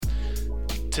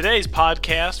Today's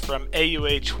podcast from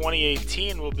AUA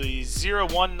 2018 will be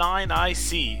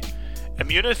 019IC,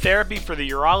 Immunotherapy for the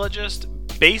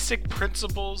Urologist, Basic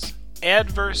Principles,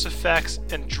 Adverse Effects,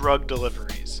 and Drug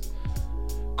Deliveries.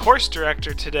 Course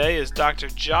director today is Dr.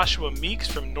 Joshua Meeks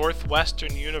from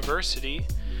Northwestern University,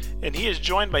 and he is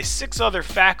joined by 6 other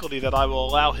faculty that I will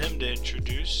allow him to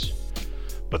introduce.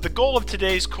 But the goal of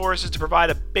today's course is to provide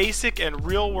a basic and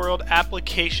real-world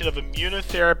application of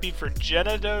immunotherapy for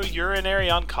genitourinary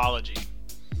oncology.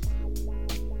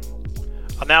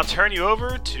 I'll now turn you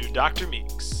over to Dr.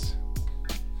 Meeks.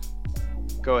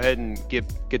 Go ahead and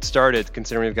get started,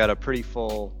 considering we've got a pretty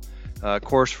full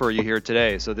course for you here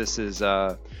today. So this is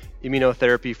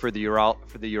immunotherapy for the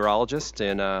urologist,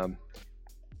 and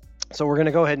so we're going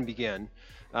to go ahead and begin.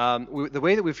 The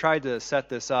way that we've tried to set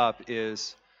this up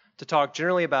is to talk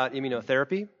generally about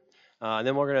immunotherapy, and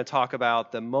then we're going to talk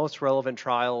about the most relevant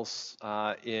trials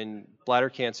in bladder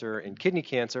cancer and kidney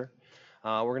cancer.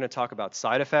 We're going to talk about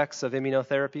side effects of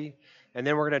immunotherapy, and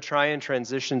then we're going to try and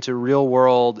transition to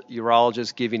real-world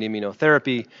urologists giving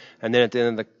immunotherapy, and then at the end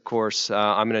of the course,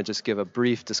 I'm going to just give a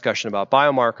brief discussion about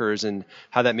biomarkers and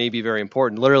how that may be very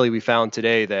important. Literally, we found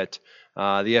today that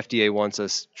the FDA wants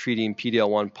us treating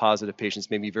PD-L1 positive patients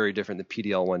may be very different than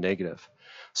PD-L1 negative.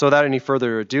 So without any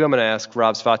further ado, I'm going to ask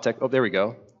Rob Svatek, oh, there we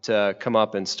go, to come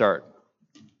up and start.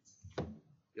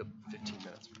 Yep, 15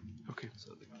 minutes. Okay.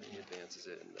 So the green advances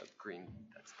it, and the green,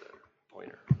 that's the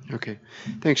pointer. Okay.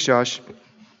 Thanks, Josh.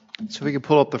 So we can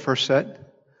pull up the first set.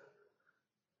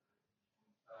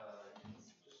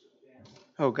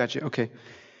 Oh, gotcha. Okay.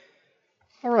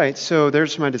 All right. So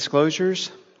there's my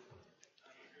disclosures.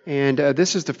 And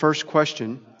this is the first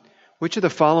question. Which of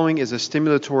the following is a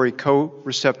stimulatory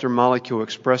co-receptor molecule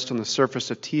expressed on the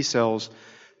surface of T cells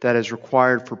that is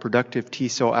required for productive T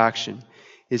cell action?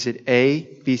 Is it A,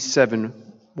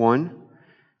 B7-1,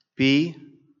 B,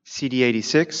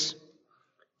 CD86,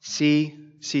 C,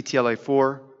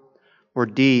 CTLA4, or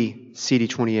D,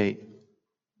 CD28?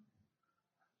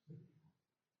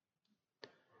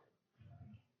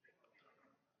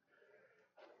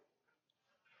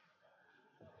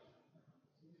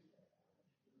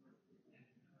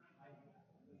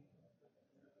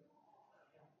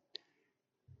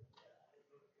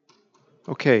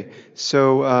 Okay,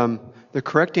 so the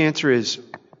correct answer is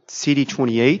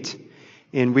CD28,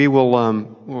 and we will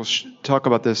we'll talk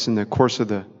about this in the course of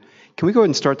the... Can we go ahead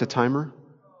and start the timer?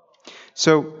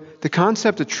 So the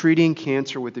concept of treating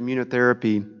cancer with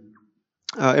immunotherapy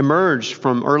emerged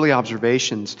from early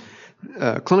observations,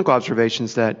 clinical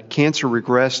observations that cancer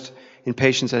regressed in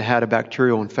patients that had a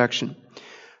bacterial infection.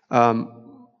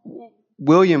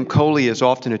 William Coley is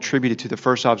often attributed to the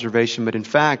first observation, but in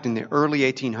fact, in the early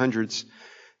 1800s,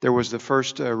 there was the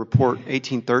first report,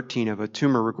 1813, of a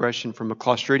tumor regression from a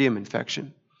Clostridium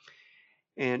infection.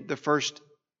 And the first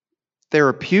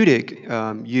therapeutic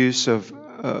use of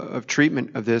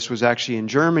treatment of this was actually in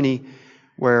Germany,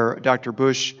 where Dr.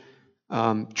 Busch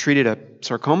treated a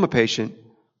sarcoma patient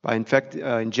by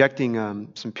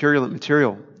injecting some purulent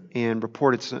material and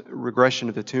reported regression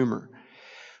of the tumor.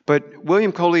 But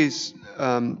William Coley's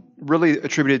really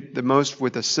attributed the most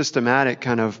with a systematic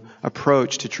kind of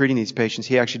approach to treating these patients.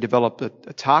 He actually developed a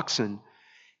toxin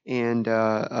and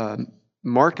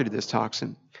marketed this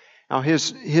toxin. Now,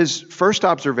 his first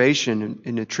observation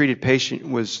in a treated patient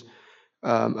was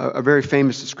a very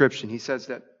famous description. He says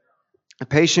that a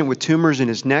patient with tumors in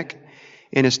his neck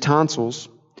and his tonsils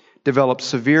developed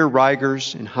severe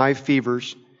rigors and high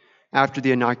fevers after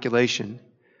the inoculation,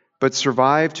 but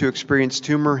survived to experience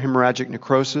tumor hemorrhagic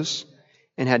necrosis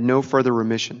and had no further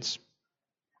remissions.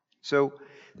 So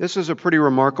this was a pretty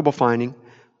remarkable finding.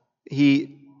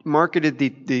 He marketed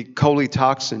the Coley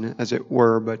toxin, as it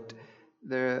were, but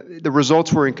the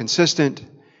results were inconsistent.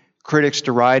 Critics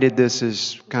derided this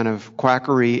as kind of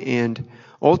quackery, and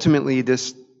ultimately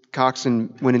this toxin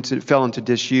fell into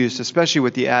disuse, especially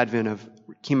with the advent of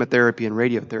chemotherapy and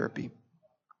radiotherapy.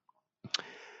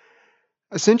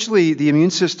 Essentially, the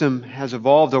immune system has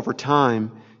evolved over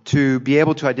time to be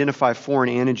able to identify foreign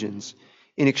antigens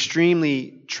in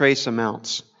extremely trace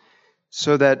amounts,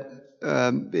 so that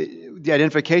the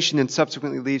identification then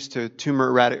subsequently leads to tumor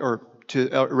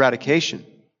eradication.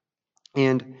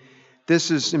 And this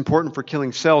is important for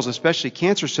killing cells, especially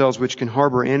cancer cells, which can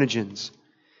harbor antigens.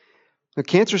 The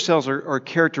cancer cells are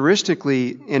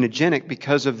characteristically antigenic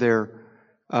because of their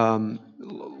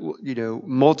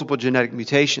multiple genetic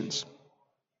mutations.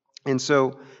 And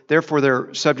so, therefore,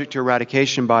 they're subject to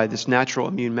eradication by this natural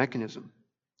immune mechanism.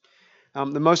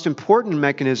 The most important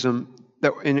mechanism,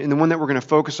 and the one that we're going to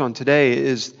focus on today,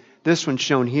 is this one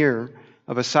shown here,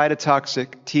 of a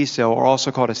cytotoxic T cell, or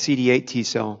also called a CD8 T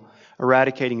cell,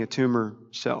 eradicating a tumor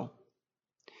cell.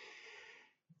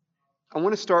 I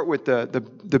want to start with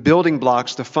the building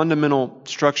blocks, the fundamental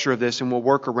structure of this, and we'll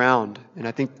work around. And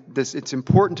I think it's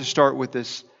important to start with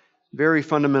this very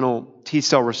fundamental T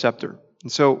cell receptor.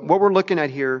 And so what we're looking at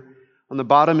here, on the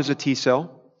bottom is a T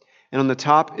cell, and on the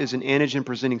top is an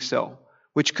antigen-presenting cell,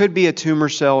 which could be a tumor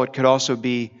cell. It could also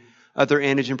be other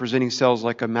antigen-presenting cells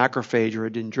like a macrophage or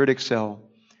a dendritic cell.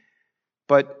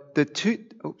 But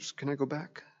can I go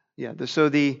back? Yeah. So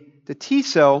the T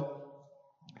cell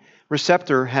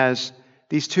receptor has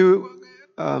these two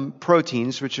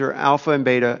proteins, which are alpha and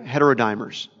beta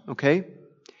heterodimers, okay?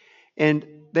 And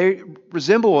they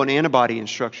resemble an antibody in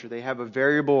structure. They have a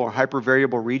variable or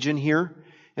hypervariable region here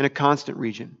and a constant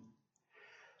region.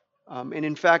 And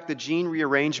in fact, the gene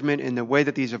rearrangement and the way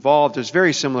that these evolved is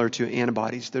very similar to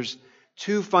antibodies. There's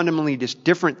two fundamentally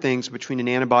different things between an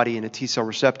antibody and a T cell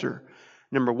receptor.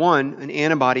 Number one, an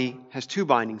antibody has two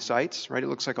binding sites, right? It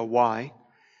looks like a Y,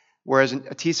 whereas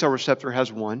a T cell receptor has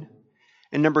one.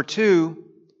 And number two,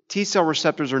 T cell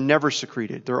receptors are never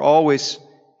secreted. They're always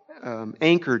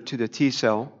anchored to the T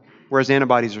cell, whereas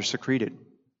antibodies are secreted.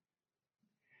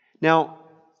 Now,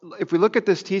 if we look at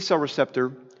this T cell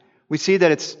receptor, we see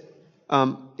that it's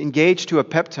engaged to a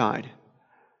peptide.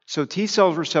 So T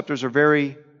cell receptors are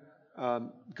very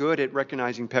good at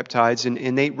recognizing peptides,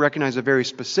 and they recognize a very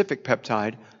specific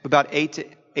peptide, about 8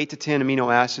 to 10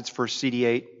 amino acids for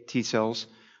CD8 T cells,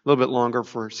 a little bit longer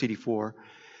for CD4.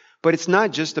 But it's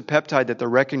not just the peptide that they're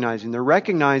recognizing. They're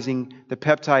recognizing the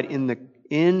peptide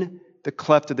in the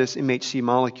cleft of this MHC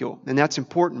molecule. And that's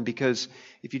important because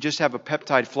if you just have a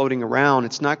peptide floating around,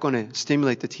 it's not going to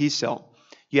stimulate the T cell.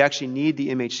 You actually need the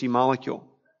MHC molecule.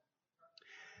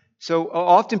 So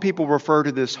often people refer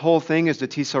to this whole thing as the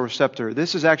T cell receptor.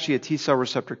 This is actually a T cell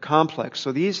receptor complex.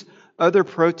 So these other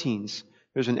proteins,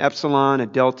 there's an epsilon, a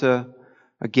delta,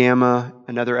 a gamma,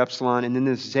 another epsilon, and then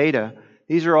this zeta.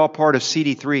 These are all part of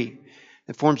CD3.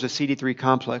 It forms a CD3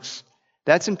 complex.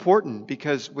 That's important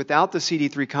because without the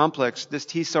CD3 complex, this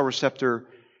T cell receptor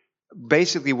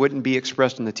basically wouldn't be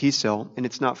expressed in the T cell, and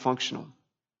it's not functional.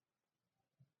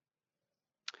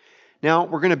 Now,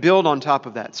 we're going to build on top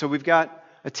of that. So we've got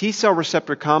a T cell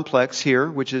receptor complex here,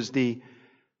 which is the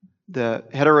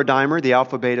heterodimer, the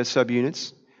alpha-beta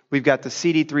subunits. We've got the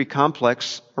CD3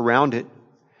 complex around it.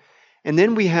 And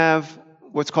then we have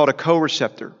what's called a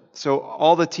co-receptor. So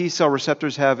all the T cell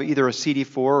receptors have either a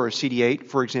CD4 or a CD8,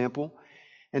 for example.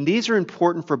 And these are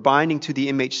important for binding to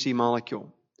the MHC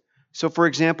molecule. So for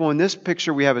example, in this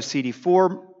picture, we have a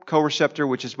CD4 co-receptor,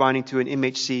 which is binding to an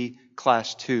MHC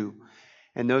class 2.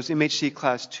 And those MHC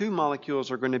class 2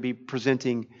 molecules are going to be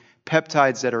presenting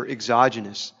peptides that are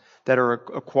exogenous, that are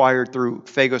acquired through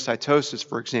phagocytosis,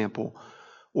 for example,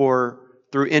 or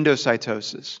through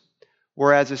endocytosis.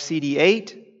 Whereas a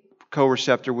CD8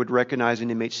 co-receptor would recognize an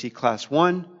MHC class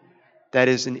 1, that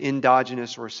is an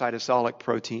endogenous or cytosolic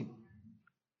protein.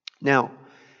 Now,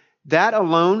 that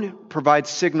alone provides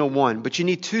signal 1, but you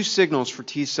need 2 signals for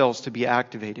T cells to be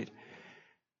activated.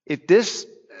 If this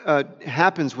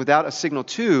happens without a signal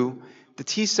 2, the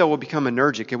T cell will become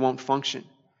anergic. It won't function.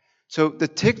 So the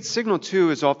signal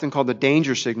 2 is often called the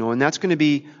danger signal, and that's going to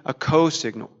be a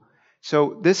co-signal.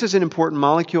 So this is an important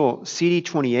molecule,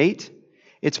 CD28.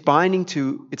 It's binding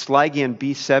to its ligand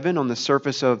B7 on the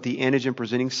surface of the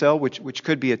antigen-presenting cell, which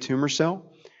could be a tumor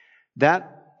cell.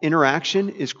 That interaction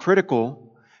is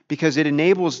critical because it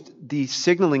enables the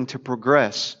signaling to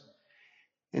progress.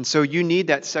 And so you need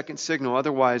that second signal,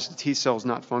 otherwise the T cell is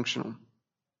not functional.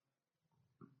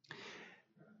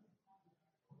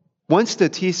 Once the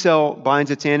T cell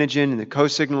binds its antigen and the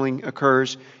co-signaling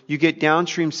occurs, you get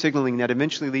downstream signaling that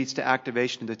eventually leads to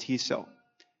activation of the T cell.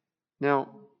 Now,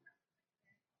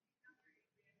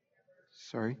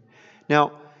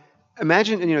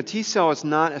 imagine, T cell is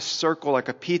not a circle like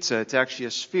a pizza. It's actually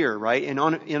a sphere, right? And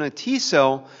in a T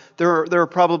cell, there are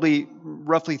probably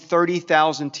roughly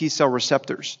 30,000 T cell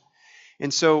receptors.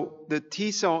 And so the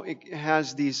T cell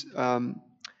has these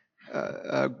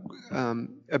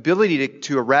ability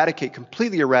to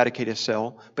completely eradicate a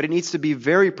cell, but it needs to be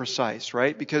very precise,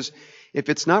 right? Because if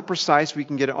it's not precise, we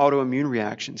can get an autoimmune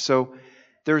reaction. So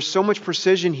there's so much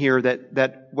precision here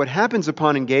that what happens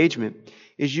upon engagement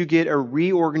is you get a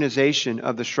reorganization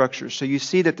of the structures. So you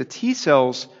see that the T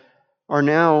cells are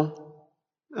now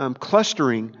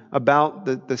clustering about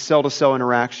the cell-to-cell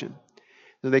interaction.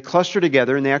 So they cluster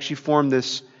together and they actually form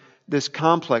this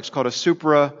complex called a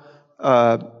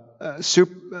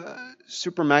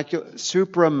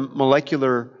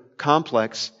supramolecular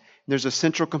complex. There's a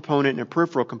central component and a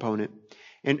peripheral component.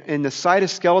 And the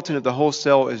cytoskeleton of the whole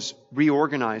cell is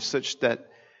reorganized such that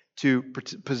to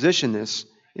position this,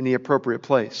 in the appropriate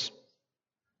place.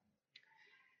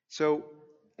 So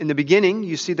in the beginning,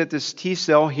 you see that this T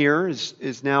cell here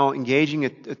is now engaging a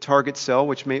target cell,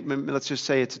 which let's just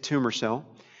say it's a tumor cell.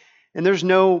 And there's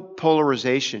no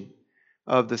polarization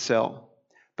of the cell.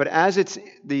 But as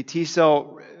the T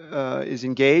cell is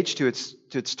engaged to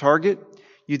its target,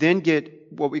 you then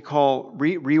get what we call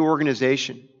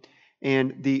reorganization.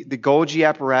 And the Golgi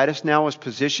apparatus now is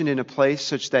positioned in a place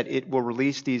such that it will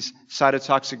release these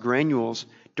cytotoxic granules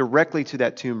directly to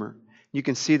that tumor. You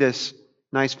can see this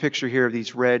nice picture here of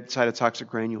these red cytotoxic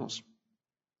granules.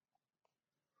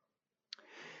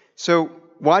 So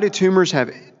why do tumors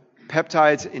have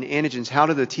peptides and antigens? How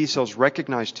do the T cells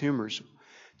recognize tumors?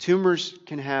 Tumors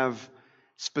can have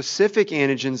specific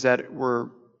antigens that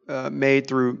were made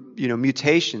through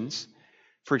mutations.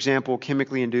 For example,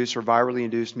 chemically induced or virally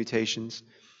induced mutations.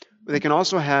 They can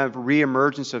also have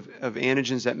reemergence of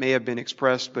antigens that may have been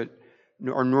expressed but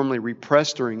are normally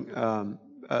repressed during the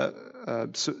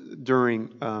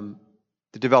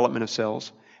development of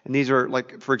cells. And these are,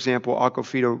 like, for example,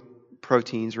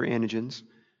 oncofetal-proteins or antigens.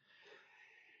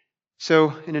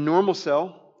 So in a normal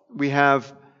cell, we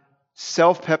have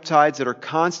self-peptides that are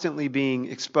constantly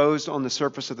being exposed on the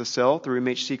surface of the cell through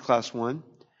MHC class 1.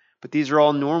 But these are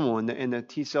all normal, and the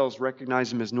T cells recognize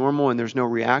them as normal, and there's no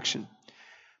reaction.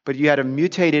 But you had a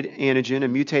mutated antigen, a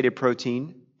mutated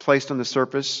protein, placed on the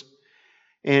surface,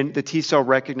 and the T cell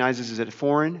recognizes it as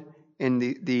foreign, and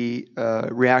the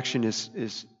reaction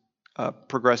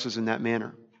progresses in that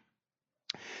manner.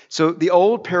 So the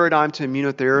old paradigm to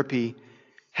immunotherapy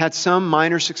had some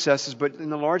minor successes, but in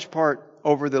the large part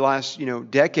over the last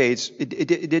decades, it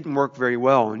didn't work very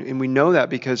well, and we know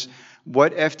that because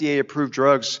what FDA-approved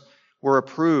drugs were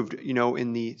approved,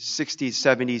 in the 60s,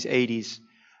 70s, 80s.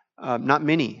 Not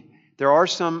many. There are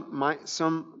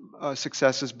some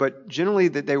successes, but generally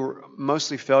that they were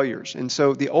mostly failures. And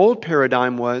so the old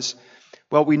paradigm was,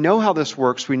 well, we know how this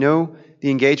works. We know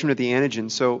the engagement of the antigen.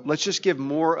 So let's just give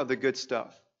more of the good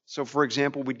stuff. So, for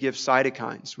example, we'd give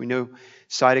cytokines. We know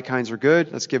cytokines are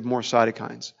good. Let's give more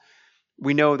cytokines.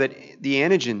 We know that the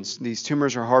antigens, these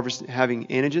tumors are having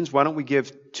antigens. Why don't we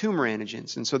give tumor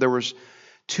antigens? And so there was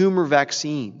tumor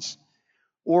vaccines.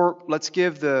 Or let's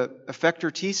give the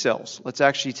effector T cells. Let's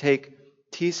actually take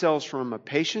T cells from a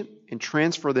patient and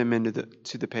transfer them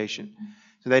to the patient.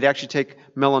 So they'd actually take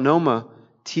melanoma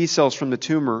T cells from the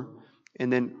tumor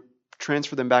and then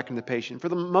transfer them back into the patient. For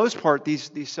the most part, these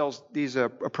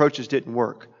approaches didn't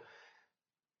work.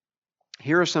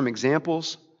 Here are some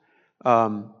examples.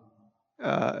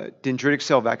 Dendritic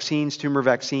cell vaccines, tumor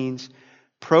vaccines.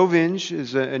 Provenge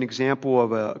is an example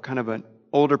of a kind of an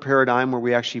older paradigm where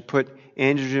we actually put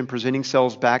antigen-presenting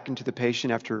cells back into the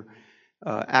patient after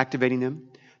activating them.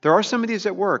 There are some of these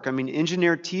that work. I mean,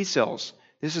 engineered T cells.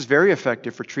 This is very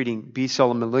effective for treating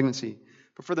B-cell malignancy.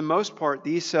 But for the most part,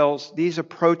 these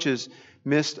approaches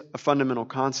missed a fundamental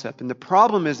concept. And the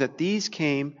problem is that these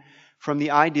came from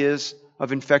the ideas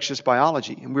of infectious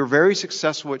biology. And we're very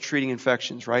successful at treating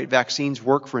infections, right? Vaccines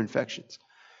work for infections.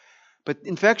 But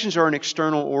infections are an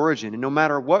external origin. And no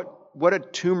matter what a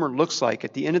tumor looks like,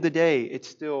 at the end of the day, it's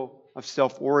still of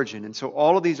self-origin. And so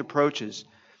all of these approaches,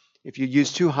 if you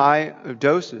use too high of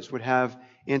doses, would have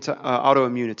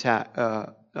autoimmune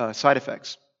side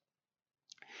effects.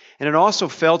 And it also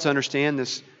failed to understand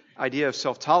this idea of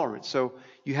self-tolerance. So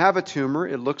you have a tumor,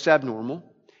 it looks abnormal,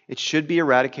 it should be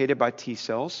eradicated by T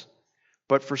cells,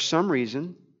 but for some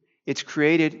reason, it's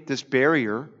created this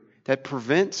barrier that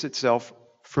prevents itself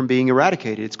from being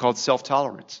eradicated. It's called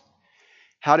self-tolerance.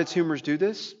 How do tumors do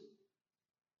this?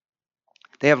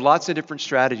 They have lots of different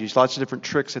strategies, lots of different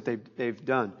tricks that they've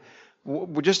done.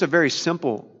 Just a very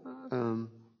simple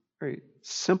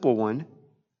one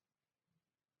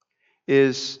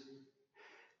is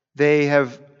they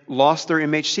have lost their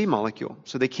MHC molecule,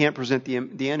 so they can't present the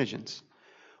antigens.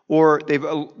 Or they've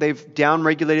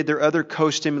downregulated their other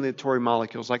co-stimulatory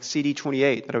molecules like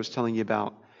CD28 that I was telling you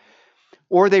about.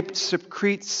 Or they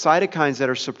secrete cytokines that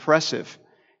are suppressive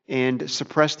and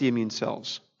suppress the immune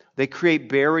cells. They create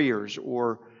barriers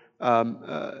or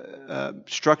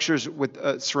structures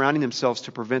surrounding themselves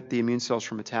to prevent the immune cells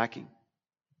from attacking.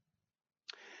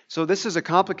 So this is a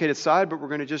complicated side, but we're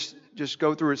going to just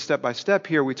go through it step by step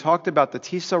here. We talked about the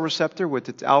T cell receptor with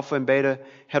its alpha and beta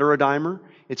heterodimer.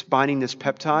 It's binding this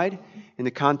peptide in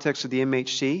the context of the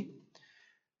MHC.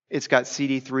 It's got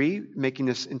CD3 making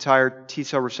this entire T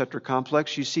cell receptor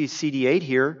complex. You see CD8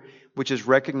 here, which is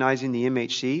recognizing the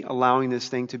MHC, allowing this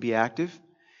thing to be active.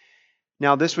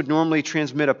 Now, this would normally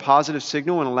transmit a positive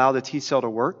signal and allow the T cell to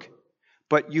work.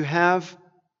 But you have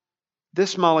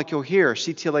this molecule here,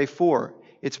 CTLA-4.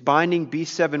 It's binding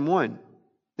B7-1.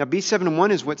 Now,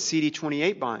 B7-1 is what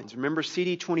CD28 binds. Remember,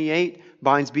 CD28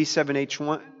 binds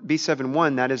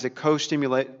B7-1, that is a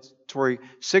co-stimulatory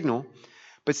signal.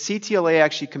 But CTLA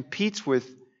actually competes with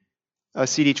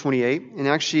CD28 and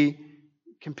actually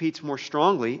competes more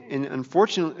strongly. And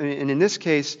unfortunately, and in this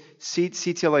case,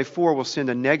 CTLA-4 will send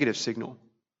a negative signal.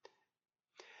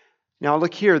 Now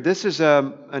look here, this is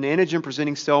an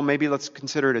antigen-presenting cell. Maybe let's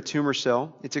consider it a tumor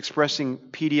cell. It's expressing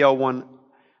PD-L1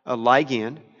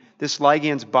 ligand. This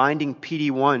ligand's binding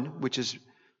PD-1, which is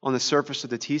on the surface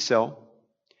of the T cell.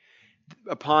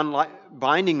 Upon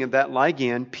binding of that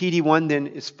ligand, PD-1 then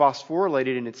is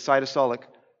phosphorylated in its cytosolic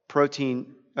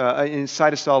protein, in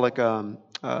cytosolic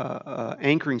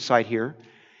anchoring site here.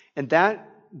 And that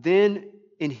then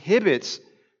inhibits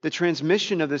the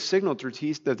transmission of the signal through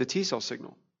the T cell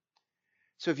signal.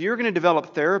 So if you're going to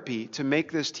develop therapy to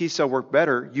make this T cell work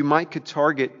better, you could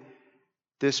target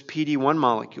this PD-1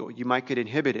 molecule. You could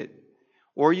inhibit it.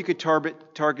 Or you could target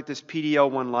this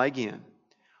PD-L1 ligand.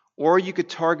 Or you could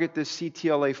target this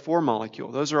CTLA-4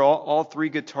 molecule. Those are all three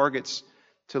good targets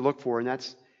to look for, and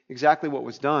that's exactly what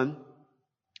was done.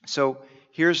 So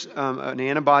here's an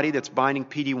antibody that's binding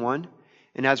PD-1,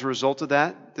 and as a result of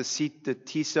that, the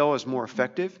T cell is more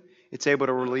effective. It's able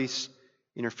to release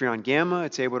interferon gamma,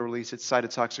 it's able to release its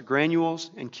cytotoxic granules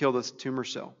and kill this tumor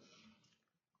cell.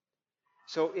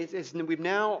 So we've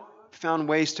now found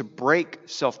ways to break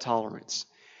self-tolerance.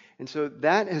 And so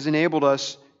that has enabled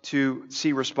us to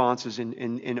see responses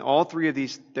in all three of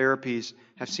these therapies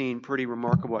have seen pretty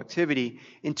remarkable activity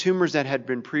in tumors that had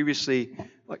been previously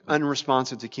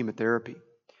unresponsive to chemotherapy.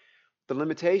 The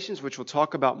limitations, which we'll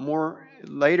talk about more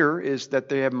later, is that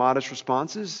they have modest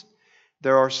responses.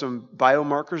 There are some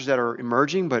biomarkers that are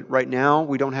emerging, but right now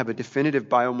we don't have a definitive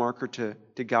biomarker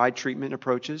to guide treatment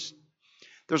approaches.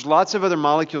 There's lots of other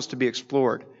molecules to be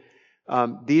explored.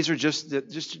 These are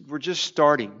we're just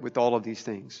starting with all of these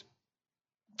things.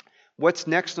 What's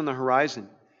next on the horizon?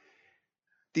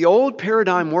 The old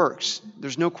paradigm works.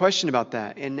 There's no question about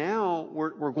that. And now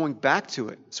we're going back to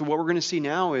it. So what we're going to see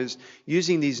now is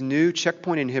using these new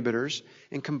checkpoint inhibitors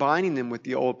and combining them with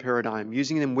the old paradigm,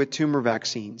 using them with tumor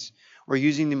vaccines, or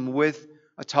using them with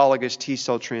autologous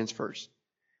T-cell transfers.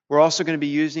 We're also going to be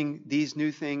using these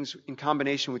new things in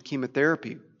combination with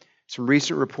chemotherapy. Some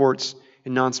recent reports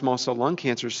in non-small cell lung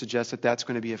cancer suggest that that's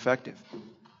going to be effective.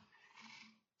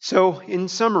 So, in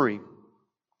summary,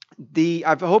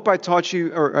 I hope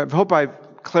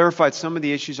I've clarified some of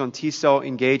the issues on T-cell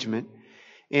engagement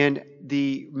and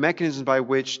the mechanisms by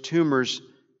which tumors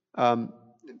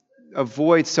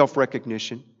avoid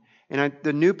self-recognition. And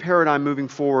the new paradigm moving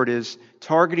forward is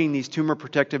targeting these tumor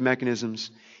protective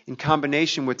mechanisms in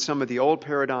combination with some of the old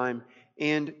paradigm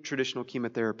and traditional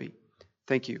chemotherapy.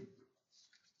 Thank you.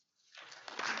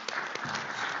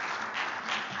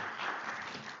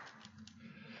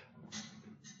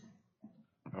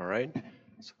 All right.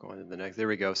 So going to the next. There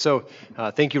we go. So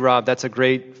thank you, Rob. That's a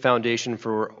great foundation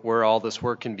for where all this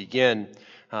work can begin.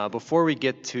 Before we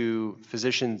get to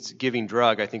physicians giving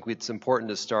drug, I think it's important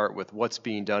to start with what's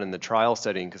being done in the trial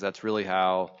setting, because that's really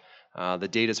how the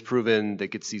data is proven that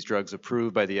gets these drugs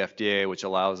approved by the FDA, which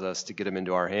allows us to get them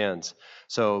into our hands.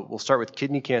 So we'll start with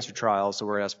kidney cancer trials. So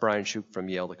we're going to ask Brian Shuch from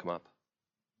Yale to come up.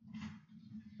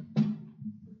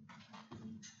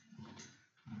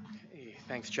 Hey,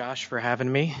 thanks, Josh, for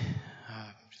having me.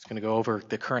 Just going to go over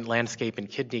the current landscape in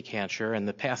kidney cancer. And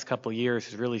the past couple of years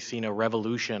has really seen a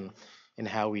revolution in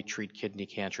how we treat kidney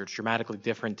cancer. It's dramatically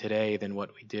different today than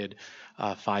what we did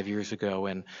 5 years ago,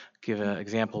 and give an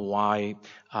example why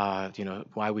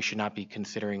we should not be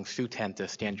considering Sutent a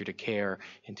standard of care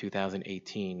in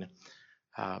 2018.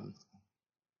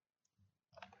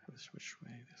 Which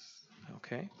way this?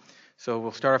 Okay. So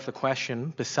we'll start off the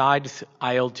question. Besides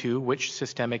IL-2, which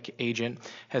systemic agent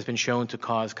has been shown to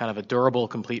cause kind of a durable,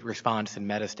 complete response in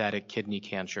metastatic kidney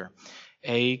cancer?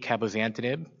 A,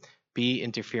 cabozantinib. B,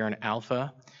 interferon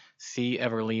alpha, C,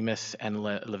 everolimus and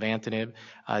levantinib,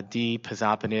 D,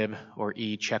 pazopanib, or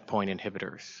E, checkpoint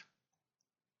inhibitors.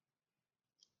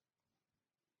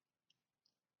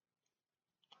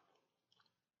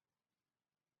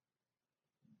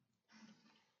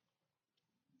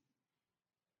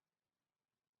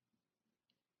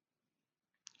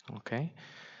 Okay,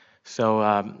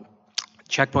 so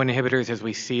checkpoint inhibitors, as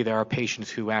we see, there are patients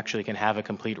who actually can have a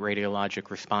complete radiologic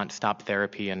response, stop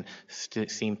therapy, and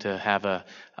seem to have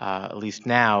at least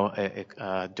now,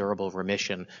 a durable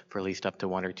remission for at least up to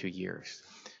 1 or 2 years.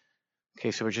 Okay,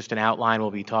 so we're just an outline.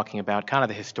 We'll be talking about kind of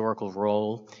the historical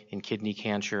role in kidney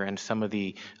cancer and some of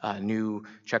the new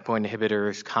checkpoint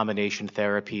inhibitors, combination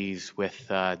therapies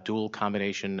with dual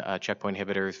combination checkpoint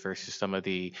inhibitors versus some of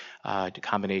the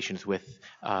combinations with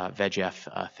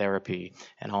VEGF therapy,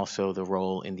 and also the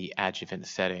role in the adjuvant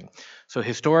setting. So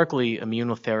historically,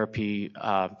 immunotherapy,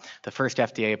 the first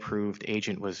FDA-approved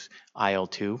agent was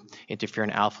IL-2.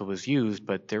 Interferon alpha was used,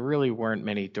 but there really weren't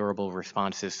many durable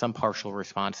responses, some partial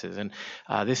responses. And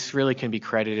this really can be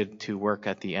credited to work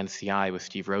at the NCI with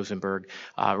Steve Rosenberg.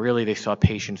 Really, they saw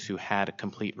patients who had a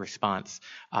complete response,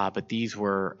 but these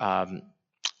were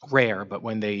rare, but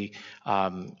when they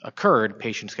occurred,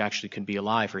 patients actually can be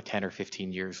alive for 10 or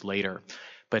 15 years later.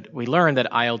 But we learned that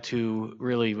IL-2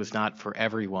 really was not for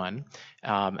everyone.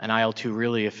 And IL-2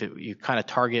 really, you kind of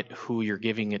target who you're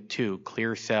giving it to,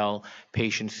 clear cell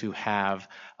patients who have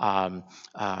kind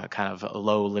of a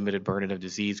low limited burden of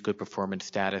disease, good performance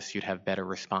status, you'd have better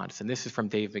response. And this is from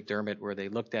Dave McDermott, where they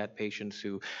looked at patients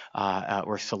who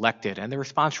were selected, and the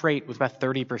response rate was about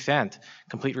 30%.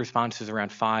 Complete response is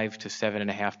around 5 to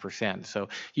 7.5%. So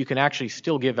you can actually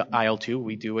still give IL-2.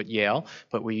 We do at Yale,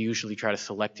 but we usually try to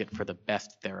select it for the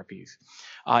best therapies.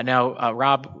 Now,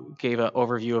 Rob gave an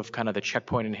overview of kind of the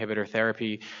checkpoint inhibitor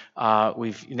therapy.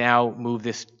 We've now moved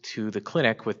this to the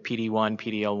clinic with PD-1,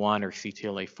 PD-L1, or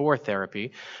CTLA-4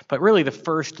 therapy. But really, the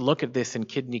first look at this in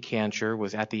kidney cancer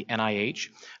was at the NIH.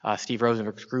 Steve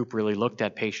Rosenberg's group really looked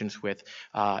at patients with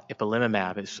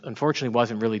ipilimumab. It unfortunately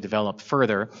wasn't really developed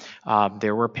further.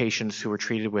 There were patients who were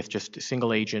treated with just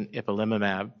single-agent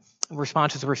ipilimumab.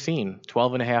 Responses were seen,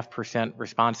 12.5%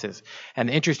 responses. And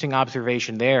the interesting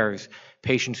observation there is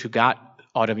patients who got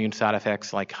autoimmune side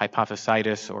effects like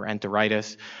hypophysitis or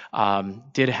enteritis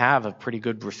did have a pretty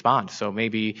good response. So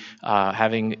maybe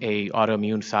having a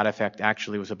autoimmune side effect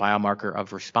actually was a biomarker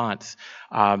of response.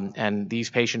 And these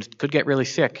patients could get really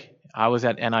sick. I was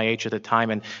at NIH at the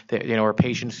time, and there were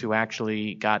patients who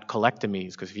actually got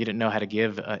colectomies, because if you didn't know how to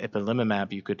give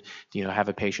ipilimumab, you could have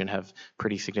a patient have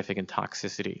pretty significant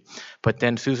toxicity. But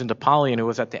then Susan Topalian, who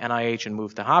was at the NIH and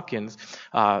moved to Hopkins,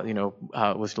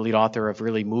 was the lead author of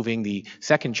really moving the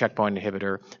second checkpoint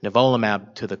inhibitor,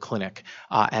 nivolumab, to the clinic.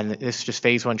 And this is just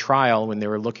phase 1 trial when they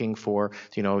were looking for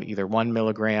either 1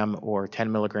 milligram or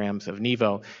 10 milligrams of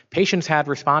Nivo. Patients had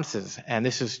responses, and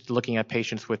this is looking at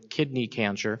patients with kidney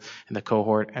cancer in the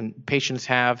cohort, and patients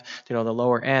have, the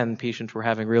lower end, patients were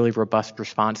having really robust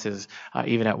responses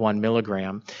even at 1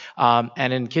 milligram.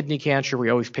 And in kidney cancer, we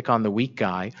always pick on the weak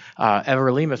guy.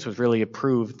 Everolimus was really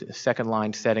approved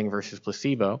second-line setting versus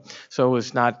placebo, so it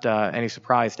was not any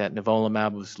surprise that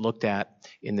nivolumab was looked at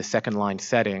in the second-line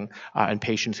setting in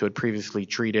patients who had previously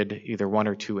treated either 1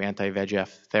 or 2 anti-VEGF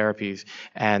therapies,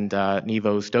 and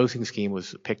Nivo's dosing scheme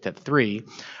was picked at 3,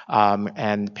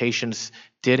 and patients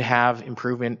did have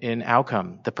improvement in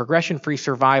outcome. The progression-free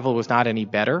survival was not any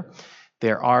better.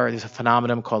 There's a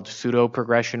phenomenon called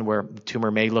pseudo-progression where the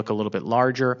tumor may look a little bit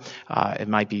larger. It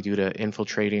might be due to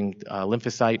infiltrating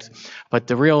lymphocytes. But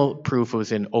the real proof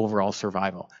was in overall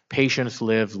survival. Patients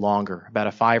lived longer, about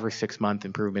a 5 or 6 month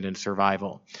improvement in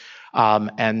survival.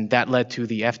 And that led to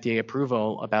the FDA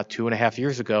approval about 2.5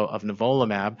 years ago of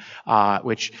nivolumab,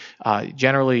 which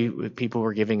generally people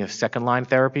were giving a second-line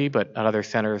therapy, but at other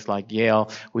centers like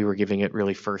Yale, we were giving it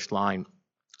really first-line.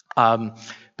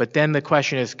 But then the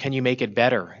question is, can you make it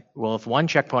better? Well, if one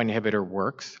checkpoint inhibitor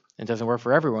works, it doesn't work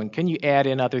for everyone, can you add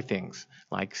in other things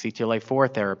like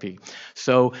CTLA-4 therapy?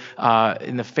 So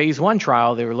in the phase 1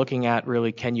 trial, they were looking at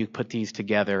really, can you put these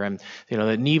together? And the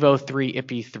Nivo-3,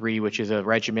 Ipi-3, which is a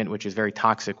regimen which is very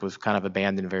toxic, was kind of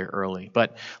abandoned very early.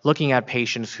 But looking at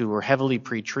patients who were heavily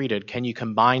pretreated, can you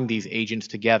combine these agents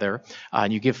together?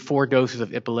 And you give 4 doses of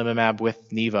ipilimumab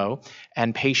with Nivo,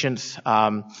 and patients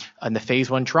in the phase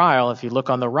 1 trial, if you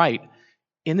look on the right,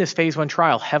 in this phase 1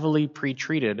 trial, heavily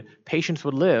pretreated, patients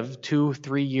would live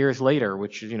 2-3 years later,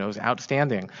 which is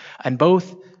outstanding. And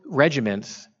both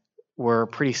regimens were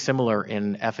pretty similar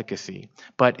in efficacy.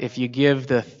 But if you give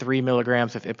the 3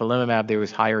 milligrams of ipilimumab, there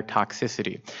was higher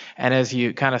toxicity. And as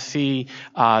you kind of see,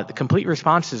 the complete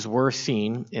responses were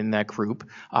seen in that group,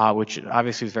 which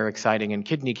obviously is very exciting in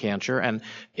kidney cancer. And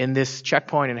in this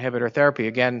checkpoint inhibitor therapy,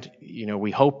 again, we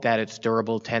hope that it's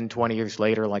durable 10, 20 years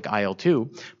later like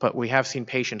IL-2, but we have seen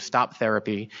patients stop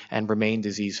therapy and remain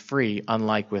disease-free,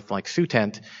 unlike with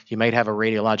Sutent. You might have a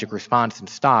radiologic response and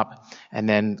stop, and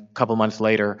then a couple months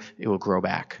later, it will grow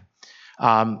back.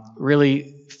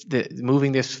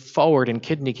 Moving this forward in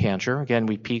kidney cancer, again,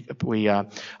 we pick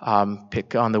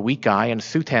on the weak guy, and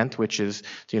Sutent, which is,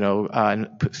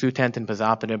 Sutent and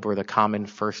pazopanib were the common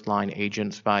first-line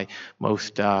agents by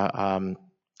most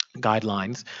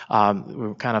guidelines.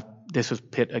 We're kind of this was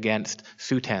pit against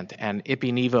Sutent, and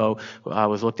Ipi/Nivo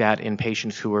was looked at in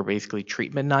patients who were basically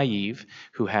treatment naive,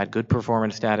 who had good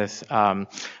performance status.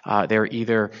 They're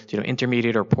either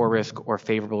intermediate or poor risk or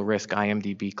favorable risk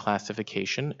IMDb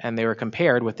classification, and they were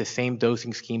compared with the same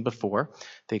dosing scheme before.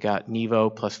 They got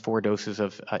Nivo plus 4 doses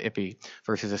of Ipi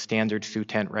versus a standard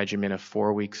Sutent regimen of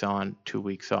 4 weeks on, 2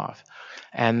 weeks off.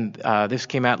 And this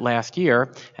came out last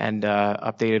year, and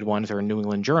updated ones are in New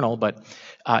England Journal, but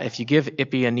if you give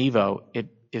Ipi and Nivo, it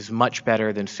is much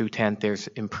better than Sutent. There's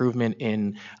improvement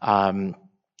in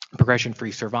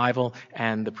progression-free survival,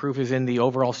 and the proof is in the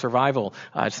overall survival.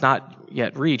 It's not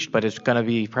yet reached, but it's going to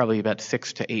be probably about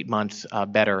 6 to 8 months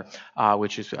better,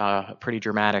 which is pretty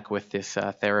dramatic with this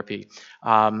therapy.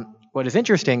 What is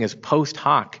interesting is post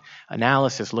hoc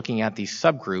analysis looking at these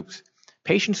subgroups.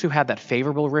 Patients who had that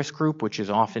favorable risk group, which is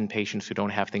often patients who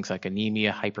don't have things like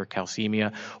anemia,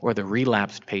 hypercalcemia, or the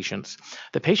relapsed patients,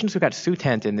 the patients who got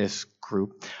Sutent in this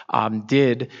group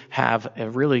did have a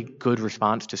really good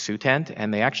response to Sutent,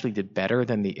 and they actually did better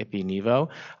than the Ipi/Nivo.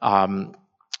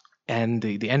 And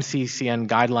the NCCN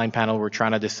guideline panel were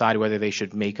trying to decide whether they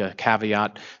should make a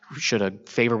caveat, should a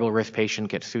favorable risk patient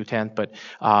get Sutent, but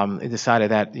they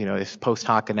decided that, this post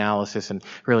hoc analysis, and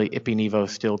really Ipi/Nivo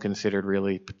is still considered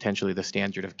really potentially the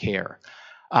standard of care.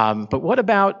 But what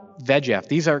about VEGF?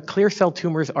 These are clear cell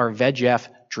tumors are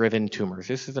VEGF-driven tumors.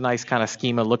 This is a nice kind of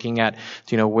schema looking at,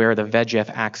 where the VEGF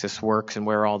axis works and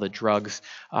where all the drugs.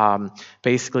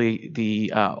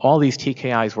 Basically, all these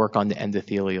TKIs work on the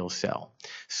endothelial cell.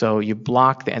 So you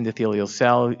block the endothelial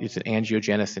cell, it's an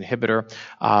angiogenesis inhibitor,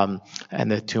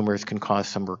 and the tumors can cause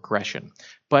some regression.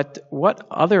 But what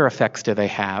other effects do they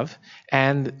have?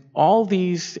 And all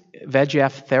these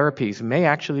VEGF therapies may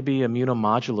actually be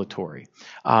immunomodulatory.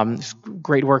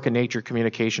 Great work in Nature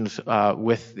Communications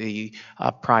with the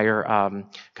prior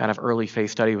kind of early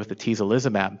phase study with the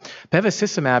atezolizumab.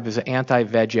 Bevacizumab is an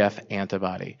anti-VEGF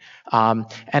antibody.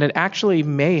 And it actually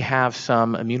may have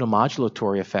some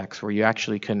immunomodulatory effects where you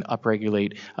actually can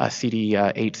upregulate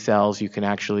CD8 cells. You can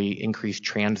actually increase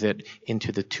transit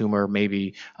into the tumor,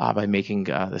 maybe by making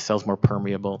the cells more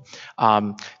permeable.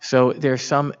 So there's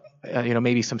some,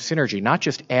 maybe some synergy, not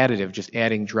just additive, just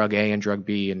adding drug A and drug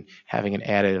B and having an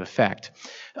additive effect.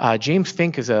 James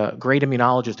Fink is a great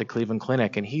immunologist at Cleveland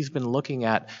Clinic, and he's been looking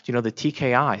at, the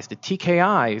TKIs. The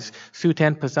TKIs,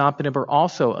 Sutent, pazopanib, are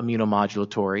also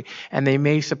immunomodulatory, and they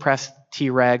may suppress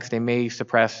Tregs, they may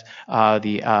suppress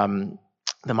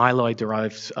the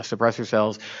myeloid-derived suppressor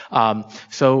cells.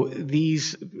 So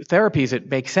these therapies, it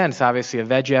makes sense, obviously a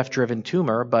VEGF-driven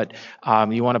tumor, but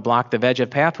you want to block the VEGF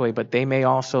pathway, but they may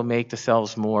also make the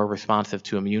cells more responsive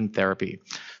to immune therapy.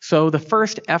 So the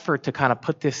first effort to kind of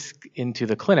put this into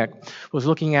the clinic was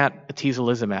looking at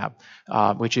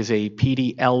atezolizumab, which is a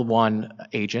PD-L1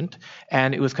 agent,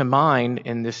 and it was combined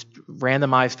in this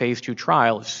randomized phase 2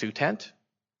 trial of Sutent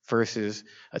versus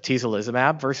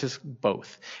atezolizumab versus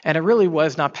both. And it really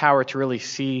was not powered to really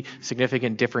see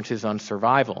significant differences on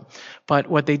survival. But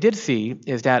what they did see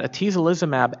is that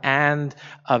atezolizumab and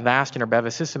Avastin or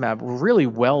bevacizumab were really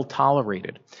well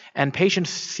tolerated. And patients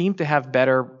seemed to have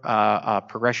better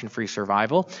progression-free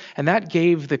survival. And that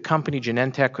gave the company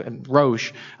Genentech and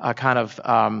Roche kind of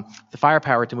the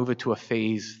firepower to move it to a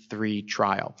phase 3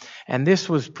 trial. And this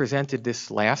was presented this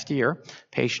last year.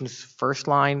 Patients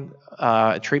first-line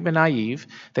treatment naive.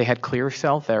 They had clear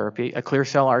cell therapy, a clear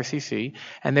cell RCC,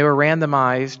 and they were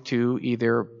randomized to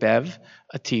either Bev,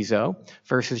 Atezo,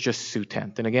 versus just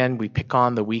Sutent. And again, we pick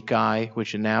on the weak eye,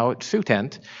 which is now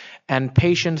Sutent, and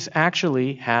patients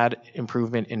actually had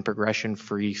improvement in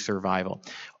progression-free survival.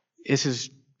 This is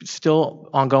still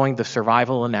ongoing, the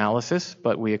survival analysis,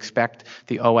 but we expect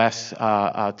the OS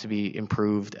to be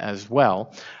improved as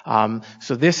well.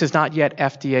 So this is not yet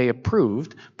FDA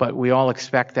approved, but we all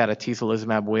expect that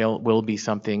atezolizumab will be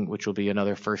something which will be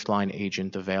another first-line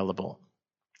agent available.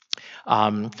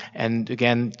 And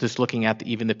again, just looking at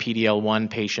even the PD-L1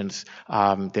 patients,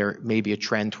 there may be a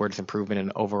trend towards improvement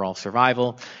in overall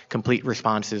survival. Complete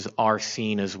responses are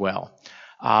seen as well.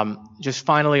 Just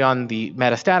finally on the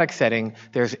metastatic setting,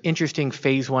 there's interesting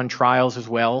phase 1 trials as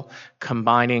well,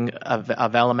 combining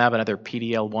avelumab, another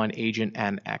PD-L1 agent,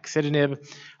 and axitinib.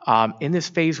 In this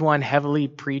phase 1 heavily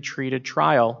pretreated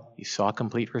trial, you saw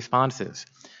complete responses.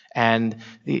 And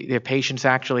the patients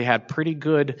actually had pretty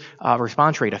good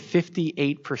response rate of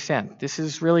 58%. This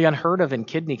is really unheard of in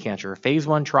kidney cancer. Phase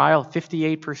 1 trial,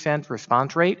 58%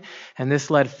 response rate, and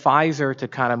this led Pfizer to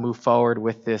kind of move forward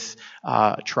with this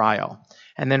trial.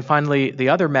 And then finally, the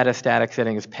other metastatic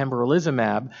setting is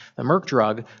pembrolizumab, the Merck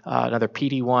drug, another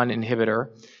PD-1 inhibitor.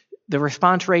 The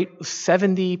response rate was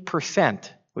 70%.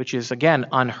 which is, again,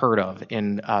 unheard of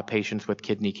in patients with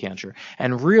kidney cancer,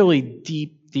 and really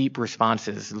deep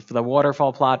responses. The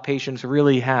waterfall plot patients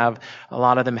really have, a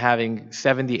lot of them having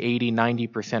 70, 80,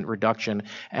 90% reduction,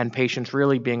 and patients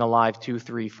really being alive 2,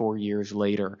 3, 4 years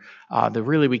later.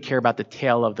 We care about the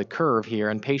tail of the curve here,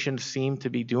 and patients seem to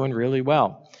be doing really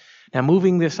well. Now,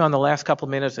 moving this on the last couple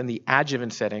of minutes in the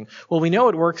adjuvant setting, well, we know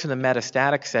it works in the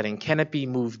metastatic setting. Can it be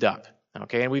moved up?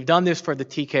 Okay, and we've done this for the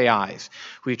TKIs.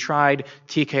 We tried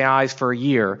TKIs for a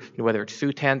year, whether it's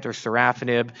Sutent or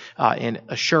sorafenib, and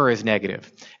ASSURE is negative.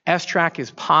 STRAC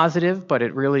is positive, but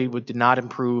it really did not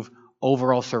improve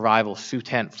overall survival,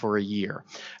 Sutent, for a year.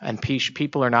 And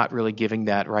people are not really giving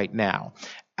that right now.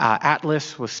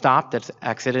 ATLAS was stopped. That's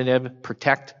axitinib.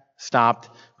 PROTECT stopped.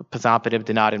 Pazopanib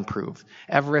did not improve.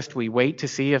 Everest, we wait to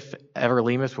see if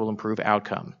everolimus will improve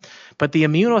outcome. But the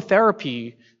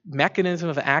immunotherapy mechanism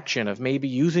of action of maybe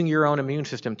using your own immune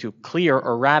system to clear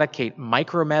or eradicate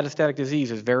micrometastatic disease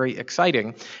is very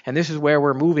exciting, and this is where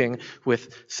we're moving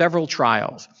with several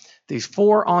trials. These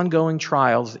 4 ongoing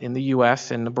trials in the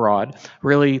U.S. and abroad,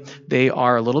 really, they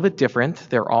are a little bit different.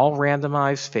 They're all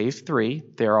randomized phase 3.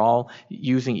 They're all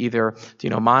using either,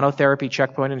 monotherapy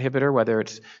checkpoint inhibitor, whether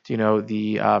it's,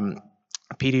 the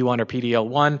PD-1 or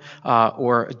PD-L1,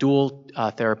 or dual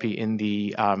therapy in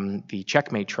the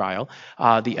CheckMate trial.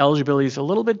 The eligibility is a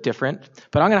little bit different,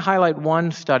 but I'm going to highlight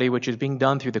one study which is being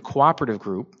done through the cooperative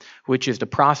group, which is the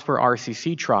PROSPER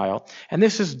RCC trial. And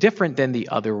this is different than the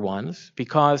other ones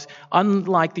because,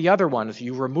 unlike the other ones,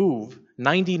 you remove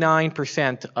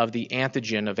 99% of the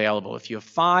antigen available. If you have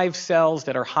 5 cells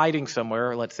that are hiding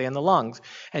somewhere, let's say in the lungs,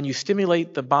 and you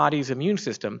stimulate the body's immune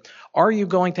system, are you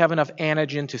going to have enough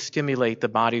antigen to stimulate the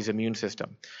body's immune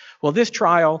system? Well, this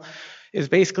trial is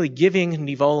basically giving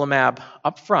nivolumab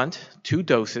up front, 2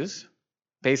 doses,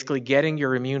 basically getting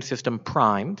your immune system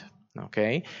primed,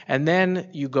 okay? And then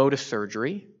you go to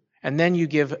surgery, and then you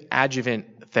give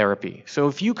adjuvant therapy. So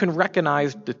if you can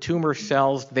recognize the tumor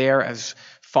cells there as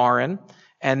foreign,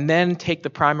 and then take the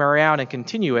primary out and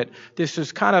continue it, this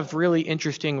is kind of really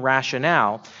interesting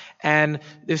rationale. And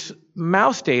this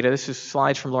mouse data, this is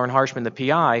slides from Lauren Harshman, the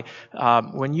PI,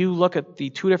 when you look at the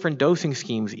 2 different dosing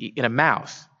schemes in a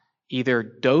mouse, either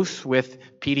dose with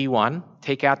PD-1,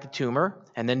 take out the tumor,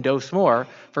 and then dose more,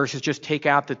 versus just take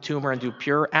out the tumor and do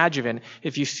pure adjuvant.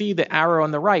 If you see the arrow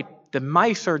on the right, the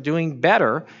mice are doing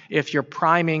better if you're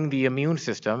priming the immune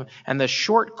system, and the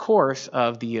short course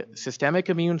of the systemic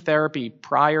immune therapy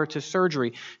prior to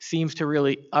surgery seems to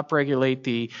really upregulate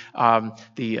the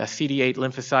CD8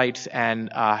 lymphocytes and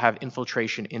have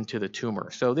infiltration into the tumor.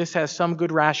 So this has some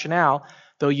good rationale,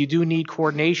 though you do need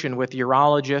coordination with the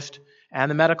urologist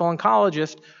and the medical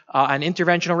oncologist, an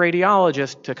interventional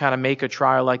radiologist to kind of make a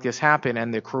trial like this happen,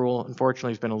 and the accrual,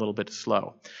 unfortunately, has been a little bit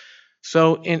slow.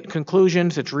 So in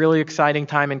conclusions, it's really exciting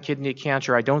time in kidney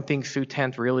cancer. I don't think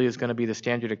Sutent really is going to be the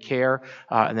standard of care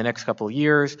in the next couple of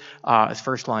years as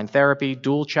first-line therapy.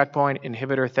 Dual checkpoint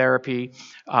inhibitor therapy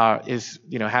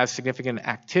has significant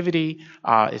activity.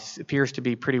 It appears to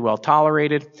be pretty well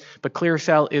tolerated. But clear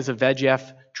cell is a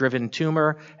VEGF-driven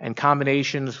tumor, and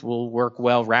combinations will work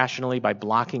well rationally by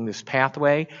blocking this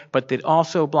pathway. But that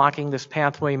also blocking this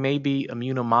pathway may be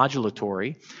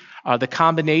immunomodulatory. The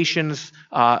combinations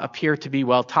appear to be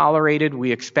well tolerated.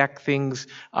 We expect things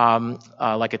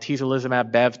like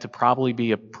atezolizumab bev to probably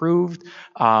be approved.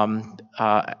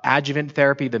 Adjuvant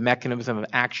therapy, the mechanism of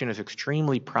action is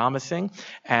extremely promising,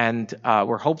 and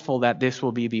we're hopeful that this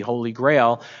will be the holy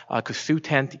grail because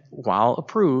Sutent, while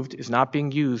approved, is not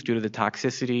being used due to the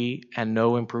toxicity and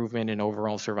no improvement in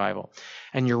overall survival.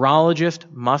 And urologists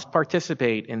must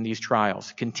participate in these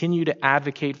trials. Continue to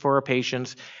advocate for our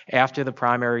patients after the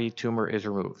primary tumor is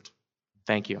removed.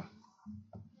 Thank you.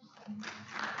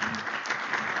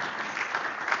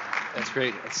 That's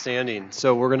great, outstanding.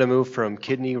 So we're going to move from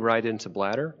kidney right into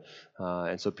bladder,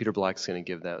 and so Peter Black's going to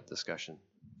give that discussion.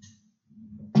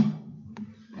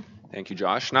 Thank you,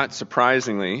 Josh. Not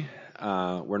surprisingly,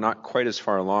 we're not quite as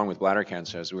far along with bladder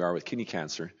cancer as we are with kidney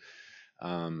cancer.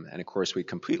 And of course, we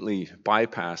completely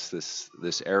bypass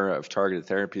this era of targeted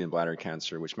therapy in bladder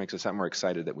cancer, which makes us that more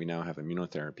excited that we now have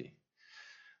immunotherapy.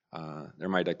 There are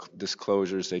my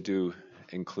disclosures. They do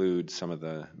include some of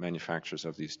the manufacturers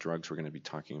of these drugs we're going to be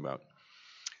talking about.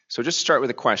 So just start with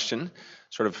a question,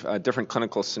 sort of different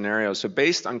clinical scenarios. So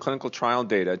based on clinical trial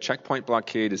data, checkpoint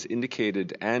blockade is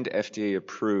indicated and FDA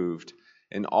approved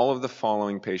in all of the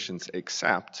following patients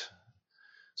except,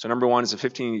 so number 1 is a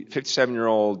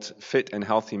 57-year-old fit and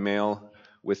healthy male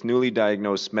with newly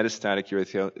diagnosed metastatic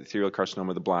urothelial carcinoma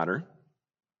of the bladder.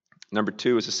 Number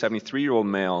 2 is a 73-year-old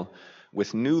male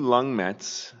with new lung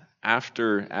mets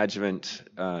after adjuvant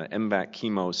MVAC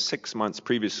chemo 6 months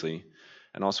previously,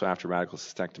 and also after radical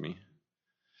cystectomy.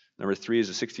 Number 3 is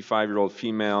a 65-year-old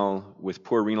female with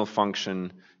poor renal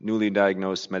function, newly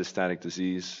diagnosed metastatic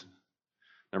disease.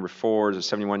 Number 4 is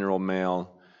a 71-year-old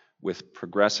male with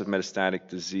progressive metastatic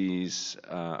disease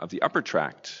of the upper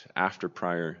tract after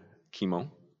prior chemo.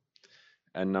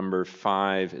 And number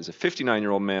 5 is a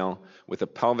 59-year-old male with a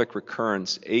pelvic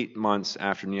recurrence 8 months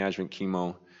after neoadjuvant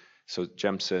chemo, so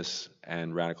GemCis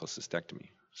and radical cystectomy.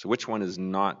 So which one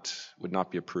would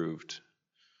not be approved?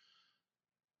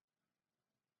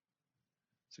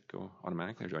 Does it go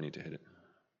automatically, or do I need to hit it?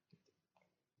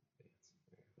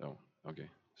 Oh, okay,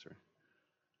 sorry.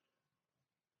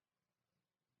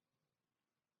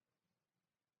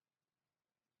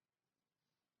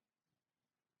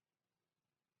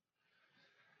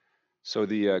 So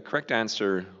the correct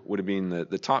answer would have been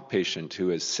the top patient who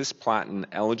is cisplatin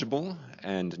eligible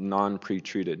and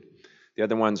non-pretreated. The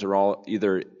other ones are all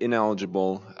either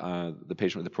ineligible, the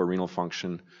patient with the poor renal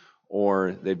function,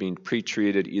 or they've been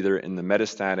pretreated either in the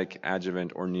metastatic,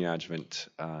 adjuvant, or neoadjuvant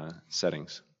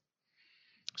settings.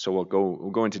 So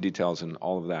we'll go into details in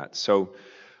all of that. So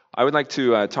I would like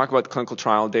to talk about the clinical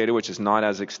trial data, which is not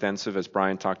as extensive as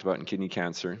Brian talked about in kidney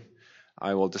cancer.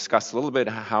 I will discuss a little bit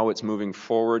how it's moving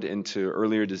forward into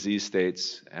earlier disease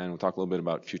states, and we'll talk a little bit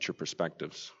about future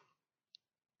perspectives.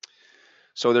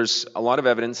 So there's a lot of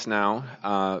evidence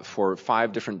now for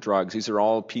 5 different drugs. These are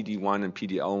all PD-1 and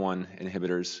PD-L1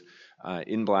 inhibitors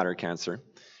in bladder cancer.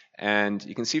 And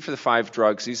you can see for the 5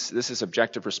 drugs, this is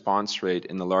objective response rate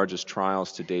in the largest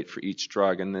trials to date for each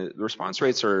drug. And the response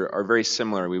rates are very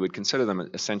similar. We would consider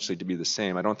them essentially to be the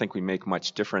same. I don't think we make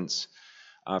much difference,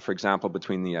 for example,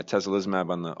 between the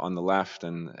atezolizumab on the left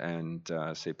and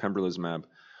say pembrolizumab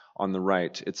on the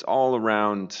right. It's all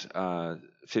around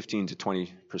 15 to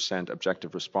 20%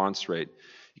 objective response rate.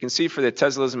 You can see for the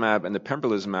atezolizumab and the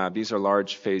pembrolizumab, these are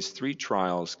large phase 3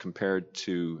 trials compared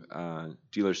to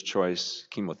dealer's choice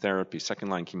chemotherapy,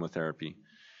 second-line chemotherapy,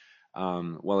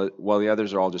 while the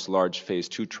others are all just large phase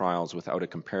 2 trials without a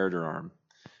comparator arm.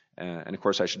 And of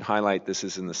course, I should highlight this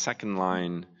is in the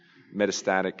second-line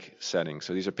metastatic setting.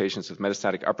 So these are patients with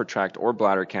metastatic upper tract or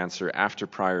bladder cancer after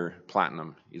prior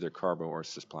platinum, either carbo or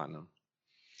cisplatin.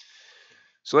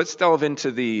 So let's delve into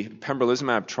the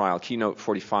pembrolizumab trial, Keynote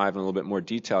 45, in a little bit more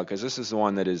detail, because this is the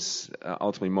one that is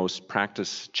ultimately most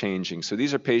practice-changing. So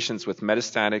these are patients with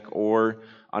metastatic or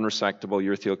unresectable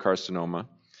urothelial carcinoma.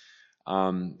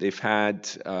 They've had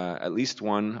at least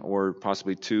 1 or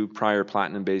possibly 2 prior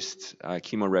platinum-based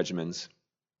chemo regimens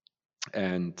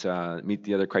and meet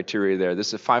the other criteria there. This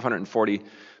is a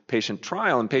 540-patient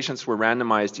trial, and patients were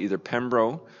randomized to either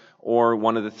pembro or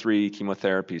one of the 3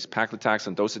 chemotherapies. Paclitaxel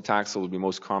and docetaxel would be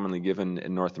most commonly given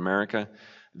in North America.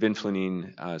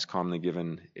 Vinflunine is commonly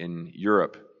given in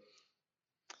Europe.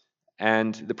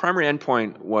 And the primary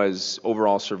endpoint was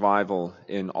overall survival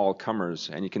in all comers.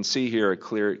 And you can see here a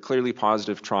clearly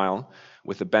positive trial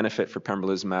with a benefit for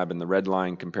pembrolizumab in the red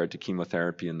line compared to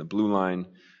chemotherapy in the blue line,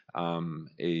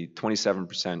 a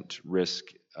 27% risk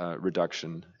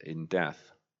reduction in death.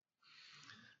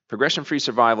 Progression-free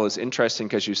survival is interesting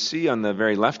because you see on the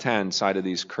very left-hand side of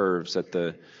these curves that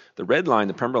the red line,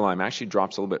 the pembro line, actually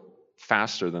drops a little bit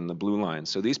faster than the blue line.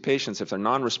 So these patients, if they're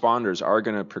non-responders, are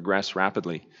going to progress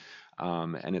rapidly.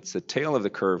 And it's the tail of the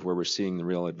curve where we're seeing the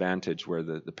real advantage, where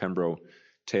the pembro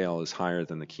tail is higher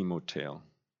than the chemo tail.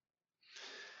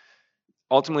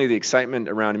 Ultimately, the excitement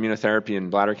around immunotherapy in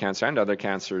bladder cancer and other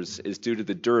cancers is due to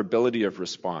the durability of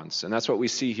response. And that's what we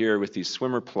see here with these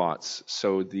swimmer plots.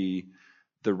 So the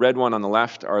red one on the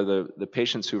left are the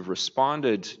patients who've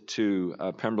responded to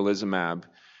pembrolizumab,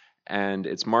 and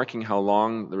it's marking how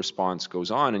long the response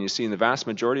goes on. And you see in the vast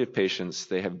majority of patients,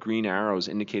 they have green arrows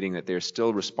indicating that they're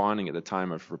still responding at the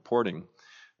time of reporting,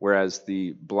 whereas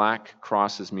the black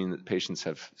crosses mean that patients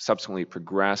have subsequently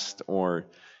progressed or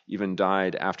even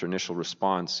died after initial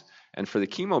response. And for the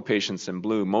chemo patients in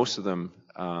blue, most of them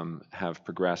have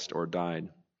progressed or died.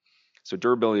 So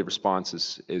durability of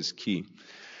response is key.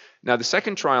 Now, the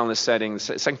second trial in this setting, the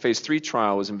second phase 3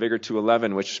 trial, was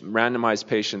IMvigor211, which randomized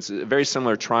patients, a very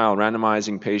similar trial,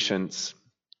 randomizing patients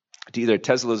to either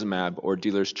atezolizumab or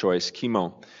dealer's choice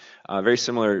chemo. Very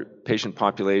similar patient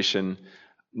population,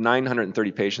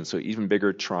 930 patients, so even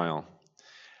bigger trial.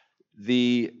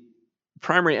 The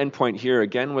primary endpoint here,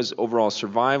 again, was overall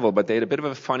survival, but they had a bit of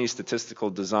a funny statistical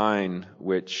design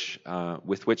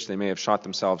with which they may have shot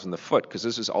themselves in the foot, because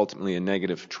this is ultimately a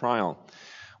negative trial.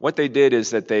 What they did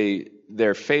is that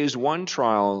their phase 1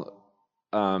 trial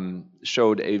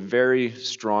showed a very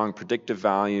strong predictive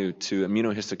value to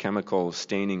immunohistochemical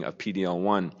staining of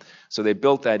PD-L1. So they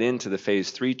built that into the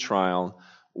phase 3 trial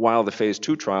while the phase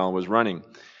 2 trial was running.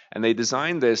 And they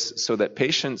designed this so that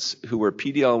patients who were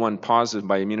PD-L1 positive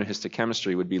by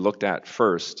immunohistochemistry would be looked at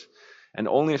first. And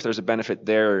only if there's a benefit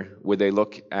there would they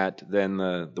look at then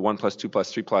the 1+, 2+,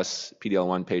 3+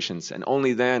 PD-L1 patients. And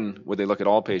only then would they look at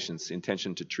all patients, the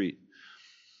intention to treat.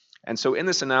 And so in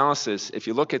this analysis, if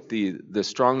you look at the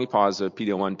strongly positive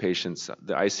PD-L1 patients,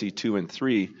 the IC2 and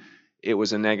 3, it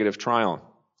was a negative trial.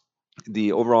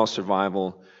 The overall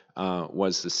survival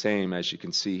was the same, as you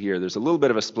can see here. There's a little bit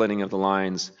of a splitting of the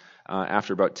lines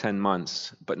after about 10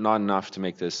 months, but not enough to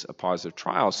make this a positive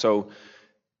trial. So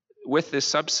with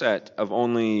this subset of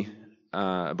only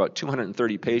about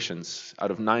 230 patients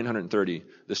out of 930,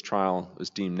 this trial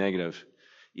was deemed negative.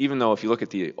 Even though if you look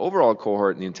at the overall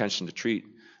cohort and the intention to treat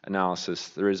analysis,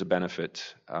 there is a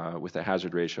benefit with a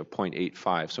hazard ratio of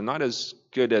 0.85. So not as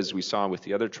good as we saw with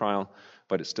the other trial,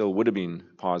 but it still would have been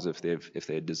positive if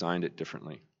they had designed it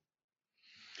differently.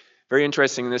 Very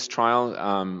interesting in this trial,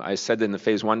 I said in the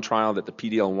phase 1 trial that the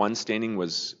PD-L1 staining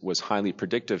was highly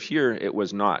predictive. Here, it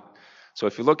was not. So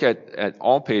if you look at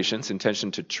all patients,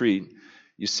 intention to treat,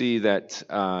 you see that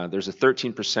there's a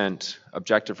 13%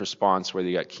 objective response whether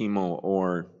you got chemo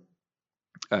or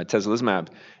atezolizumab.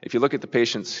 If you look at the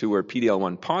patients who were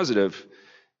PD-L1 positive,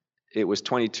 it was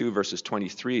 22 versus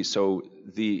 23. So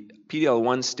the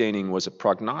PD-L1 staining was a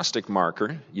prognostic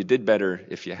marker. You did better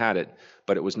if you had it,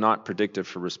 but it was not predictive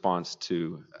for response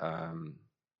to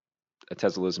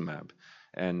atezolizumab.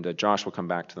 And Josh will come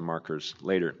back to the markers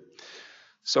later.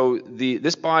 So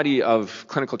this body of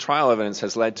clinical trial evidence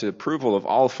has led to approval of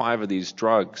all 5 of these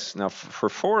drugs. Now, for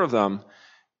 4 of them,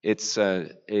 it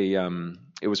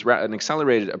was an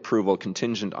accelerated approval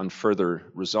contingent on further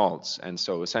results. And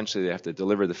so essentially they have to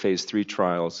deliver the phase 3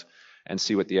 trials and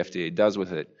see what the FDA does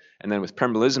with it. And then with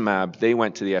pembrolizumab, they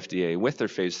went to the FDA with their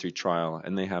phase 3 trial,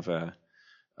 and they have a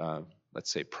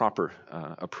let's say, proper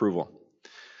approval.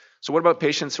 So what about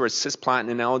patients who are cisplatin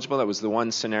ineligible? That was the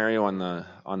one scenario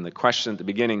on the question at the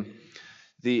beginning.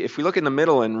 If we look in the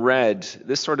middle in red,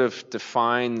 this sort of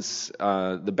defines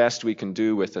the best we can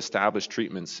do with established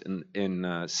treatments in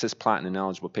cisplatin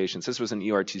ineligible patients. This was an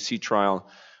ERTC trial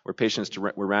where patients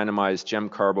were randomized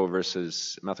gem-carbo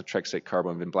versus methotrexate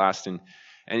carbo and vinblastine.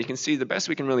 And you can see the best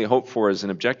we can really hope for is an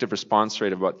objective response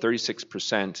rate of about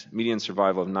 36%, median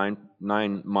survival of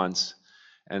 9 months,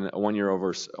 and a 1-year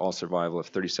overall survival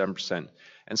of 37%.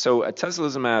 And so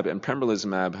atezolizumab and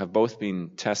pembrolizumab have both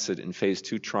been tested in phase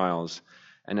 2 trials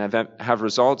and have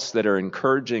results that are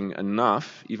encouraging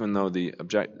enough, even though the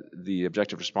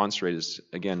objective response rate is,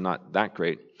 again, not that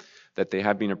great, that they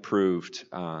have been approved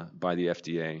by the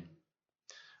FDA.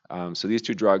 So these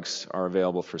 2 drugs are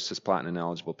available for cisplatin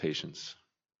ineligible patients.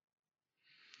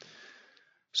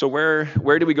 So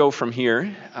where do we go from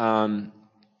here?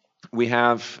 We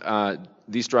have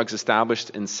these drugs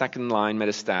established in second-line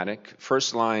metastatic,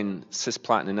 first-line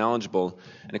cisplatin ineligible,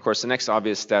 and of course the next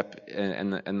obvious step,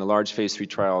 and the large phase 3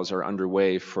 trials are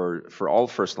underway for all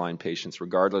first-line patients,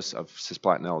 regardless of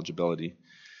cisplatin eligibility.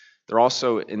 They're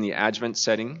also in the adjuvant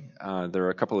setting. There are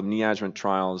a couple of neoadjuvant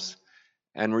trials,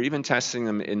 and we're even testing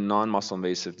them in non-muscle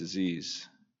invasive disease.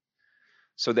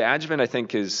 So the adjuvant, I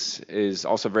think, is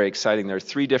also very exciting. There are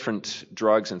 3 different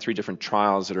drugs and 3 different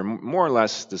trials that are more or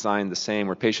less designed the same,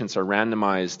 where patients are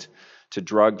randomized to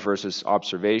drug versus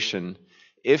observation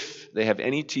if they have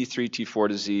any T3, T4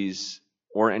 disease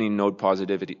or any node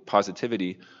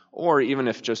positivity, or even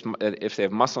if they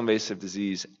have muscle invasive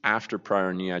disease after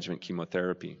prior neoadjuvant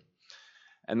chemotherapy.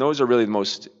 And those are really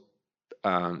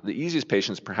the easiest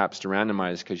patients perhaps to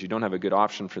randomize because you don't have a good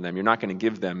option for them. You're not going to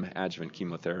give them adjuvant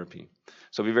chemotherapy.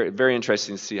 So it'll be very, very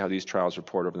interesting to see how these trials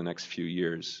report over the next few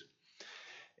years.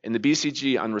 In the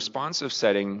BCG unresponsive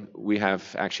setting, we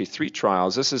have actually 3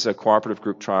 trials. This is a cooperative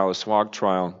group trial, a SWOG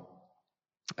trial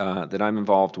that I'm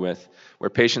involved with, where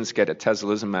patients get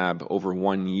atezolizumab over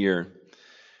 1 year.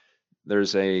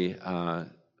 There's a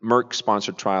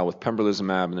Merck-sponsored trial with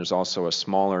pembrolizumab, and there's also a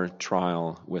smaller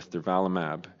trial with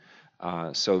durvalumab.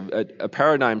 So a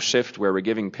paradigm shift where we're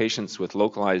giving patients with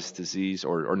localized disease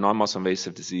or non-muscle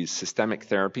invasive disease systemic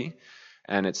therapy,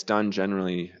 and it's done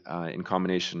generally in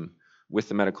combination with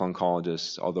the medical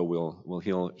oncologist, although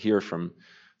we'll hear from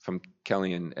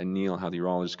Kelly and Neil how the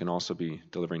urologists can also be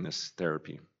delivering this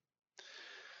therapy.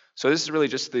 So this is really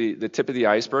just the tip of the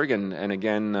iceberg, and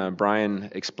again,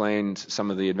 Brian explained some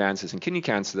of the advances in kidney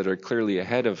cancer that are clearly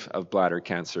ahead of bladder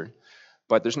cancer.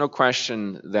 But there's no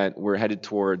question that we're headed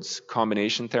towards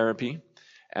combination therapy,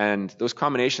 And those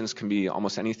combinations can be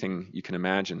almost anything you can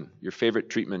imagine. Your favorite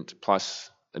treatment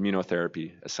plus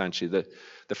immunotherapy, essentially.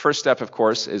 The first step, of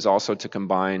course, is also to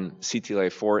combine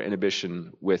CTLA-4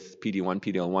 inhibition with PD-1,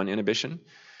 PD-L1 inhibition.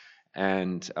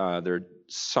 And there are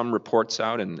some reports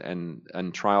out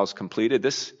and trials completed.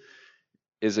 This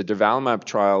is a durvalumab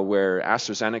trial where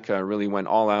AstraZeneca really went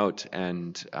all out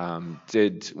and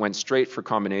went straight for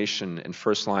combination in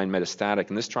first-line metastatic.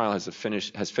 And this trial has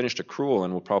finished accrual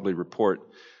and will probably report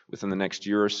within the next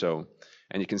year or so.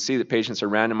 And you can see that patients are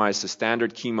randomized to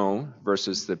standard chemo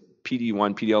versus the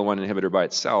PD-1, PD-L1 inhibitor by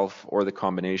itself or the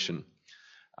combination.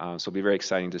 So it'll be very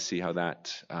exciting to see how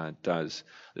that does.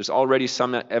 There's already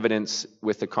some evidence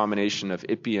with the combination of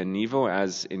IPI and NIVO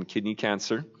as in kidney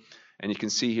cancer. And you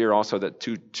can see here also that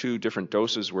two different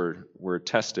doses were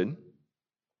tested.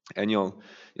 And you'll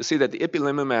see that the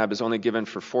ipilimumab is only given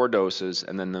for 4 doses,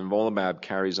 and then the nivolumab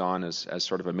carries on as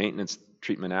sort of a maintenance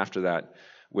treatment after that,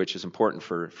 which is important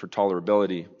for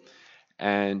tolerability.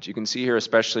 And you can see here,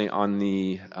 especially on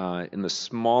in the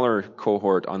smaller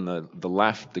cohort on the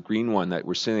left, the green one, that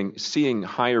we're seeing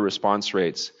higher response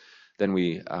rates than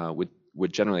we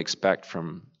would generally expect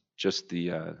from just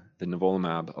the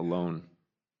nivolumab alone.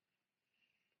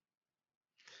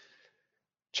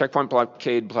 Checkpoint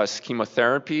blockade plus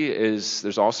chemotherapy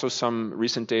there's also some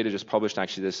recent data just published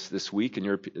actually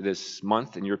this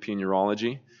month in European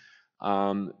Urology.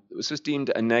 It was just deemed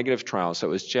a negative trial, so it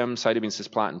was gemcitabine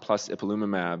cisplatin plus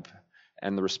ipilimumab,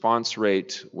 and the response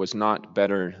rate was not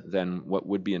better than what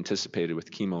would be anticipated with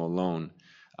chemo alone.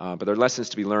 But there are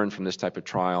lessons to be learned from this type of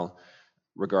trial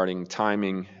regarding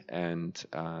timing and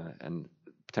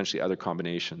potentially other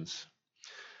combinations.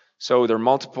 So there are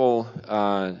multiple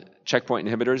checkpoint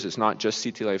inhibitors. It's not just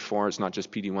CTLA-4, it's not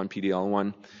just PD-1,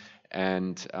 PD-L1,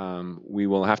 and we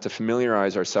will have to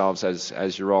familiarize ourselves as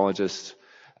urologists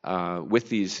with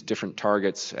these different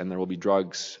targets, and there will be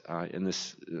drugs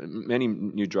many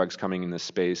new drugs coming in this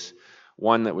space.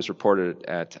 One that was reported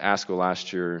at ASCO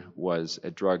last year was a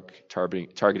drug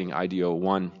targeting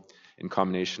IDO1 in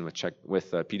combination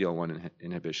with PD-L1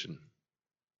 inhibition.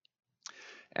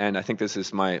 And I think this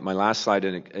is my last slide,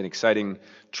 an exciting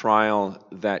trial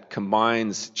that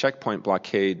combines checkpoint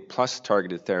blockade plus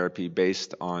targeted therapy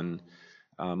based on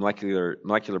molecular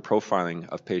profiling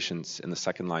of patients in the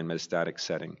second-line metastatic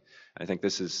setting. I think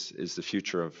this is the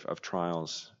future of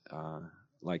trials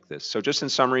like this. So just in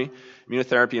summary,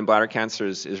 immunotherapy in bladder cancer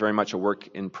is very much a work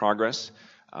in progress.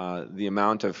 The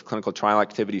amount of clinical trial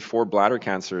activity for bladder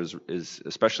cancer is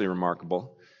especially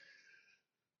remarkable.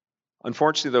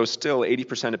 Unfortunately, though, still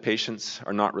 80% of patients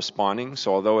are not responding.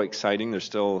 So although exciting, there's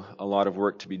still a lot of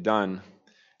work to be done.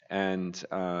 And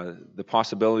the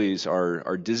possibilities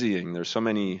are dizzying. There's so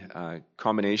many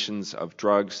combinations of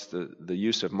drugs, the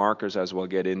use of markers, as we'll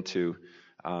get into.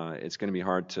 It's going to be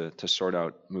hard to sort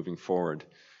out moving forward.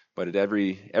 But at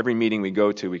every meeting we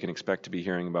go to, we can expect to be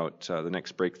hearing about the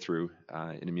next breakthrough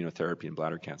in immunotherapy in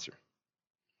bladder cancer.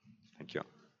 Thank you.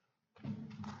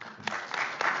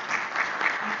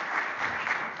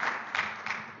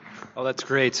 Oh, that's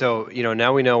great. So,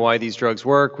 now we know why these drugs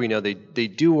work. We know they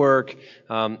do work.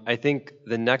 I think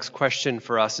the next question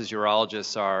for us as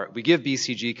urologists are, we give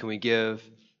BCG, can we give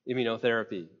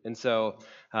immunotherapy? And so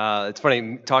it's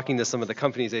funny, talking to some of the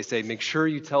companies, they say, make sure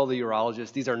you tell the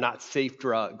urologist these are not safe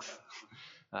drugs.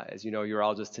 As you know,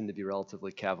 urologists tend to be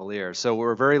relatively cavalier. So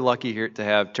we're very lucky here to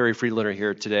have Terry Friedlander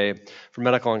here today from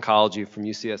medical oncology from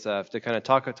UCSF to kind of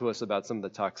talk to us about some of the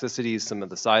toxicities, some of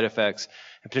the side effects,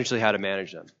 and potentially how to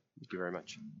manage them. Thank you very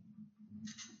much.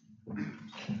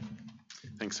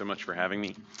 Thanks so much for having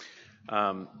me.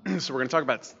 So we're going to talk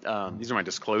about, these are my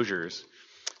disclosures,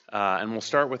 and we'll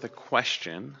start with a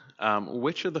question.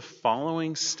 Which of the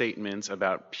following statements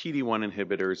about PD-1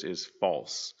 inhibitors is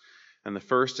false? And the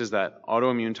first is that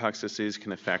autoimmune toxicities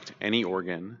can affect any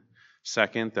organ.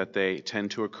 Second, that they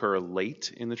tend to occur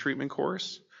late in the treatment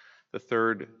course. The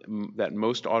third, that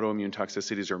most autoimmune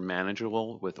toxicities are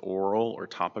manageable with oral or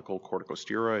topical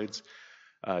corticosteroids.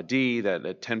 D, that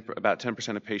about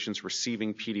 10% of patients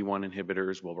receiving PD-1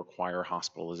 inhibitors will require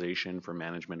hospitalization for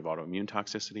management of autoimmune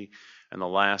toxicity. And the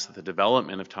last, that the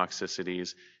development of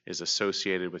toxicities is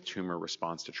associated with tumor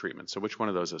response to treatment. So which one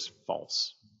of those is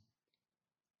false?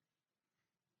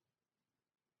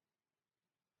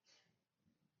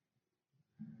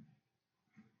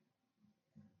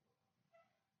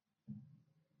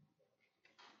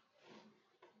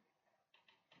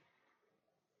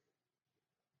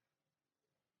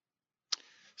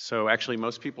 So actually,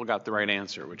 most people got the right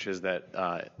answer, which is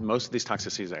that most of these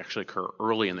toxicities actually occur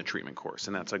early in the treatment course,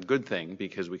 and that's a good thing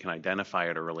because we can identify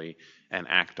it early and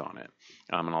act on it.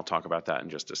 And I'll talk about that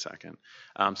in just a second.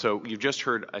 So you've just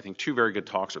heard, I think, three very good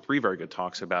talks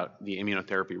about the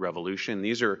immunotherapy revolution.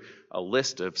 These are a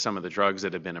list of some of the drugs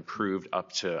that have been approved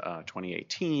up to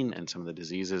 2018 and some of the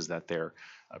diseases that they're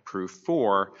approved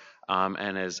for.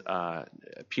 And as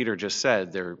Peter just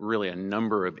said, there are really a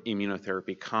number of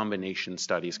immunotherapy combination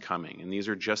studies coming. And these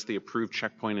are just the approved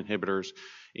checkpoint inhibitors,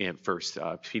 first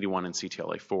PD-1 and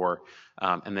CTLA-4.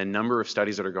 And the number of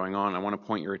studies that are going on, I want to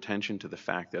point your attention to the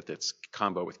fact that it's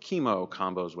combo with chemo,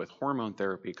 combos with hormone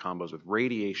therapy, combos with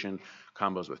radiation,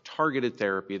 combos with targeted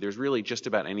therapy. There's really just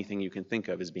about anything you can think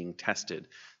of is being tested.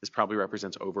 This probably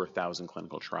represents over 1,000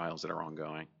 clinical trials that are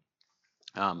ongoing.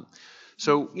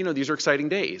 So, these are exciting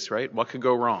days, right? What could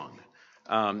go wrong?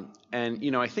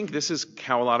 And I think this is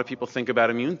how a lot of people think about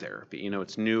immune therapy.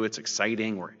 It's new, it's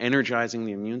exciting, we're energizing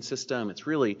the immune system. It's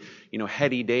really,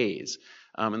 heady days.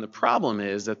 And the problem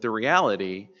is that the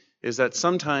reality is that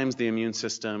sometimes the immune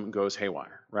system goes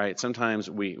haywire, right? Sometimes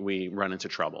we run into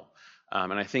trouble.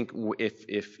 And I think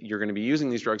if you're going to be using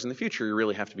these drugs in the future, you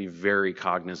really have to be very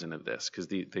cognizant of this because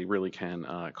they really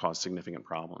can cause significant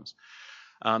problems.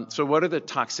 So what are the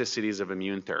toxicities of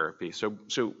immune therapy? So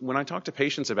when I talk to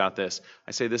patients about this,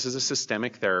 I say this is a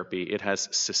systemic therapy. It has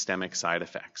systemic side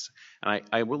effects. And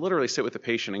I will literally sit with the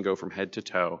patient and go from head to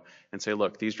toe and say,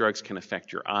 look, these drugs can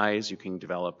affect your eyes. You can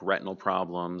develop retinal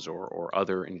problems or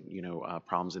other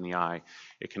problems in the eye.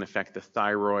 It can affect the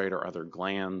thyroid or other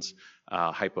glands.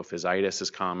 Hypophysitis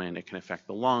is common. It can affect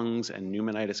the lungs, and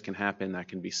pneumonitis can happen. That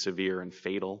can be severe and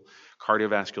fatal.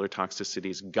 Cardiovascular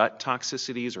toxicities, gut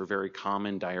toxicities are very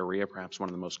common. Diarrhea, perhaps one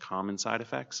of the most common side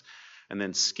effects. And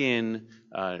then skin,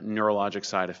 neurologic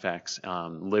side effects,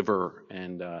 liver,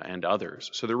 and others.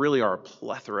 So there really are a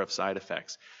plethora of side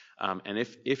effects. And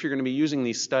if you're going to be using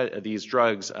these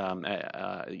drugs,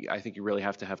 I think you really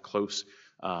have to have close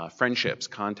friendships,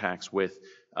 contacts with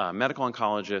medical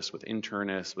oncologists, with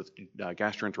internists, with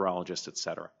gastroenterologists, et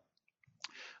cetera.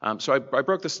 So I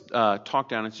broke this talk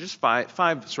down into just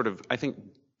five sort of, I think,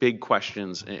 big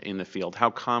questions in the field. How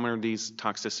common are these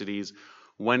toxicities?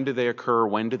 When do they occur?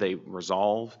 When do they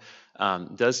resolve?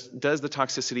 Does the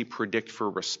toxicity predict for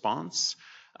response?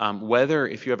 Whether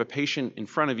if you have a patient in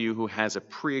front of you who has a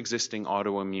pre-existing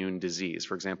autoimmune disease,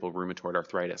 for example, rheumatoid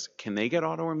arthritis, can they get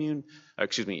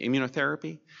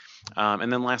immunotherapy?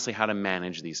 And then lastly, how to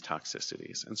manage these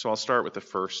toxicities. And so I'll start with the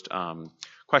first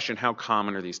question, how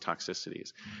common are these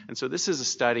toxicities? And so this is a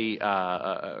study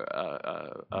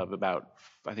of about,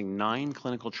 I think, 9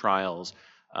 clinical trials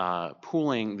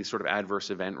pooling these sort of adverse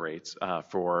event rates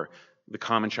for the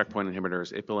common checkpoint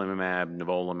inhibitors, ipilimumab,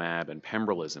 nivolumab, and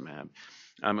pembrolizumab.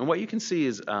 And what you can see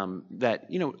is that,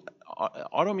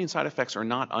 autoimmune side effects are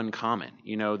not uncommon.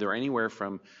 They're anywhere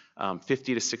from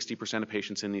 50 to 60% of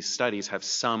patients in these studies have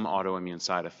some autoimmune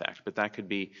side effect, but that could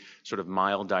be sort of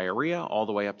mild diarrhea all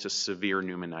the way up to severe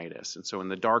pneumonitis. And so in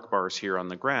the dark bars here on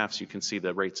the graphs, you can see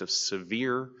the rates of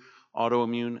severe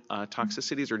autoimmune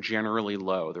toxicities are generally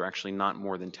low. They're actually not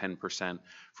more than 10%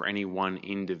 for any one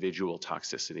individual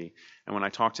toxicity. And when I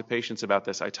talk to patients about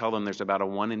this, I tell them there's about a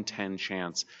 1 in 10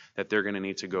 chance that they're going to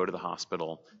need to go to the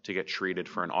hospital to get treated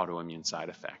for an autoimmune side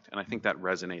effect. And I think that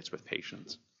resonates with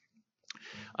patients.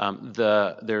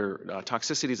 There are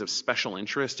toxicities of special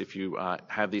interest. If you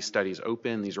have these studies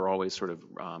open, these are always sort of,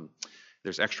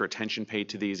 there's extra attention paid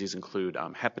to these. These include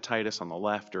hepatitis on the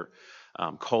left, or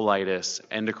colitis,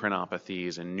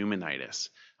 endocrinopathies, and pneumonitis,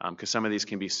 because some of these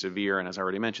can be severe, and as I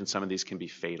already mentioned, some of these can be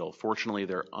fatal. Fortunately,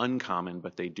 they're uncommon,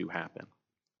 but they do happen.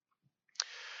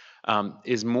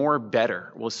 Is more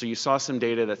better? Well, so you saw some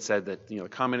data that said that the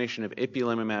combination of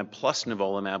ipilimumab plus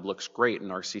nivolumab looks great in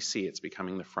RCC. It's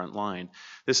becoming the front line.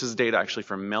 This is data actually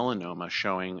from melanoma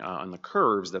showing on the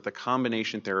curves that the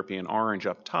combination therapy in orange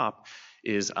up top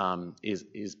is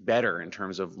better in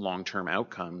terms of long-term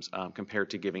outcomes compared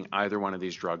to giving either one of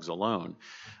these drugs alone.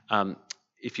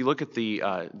 If you look at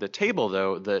the table,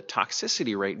 though, the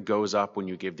toxicity rate goes up when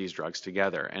you give these drugs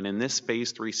together. And in this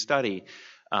phase 3 study,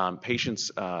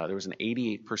 patients, there was an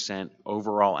 88%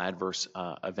 overall adverse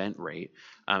event rate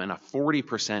and a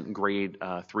 40% grade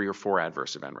 3 or 4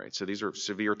 adverse event rate. So these are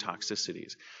severe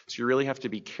toxicities. So you really have to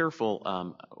be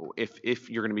careful if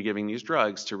you're going to be giving these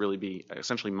drugs to really be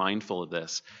essentially mindful of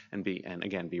this and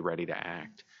again be ready to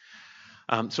act.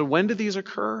 So when do these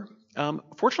occur?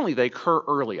 Fortunately, they occur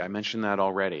early. I mentioned that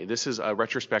already. This is a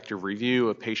retrospective review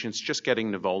of patients just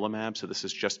getting nivolumab. So this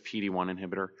is just PD-1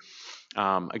 inhibitor.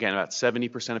 Again, about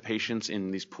 70% of patients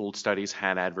in these pooled studies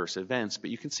had adverse events, but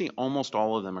you can see almost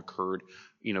all of them occurred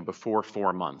before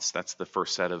 4 months. That's the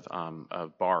first set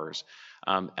of bars.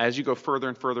 As you go further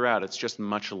and further out, it's just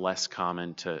much less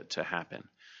common to happen.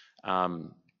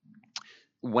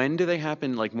 When do they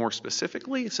happen, like more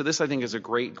specifically? So this, I think, is a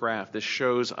great graph. This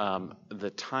shows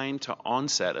the time to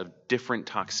onset of different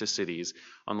toxicities.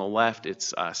 On the left,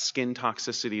 it's skin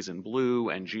toxicities in blue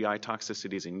and GI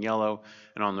toxicities in yellow.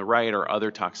 And on the right are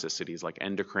other toxicities like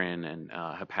endocrine and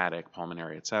hepatic,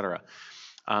 pulmonary, et cetera.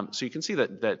 So you can see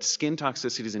that skin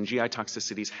toxicities and GI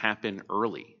toxicities happen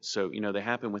early. So, they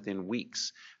happen within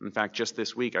weeks. In fact, just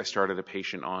this week, I started a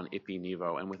patient on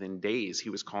Ipi/Nivo, and within days,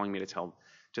 he was calling me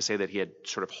to say that he had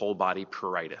sort of whole body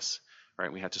pruritus,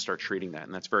 right? We had to start treating that,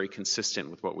 and that's very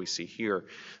consistent with what we see here.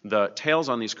 The tails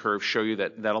on these curves show you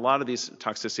that a lot of these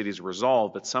toxicities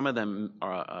resolve, but some of them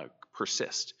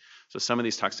persist. So some of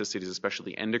these toxicities,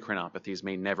 especially endocrinopathies,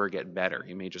 may never get better.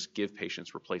 You may just give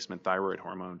patients replacement thyroid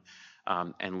hormone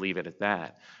and leave it at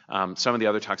that. Some of the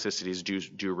other toxicities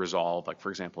do resolve, like, for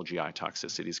example, GI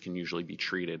toxicities can usually be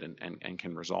treated and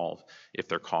can resolve if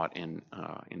they're caught in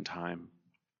time.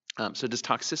 So does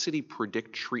toxicity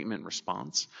predict treatment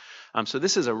response? So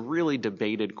this is a really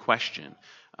debated question.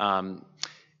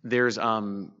 There's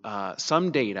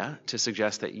some data to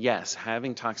suggest that, yes,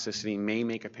 having toxicity may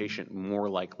make a patient more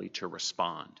likely to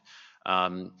respond.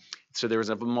 So there was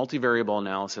a multivariable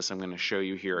analysis I'm going to show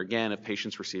you here, again, of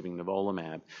patients receiving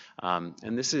nivolumab.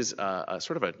 And this is a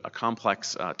sort of a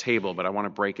complex table, but I want to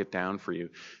break it down for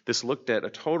you. This looked at a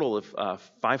total of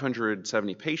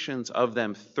 570 patients. Of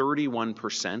them,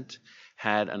 31%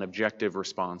 had an objective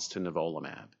response to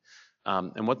nivolumab.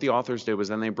 And what the authors did was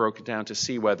then they broke it down to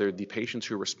see whether the patients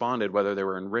who responded, whether they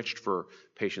were enriched for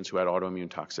patients who had autoimmune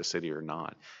toxicity or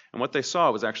not. And what they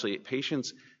saw was actually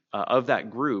patients of that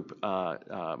group,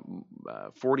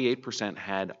 48%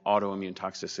 had autoimmune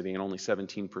toxicity and only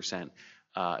 17%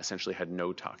 essentially had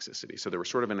no toxicity. So there was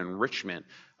sort of an enrichment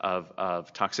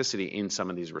of toxicity in some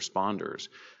of these responders.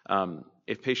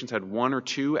 If patients had 1 or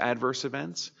 2 adverse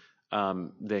events,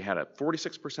 they had a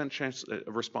 46% chance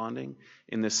of responding.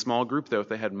 In this small group, though, if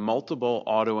they had multiple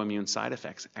autoimmune side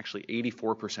effects, actually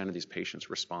 84% of these patients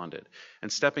responded. And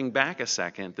stepping back a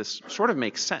second, this sort of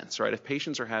makes sense, right? If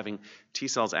patients are having T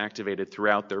cells activated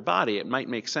throughout their body, it might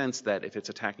make sense that if it's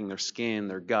attacking their skin,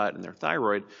 their gut, and their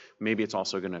thyroid, maybe it's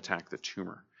also going to attack the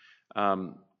tumor.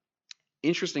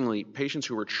 Interestingly, patients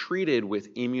who were treated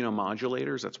with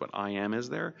immunomodulators, that's what IM is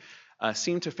there,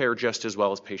 seem to fare just as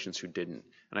well as patients who didn't.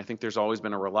 And I think there's always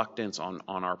been a reluctance on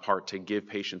our part to give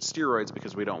patients steroids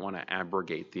because we don't want to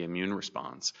abrogate the immune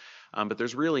response. But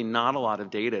there's really not a lot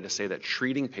of data to say that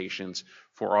treating patients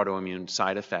for autoimmune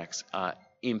side effects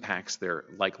impacts their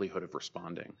likelihood of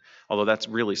responding, although that's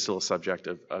really still a subject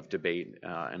of debate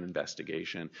and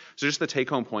investigation. So just the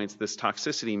take-home points, this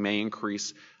toxicity may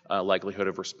increase likelihood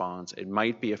of response. It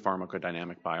might be a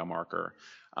pharmacodynamic biomarker.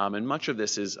 And much of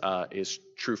this is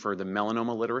true for the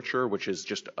melanoma literature, which is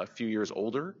just a few years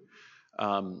older.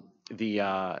 We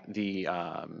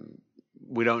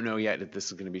don't know yet if this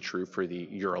is going to be true for the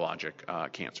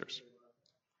urologic cancers.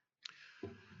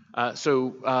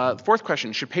 The fourth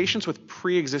question, should patients with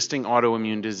pre-existing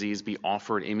autoimmune disease be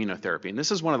offered immunotherapy? And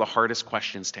this is one of the hardest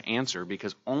questions to answer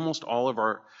because almost all of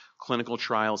our clinical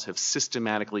trials have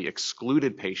systematically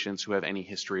excluded patients who have any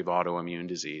history of autoimmune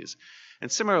disease.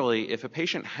 And similarly, if a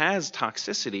patient has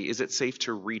toxicity, is it safe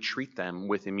to retreat them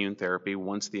with immune therapy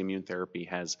once the immune therapy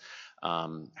the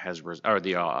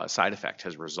side effect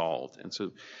has resolved? And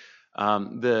so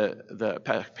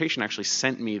the patient actually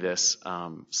sent me this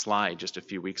slide just a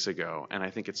few weeks ago, and I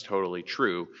think it's totally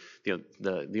true.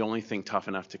 The only thing tough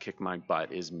enough to kick my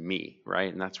butt is me,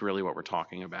 right? And that's really what we're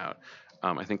talking about.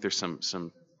 I think there's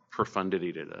some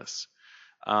profundity to this.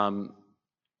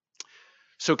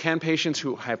 So can patients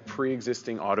who have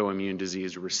pre-existing autoimmune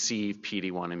disease receive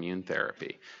PD-1 immune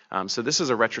therapy? So this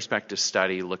is a retrospective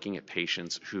study looking at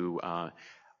patients who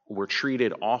were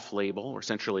treated off-label, or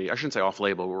essentially, I shouldn't say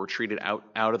off-label, were treated out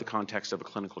of the context of a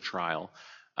clinical trial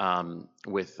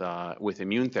with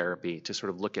immune therapy to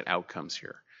sort of look at outcomes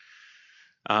here.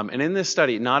 And in this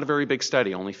study, not a very big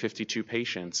study, only 52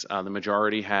 patients, the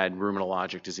majority had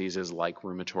rheumatologic diseases like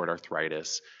rheumatoid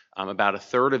arthritis. About a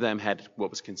third of them had what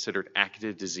was considered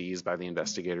active disease by the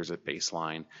investigators at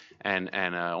baseline, and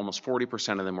almost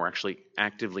 40% of them were actually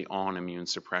actively on immune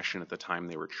suppression at the time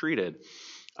they were treated.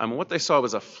 What they saw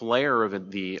was a flare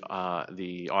of the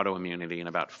autoimmunity in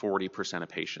about 40% of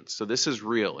patients. So this is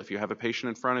real. If you have a patient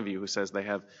in front of you who says they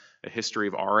have a history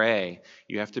of RA,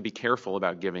 you have to be careful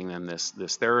about giving them this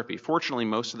therapy. Fortunately,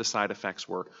 most of the side effects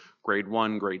were grade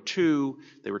 1, grade 2.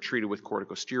 They were treated with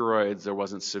corticosteroids. There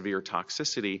wasn't severe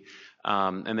toxicity,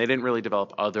 and they didn't really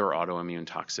develop other autoimmune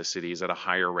toxicities at a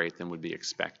higher rate than would be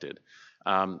expected.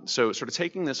 So sort of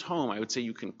taking this home, I would say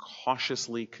you can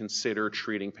cautiously consider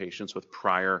treating patients with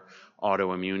prior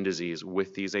autoimmune disease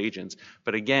with these agents.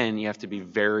 But again, you have to be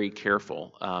very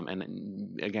careful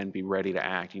and again, be ready to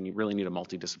act. You really need a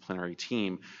multidisciplinary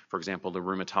team, for example, the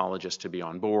rheumatologist to be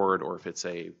on board, or if it's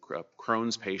a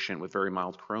Crohn's patient with very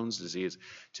mild Crohn's disease,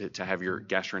 to have your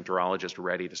gastroenterologist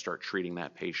ready to start treating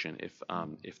that patient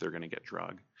if they're going to get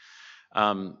drug.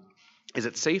 Is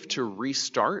it safe to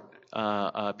restart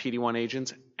PD-1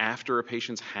 agents after a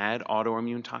patient's had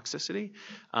autoimmune toxicity?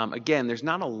 Again, there's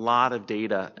not a lot of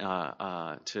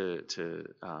data to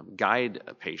guide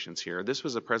patients here. This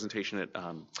was a presentation at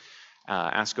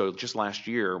ASCO just last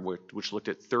year, which looked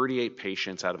at 38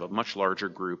 patients out of a much larger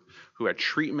group who had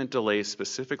treatment delays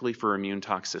specifically for immune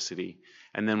toxicity,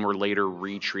 and then were later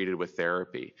retreated with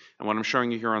therapy. And what I'm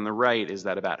showing you here on the right is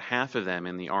that about half of them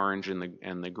in the orange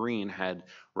and the green had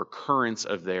recurrence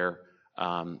of their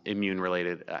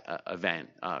immune-related event.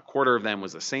 A quarter of them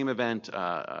was the same event.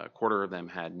 A quarter of them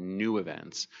had new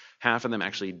events. Half of them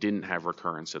actually didn't have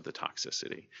recurrence of the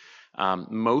toxicity.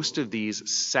 Most of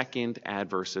these second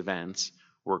adverse events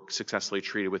were successfully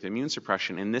treated with immune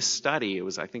suppression. In this study, it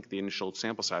was, I think the initial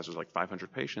sample size was like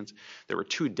 500 patients. There were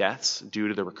 2 deaths due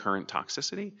to the recurrent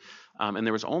toxicity, and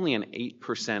there was only an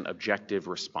 8% objective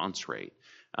response rate.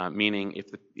 Meaning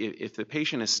if the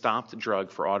patient has stopped the drug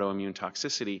for autoimmune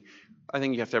toxicity, I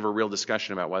think you have to have a real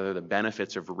discussion about whether the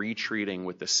benefits of retreating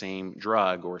with the same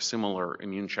drug or a similar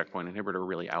immune checkpoint inhibitor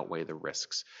really outweigh the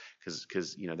risks, because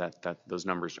that those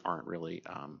numbers aren't really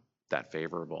that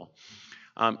favorable.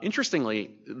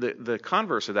 Interestingly, the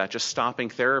converse of that, just stopping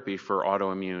therapy for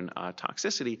autoimmune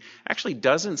toxicity, actually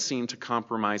doesn't seem to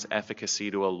compromise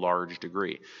efficacy to a large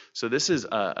degree. So this is,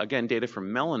 again, data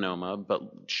from melanoma, but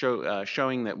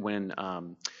showing that when,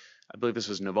 I believe this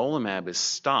was nivolumab, is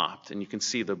stopped, and you can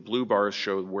see the blue bars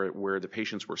show where the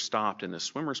patients were stopped in the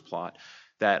swimmer's plot,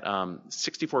 that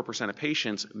 64% of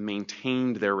patients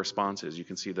maintained their responses. You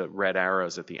can see the red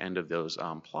arrows at the end of those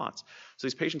plots. So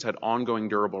these patients had ongoing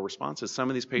durable responses. Some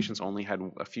of these patients only had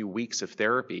a few weeks of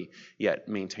therapy, yet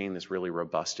maintained this really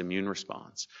robust immune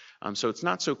response. So it's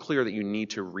not so clear that you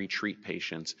need to retreat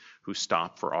patients who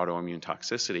stop for autoimmune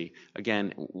toxicity.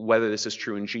 Again, whether this is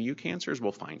true in GU cancers,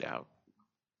 we'll find out.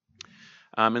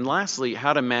 And lastly,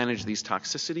 how to manage these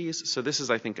toxicities. So this is,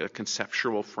 I think, a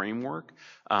conceptual framework.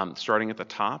 Starting at the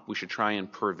top, we should try and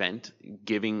prevent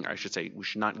giving, I should say, we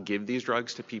should not give these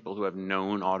drugs to people who have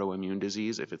known autoimmune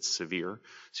disease if it's severe,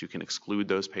 so you can exclude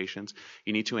those patients.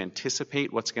 You need to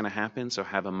anticipate what's going to happen, so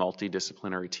have a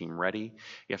multidisciplinary team ready.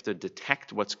 You have to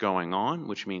detect what's going on,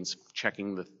 which means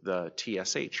checking the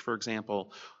TSH, for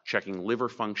example, checking liver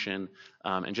function,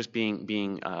 and just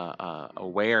being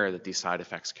aware that these side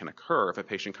effects can occur. If a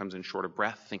patient comes in short of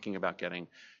breath, thinking about getting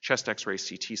chest x-ray,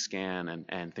 CT scan,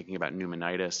 and thinking about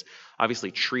pneumonitis. Obviously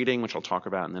treating, which I'll talk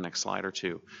about in the next slide or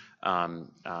two,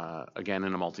 again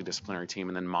in a multidisciplinary team,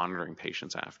 and then monitoring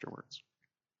patients afterwards.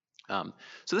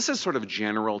 So this is sort of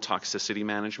general toxicity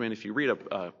management. If you read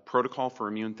a protocol for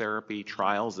immune therapy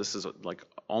trials, this is like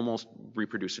almost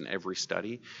reproduced in every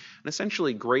study. And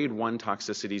essentially grade 1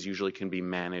 toxicities usually can be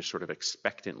managed sort of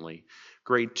expectantly.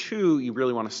 Grade 2, you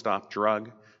really want to stop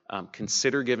drug.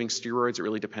 Consider giving steroids. It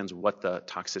really depends what the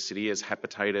toxicity is,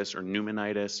 hepatitis or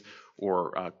pneumonitis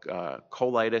or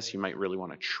colitis. You might really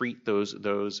want to treat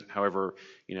those. However,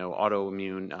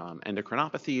 autoimmune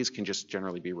endocrinopathies can just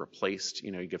generally be replaced.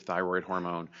 You give thyroid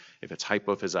hormone. If it's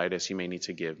hypophysitis, you may need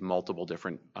to give multiple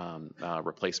different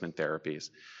replacement therapies.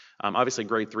 Obviously,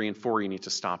 grade 3 and 4, you need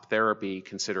to stop therapy,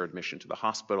 consider admission to the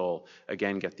hospital,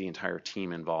 again, get the entire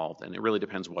team involved. And it really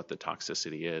depends what the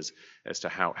toxicity is as to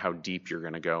how deep you're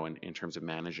going to go in terms of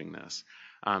managing this.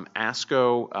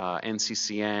 ASCO,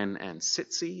 NCCN, and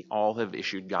SITC all have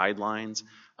issued guidelines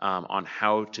on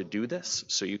how to do this.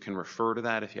 So you can refer to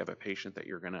that if you have a patient that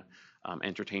you're going to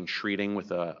entertain treating with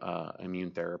a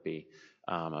immune therapy,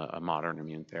 a modern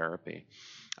immune therapy.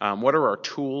 What are our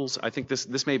tools? I think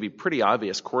this may be pretty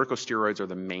obvious. Corticosteroids are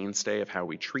the mainstay of how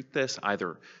we treat this,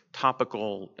 either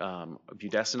topical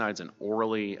budesonides, an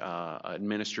orally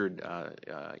administered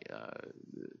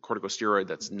corticosteroid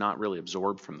that's not really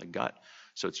absorbed from the gut.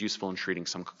 So it's useful in treating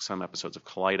some episodes of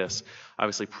colitis.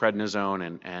 Obviously,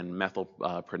 prednisone and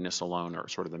methylprednisolone are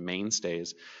sort of the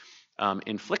mainstays.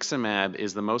 Infliximab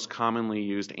is the most commonly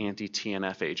used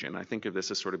anti-TNF agent. I think of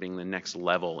this as sort of being the next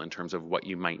level in terms of what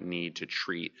you might need to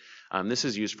treat. This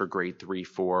is used for grade 3,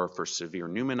 4 for severe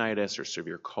pneumonitis or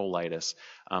severe colitis.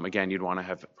 Again, you'd want to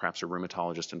have perhaps a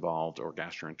rheumatologist involved or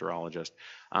gastroenterologist.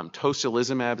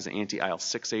 Tocilizumab is an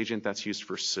anti-IL-6 agent that's used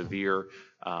for severe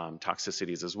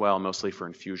toxicities as well, mostly for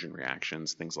infusion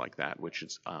reactions, things like that, which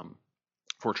is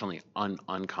fortunately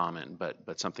uncommon,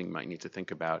 but something you might need to think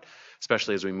about,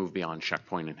 especially as we move beyond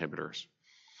checkpoint inhibitors.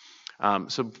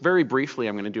 So very briefly,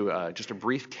 I'm going to do just a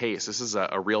brief case. This is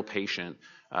a real patient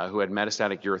who had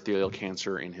metastatic urothelial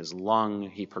cancer in his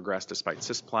lung. He progressed despite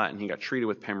cisplatin. He got treated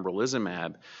with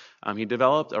pembrolizumab. He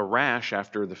developed a rash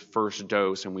after the first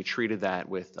dose, and we treated that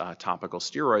with topical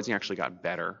steroids. He actually got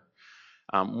better.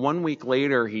 1 week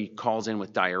later, he calls in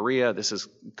with diarrhea. This is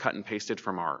cut and pasted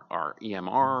from our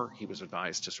EMR. He was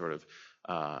advised to sort of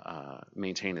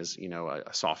maintain his,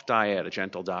 a soft diet, a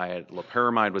gentle diet.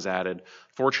 Loperamide was added.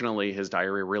 Fortunately, his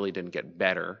diarrhea really didn't get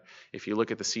better. If you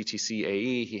look at the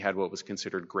CTC-AE, he had what was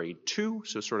considered grade 2,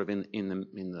 so sort of in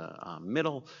the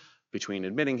middle between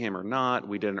admitting him or not.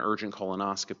 We did an urgent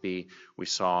colonoscopy. We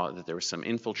saw that there was some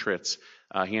infiltrates.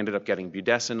 He ended up getting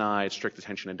budesonide, strict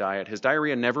attention to diet. His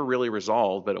diarrhea never really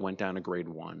resolved, but it went down to grade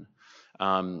 1.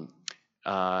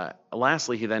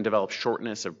 Lastly, he then developed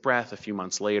shortness of breath a few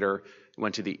months later. He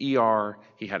went to the ER.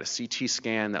 He had a CT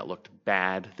scan that looked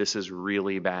bad. This is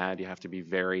really bad. You have to be you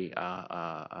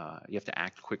have to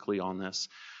act quickly on this.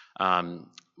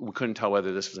 We couldn't tell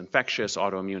whether this was infectious,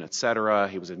 autoimmune, etc.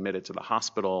 He was admitted to the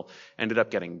hospital, ended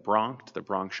up getting bronched. The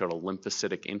bronch showed a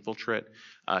lymphocytic infiltrate.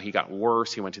 He got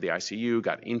worse. He went to the ICU,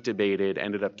 got intubated,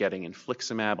 ended up getting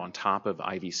infliximab on top of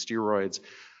IV steroids.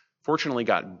 Fortunately,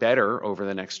 got better over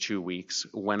the next 2 weeks,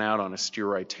 went out on a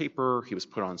steroid taper. He was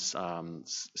put on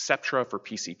Septra for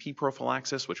PCP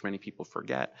prophylaxis, which many people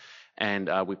forget, and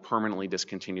we permanently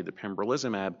discontinued the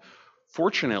pembrolizumab.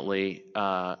 Fortunately,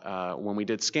 when we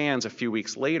did scans a few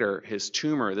weeks later, his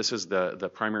tumor, this is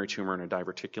the primary tumor in a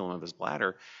diverticulum of his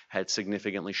bladder, had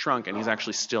significantly shrunk, and he's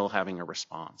actually still having a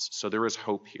response. So there is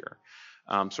hope here.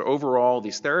 So overall,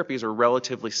 these therapies are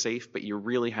relatively safe, but you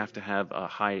really have to have a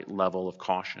high level of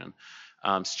caution.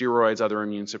 Steroids, other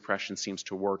immune suppression seems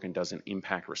to work and doesn't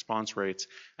impact response rates.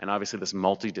 And obviously, this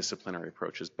multidisciplinary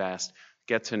approach is best.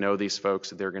 Get to know these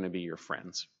folks. They're going to be your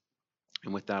friends.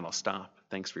 And with that, I'll stop.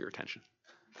 Thanks for your attention.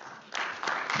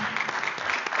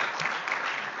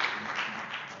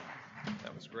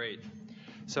 That was great.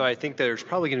 So I think there's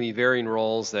probably going to be varying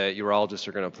roles that urologists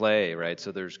are going to play, right?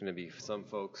 So there's going to be some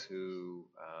folks who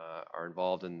are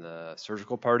involved in the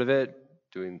surgical part of it,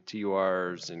 doing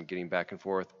TURs and getting back and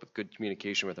forth with good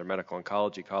communication with their medical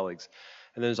oncology colleagues.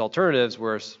 And then there's alternatives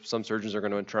where some surgeons are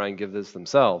going to try and give this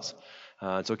themselves.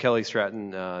 So Kelly Stratton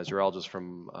is a urologist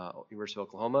from University of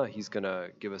Oklahoma. He's going to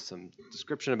give us some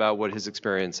description about what his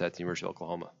experience at the University of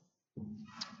Oklahoma.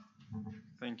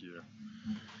 Thank you.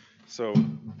 So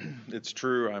it's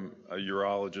true, I'm a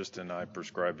urologist and I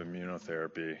prescribe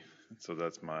immunotherapy, so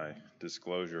that's my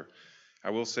disclosure. I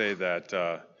will say that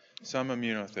some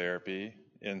immunotherapy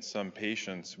in some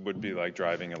patients would be like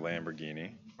driving a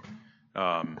Lamborghini,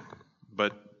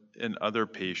 but in other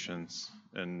patients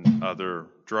and other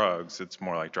drugs, it's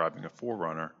more like driving a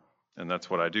 4Runner, and that's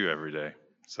what I do every day.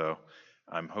 So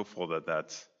I'm hopeful that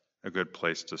that's a good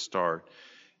place to start.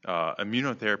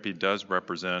 Immunotherapy does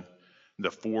represent the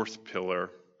fourth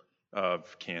pillar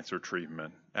of cancer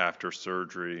treatment after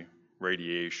surgery,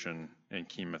 radiation, and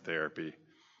chemotherapy.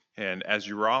 And as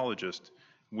urologists,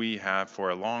 we have for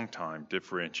a long time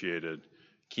differentiated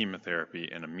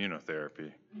chemotherapy and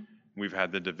immunotherapy. We've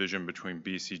had the division between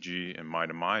BCG and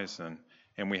mitomycin,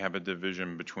 and we have a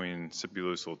division between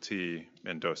Sipuleucel T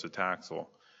and docetaxel.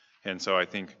 And so I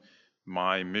think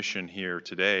my mission here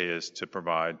today is to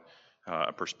provide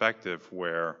a perspective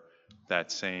where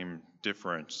that same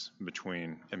difference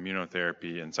between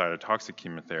immunotherapy and cytotoxic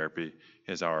chemotherapy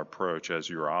is our approach as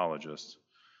urologists.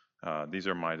 These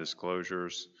are my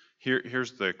disclosures.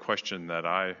 Here's the question that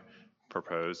I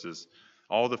propose is,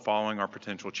 all the following are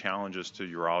potential challenges to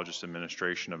urologist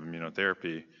administration of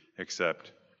immunotherapy,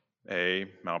 except A,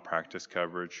 malpractice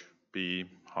coverage, B,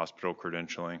 hospital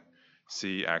credentialing,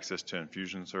 C, access to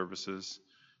infusion services,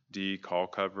 D, call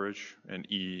coverage, and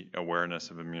E, awareness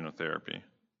of immunotherapy.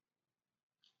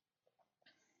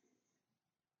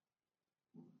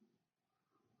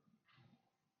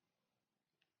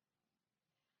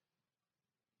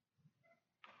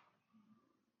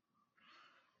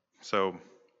 So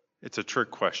it's a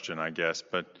trick question, I guess,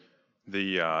 but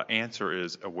the answer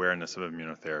is awareness of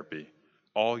immunotherapy.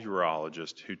 All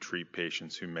urologists who treat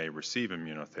patients who may receive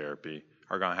immunotherapy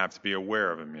are going to have to be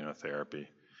aware of immunotherapy.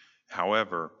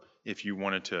 However, if you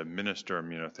wanted to administer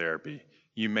immunotherapy,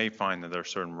 you may find that there are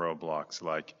certain roadblocks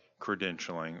like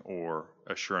credentialing or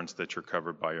assurance that you're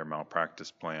covered by your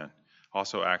malpractice plan.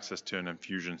 Also, access to an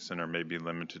infusion center may be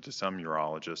limited to some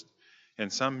urologists,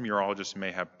 and some urologists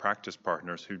may have practice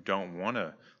partners who don't want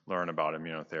to learn about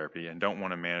immunotherapy and don't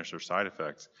want to manage their side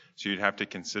effects, so you'd have to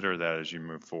consider that as you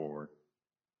move forward.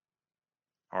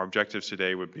 Our objectives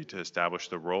today would be to establish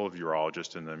the role of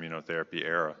urologists in the immunotherapy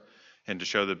era and to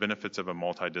show the benefits of a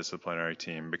multidisciplinary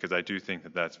team, because I do think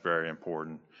that that's very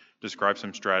important. Describe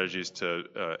some strategies to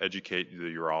educate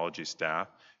the urology staff,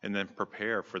 and then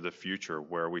prepare for the future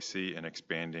where we see an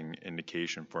expanding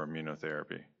indication for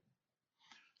immunotherapy.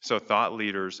 So thought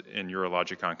leaders in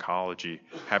urologic oncology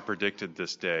have predicted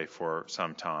this day for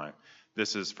some time.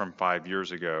 This is from 5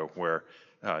 years ago, where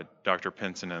Dr.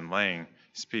 Pinson and Lang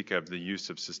speak of the use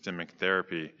of systemic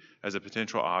therapy as a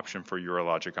potential option for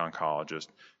urologic oncologists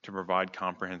to provide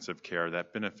comprehensive care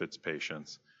that benefits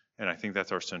patients. And I think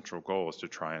that's our central goal, is to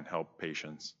try and help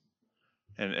patients.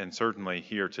 And certainly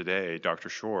here today, Dr.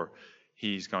 Shore,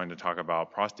 he's going to talk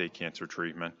about prostate cancer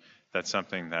treatment. That's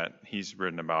something that he's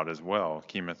written about as well,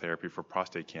 chemotherapy for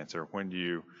prostate cancer. When do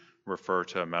you refer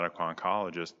to a medical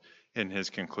oncologist? In his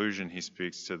conclusion, he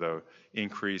speaks to the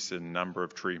increase in number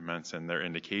of treatments and their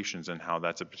indications, and how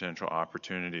that's a potential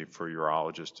opportunity for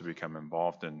urologists to become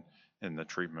involved in the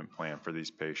treatment plan for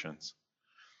these patients.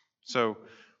 So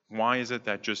why is it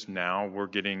that just now we're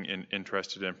getting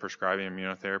interested in prescribing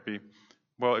immunotherapy?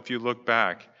 Well, if you look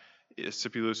back,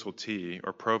 Sipuleucel T,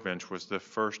 or Provenge, was the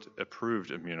first approved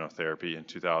immunotherapy in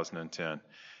 2010.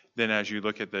 Then as you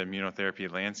look at the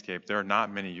immunotherapy landscape, there are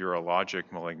not many urologic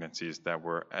malignancies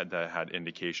that had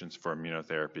indications for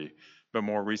immunotherapy. But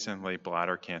more recently,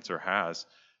 bladder cancer has.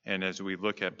 And as we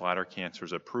look at bladder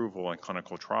cancer's approval in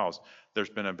clinical trials, there's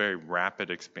been a very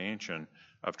rapid expansion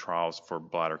of trials for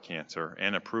bladder cancer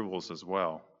and approvals as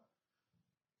well.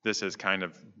 This has kind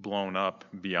of blown up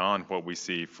beyond what we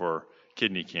see for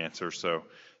kidney cancer. So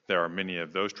there are many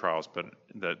of those trials, but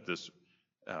that this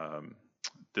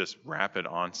rapid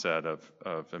onset of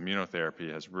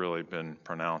immunotherapy has really been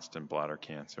pronounced in bladder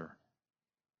cancer.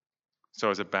 So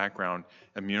as a background,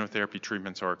 immunotherapy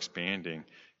treatments are expanding.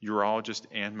 Urologists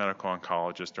and medical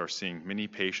oncologists are seeing many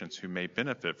patients who may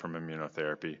benefit from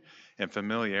immunotherapy, and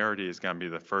familiarity is going to be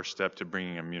the first step to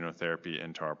bringing immunotherapy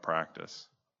into our practice.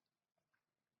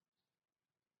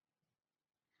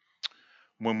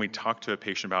 When we talk to a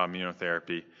patient about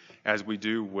immunotherapy, as we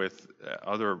do with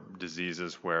other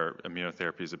diseases where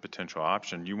immunotherapy is a potential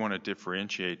option, you want to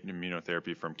differentiate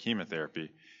immunotherapy from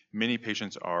chemotherapy. Many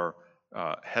patients are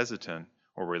hesitant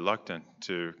or reluctant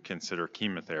to consider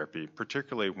chemotherapy,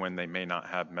 particularly when they may not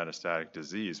have metastatic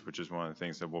disease, which is one of the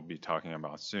things that we'll be talking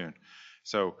about soon.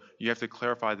 So you have to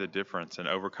clarify the difference and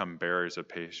overcome barriers of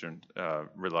patient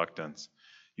reluctance.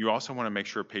 You also want to make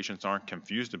sure patients aren't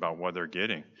confused about what they're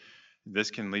getting.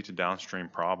 This can lead to downstream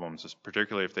problems,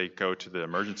 particularly if they go to the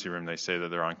emergency room, they say that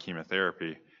they're on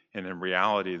chemotherapy, and in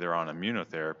reality they're on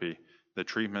immunotherapy. The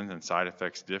treatment and side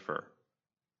effects differ.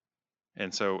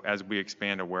 And so as we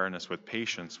expand awareness with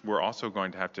patients, we're also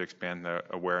going to have to expand the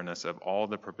awareness of all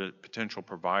the potential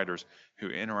providers who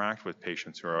interact with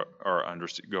patients who are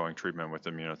undergoing treatment with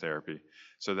immunotherapy.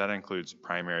 So that includes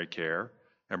primary care,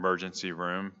 emergency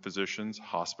room physicians,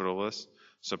 hospitalists,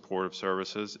 supportive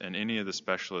services, and any of the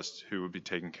specialists who would be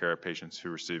taking care of patients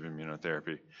who receive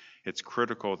immunotherapy. It's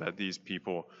critical that these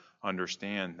people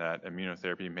understand that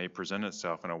immunotherapy may present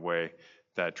itself in a way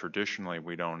that traditionally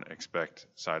we don't expect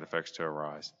side effects to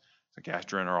arise. The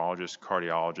gastroenterologists,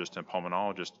 cardiologists, and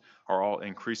pulmonologists are all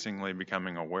increasingly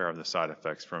becoming aware of the side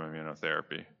effects from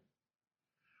immunotherapy.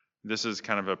 This is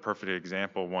kind of a perfect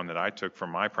example, one that I took from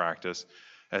my practice.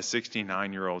 A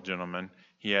 69-year-old gentleman,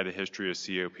 he had a history of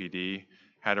COPD,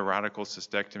 had a radical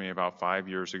cystectomy about 5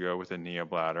 years ago with a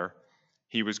neobladder.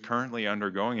 He was currently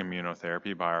undergoing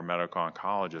immunotherapy by our medical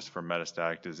oncologist for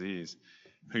metastatic disease.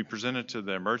 He presented to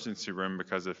the emergency room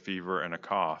because of fever and a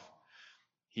cough.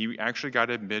 He actually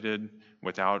got admitted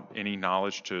without any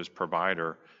knowledge to his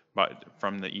provider, but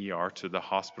from the ER to the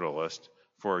hospitalist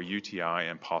for a UTI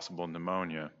and possible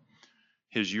pneumonia.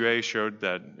 His UA showed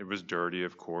that it was dirty,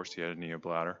 of course, he had a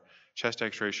neobladder. Chest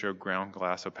x-ray showed ground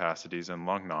glass opacities and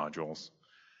lung nodules.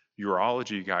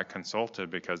 Urology got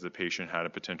consulted because the patient had a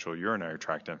potential urinary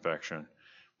tract infection.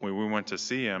 When we went to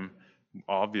see him,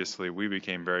 obviously we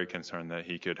became very concerned that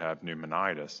he could have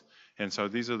pneumonitis. And so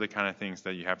these are the kind of things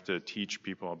that you have to teach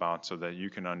people about so that you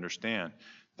can understand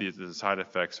the side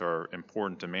effects are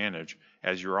important to manage.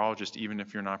 As urologists, even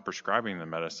if you're not prescribing the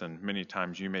medicine, many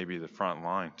times you may be the front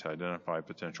line to identify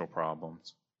potential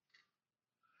problems.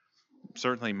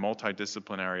 certainly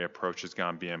multidisciplinary approach is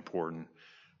going to be important.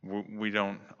 We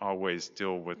don't always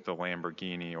deal with the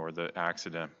Lamborghini or the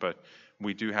accident, but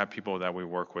we do have people that we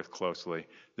work with closely.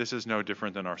 This is no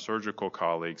different than our surgical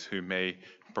colleagues who may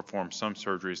perform some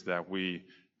surgeries that we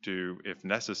do if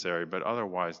necessary, but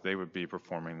otherwise they would be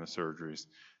performing the surgeries.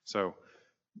 So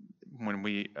when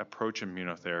we approach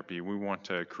immunotherapy, we want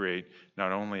to create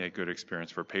not only a good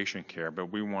experience for patient care,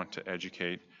 but we want to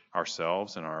educate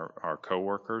ourselves and our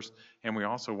coworkers, and we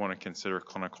also want to consider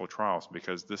clinical trials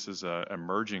because this is an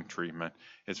emerging treatment.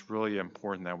 It's really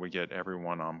important that we get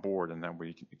everyone on board and that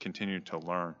we continue to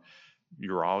learn.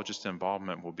 Urologist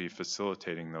involvement will be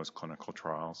facilitating those clinical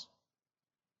trials.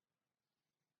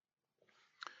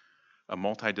 A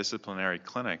multidisciplinary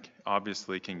clinic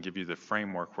obviously can give you the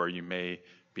framework where you may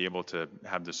be able to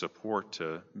have the support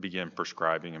to begin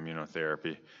prescribing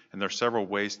immunotherapy. And there are several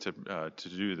ways to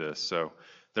do this. So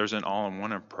there's an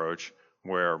all-in-one approach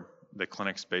where the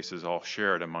clinic space is all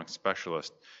shared amongst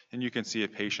specialists, and you can see a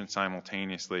patient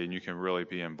simultaneously and you can really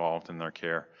be involved in their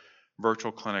care.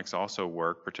 Virtual clinics also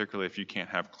work, particularly if you can't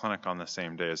have clinic on the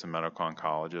same day as a medical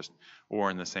oncologist or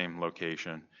in the same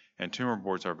location. And tumor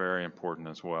boards are very important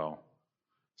as well.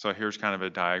 So here's kind of a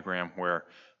diagram where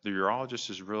the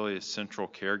urologist is really a central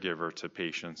caregiver to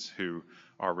patients who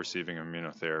are receiving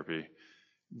immunotherapy.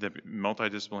 The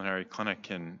multidisciplinary clinic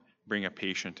can bring a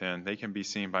patient in. They can be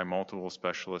seen by multiple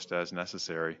specialists as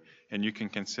necessary, and you can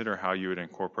consider how you would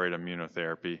incorporate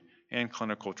immunotherapy and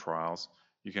clinical trials.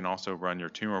 You can also run your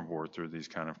tumor board through these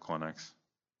kind of clinics.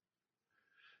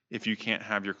 If you can't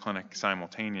have your clinic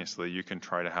simultaneously, you can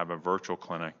try to have a virtual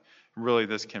clinic. Really,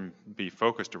 this can be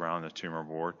focused around the tumor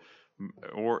board,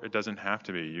 or it doesn't have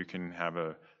to be. You can have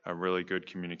a really good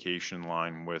communication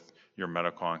line with your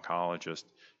medical oncologist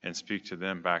and speak to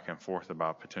them back and forth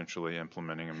about potentially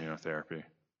implementing immunotherapy.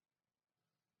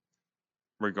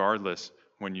 Regardless,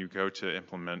 when you go to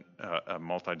implement a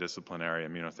multidisciplinary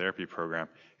immunotherapy program,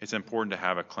 it's important to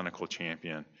have a clinical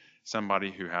champion, somebody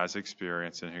who has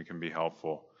experience and who can be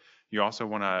helpful. You also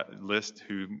want to list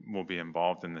who will be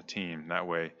involved in the team. That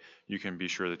way you can be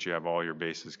sure that you have all your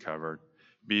bases covered.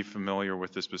 Be familiar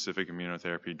with the specific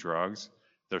immunotherapy drugs,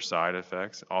 their side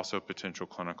effects, also potential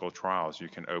clinical trials. You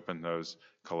can open those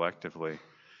collectively.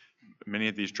 Many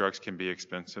of these drugs can be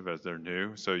expensive as they're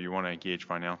new, so you want to engage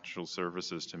financial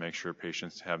services to make sure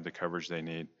patients have the coverage they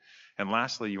need. And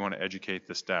lastly, you want to educate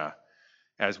the staff.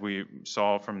 As we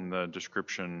saw from the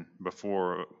description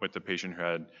before with the patient who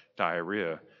had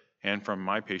diarrhea, and from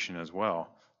my patient as well,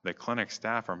 the clinic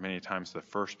staff are many times the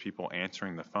first people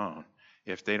answering the phone.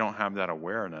 If they don't have that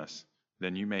awareness,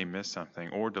 then you may miss something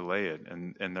or delay it,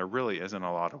 and there really isn't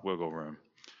a lot of wiggle room.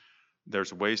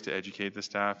 There's ways to educate the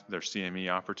staff. There's CME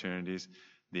opportunities.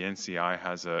 The NCI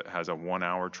has a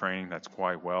 1-hour training that's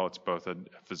quite well. It's both a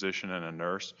physician and a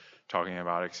nurse talking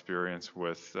about experience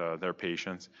with their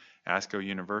patients. ASCO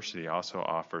University also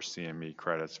offers CME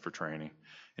credits for training,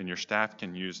 and your staff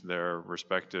can use their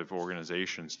respective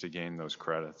organizations to gain those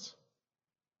credits.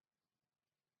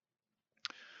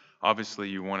 Obviously,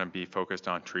 you want to be focused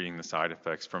on treating the side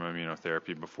effects from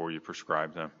immunotherapy before you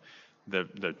prescribe them.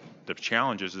 The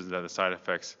challenge is that the side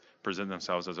effects present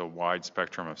themselves as a wide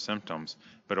spectrum of symptoms,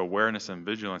 but awareness and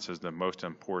vigilance is the most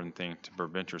important thing to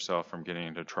prevent yourself from getting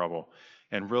into trouble.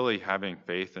 And really having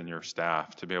faith in your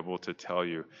staff to be able to tell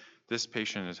you, this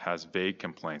patient has vague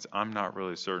complaints. I'm not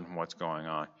really certain what's going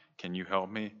on. Can you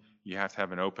help me? You have to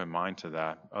have an open mind to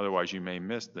that. Otherwise, you may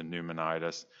miss the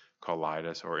pneumonitis,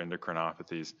 colitis, or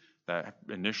endocrinopathies that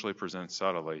initially present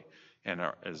subtly and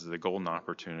is the golden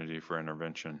opportunity for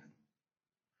intervention.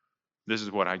 This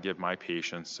is what I give my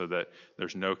patients so that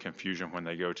there's no confusion when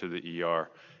they go to the ER.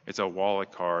 It's a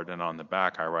wallet card, and on the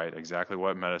back I write exactly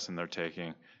what medicine they're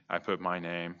taking. I put my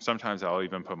name. Sometimes I'll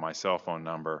even put my cell phone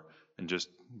number. And just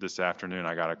this afternoon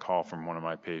I got a call from one of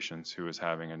my patients who was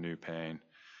having a new pain.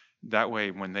 That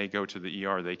way, when they go to the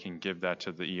ER, they can give that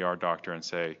to the ER doctor and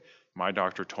say, my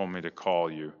doctor told me to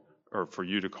call you, or for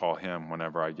you to call him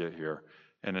whenever I get here.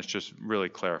 And it just really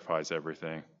clarifies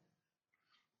everything.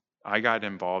 I got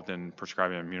involved in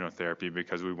prescribing immunotherapy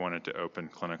because we wanted to open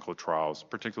clinical trials,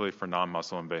 particularly for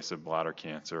non-muscle invasive bladder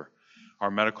cancer.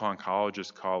 Our medical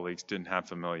oncologist colleagues didn't have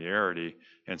familiarity,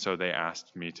 and so they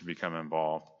asked me to become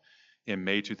involved. In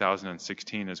May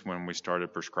 2016 is when we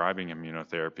started prescribing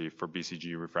immunotherapy for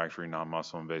BCG refractory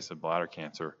non-muscle invasive bladder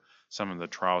cancer, some of the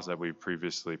trials that we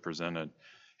previously presented.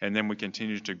 And then we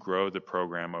continued to grow the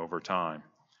program over time.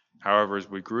 However, as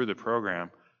we grew the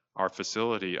program, our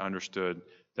facility understood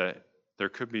that there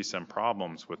could be some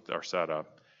problems with our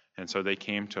setup. And so they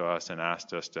came to us and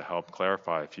asked us to help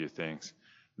clarify a few things.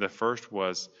 The first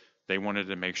was They wanted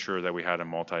to make sure that we had a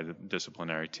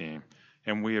multidisciplinary team.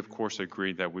 And we, of course,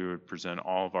 agreed that we would present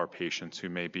all of our patients who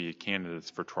may be candidates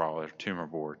for trial at tumor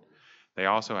board. They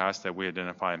also asked that we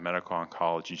identify a medical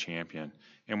oncology champion,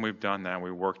 and we've done that.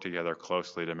 We work together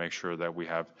closely to make sure that we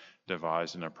have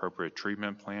devised an appropriate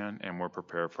treatment plan and we're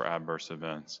prepared for adverse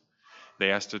events.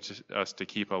 They asked us to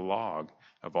keep a log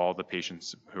of all the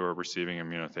patients who are receiving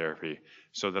immunotherapy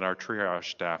so that our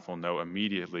triage staff will know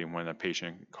immediately when a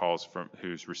patient calls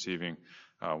who's receiving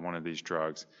one of these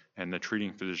drugs, and the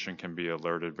treating physician can be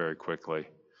alerted very quickly.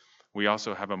 We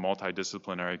also have a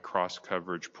multidisciplinary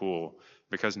cross-coverage pool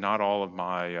because not all of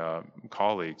my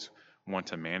colleagues want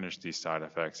to manage these side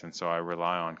effects, and so I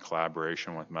rely on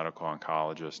collaboration with medical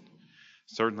oncologists.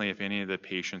 Certainly, if any of the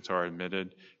patients are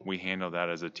admitted, we handle that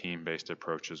as a team-based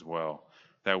approach as well.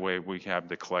 That way we have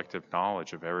the collective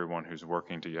knowledge of everyone who's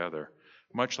working together,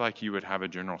 much like you would have a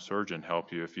general surgeon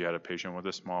help you if you had a patient with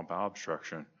a small bowel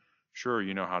obstruction. Sure,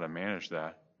 you know how to manage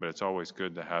that, but it's always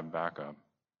good to have backup.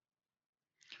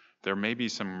 There may be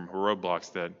some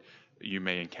roadblocks that you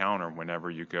may encounter whenever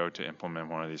you go to implement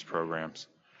one of these programs.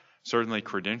 Certainly,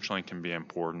 credentialing can be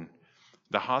important.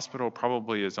 The hospital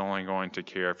probably is only going to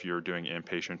care if you're doing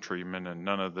inpatient treatment, and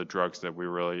none of the drugs that we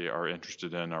really are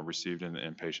interested in are received in the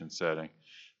inpatient setting.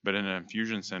 But in an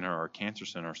infusion center or cancer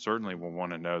center, certainly will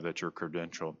want to know that you're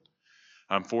credentialed.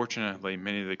 Unfortunately,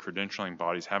 many of the credentialing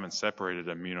bodies haven't separated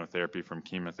immunotherapy from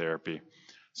chemotherapy.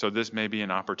 So this may be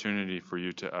an opportunity for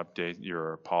you to update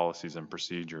your policies and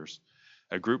procedures.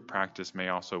 A group practice may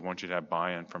also want you to have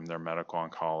buy-in from their medical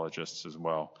oncologists as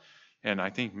well. And I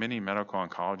think many medical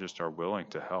oncologists are willing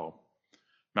to help.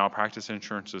 Malpractice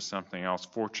insurance is something else.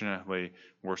 Fortunately,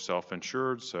 we're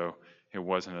self-insured, so it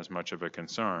wasn't as much of a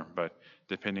concern. But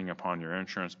depending upon your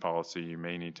insurance policy, you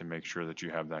may need to make sure that you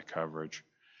have that coverage.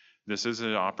 This is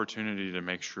an opportunity to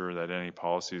make sure that any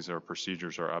policies or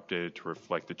procedures are updated to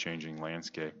reflect the changing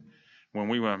landscape. When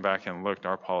we went back and looked,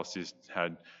 our policies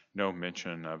had no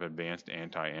mention of advanced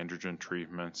anti-androgen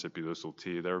treatment, Sipuleucel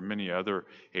T. There are many other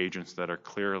agents that are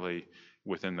clearly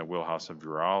within the wheelhouse of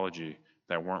urology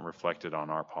that weren't reflected on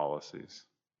our policies.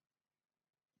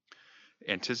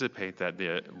 Anticipate that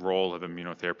the role of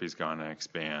immunotherapy is going to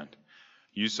expand.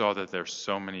 You saw that there's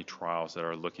so many trials that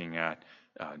are looking at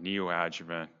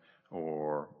neoadjuvant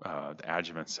or the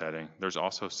adjuvant setting. There's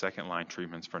also second-line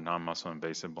treatments for non-muscle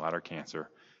invasive bladder cancer.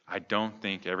 I don't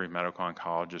think every medical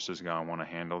oncologist is going to want to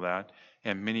handle that,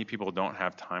 and many people don't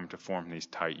have time to form these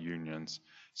tight unions.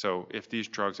 So if these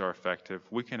drugs are effective,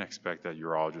 we can expect that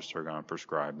urologists are going to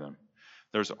prescribe them.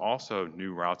 There's also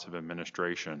new routes of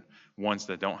administration, ones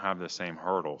that don't have the same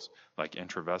hurdles, like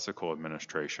intravesical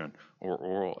administration or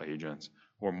oral agents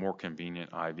or more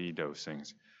convenient IV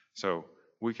dosings. So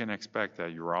we can expect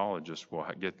that urologists will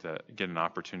get an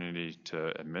opportunity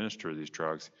to administer these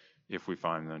drugs if we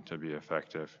find them to be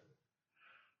effective.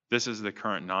 This is the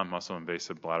current non-muscle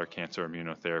invasive bladder cancer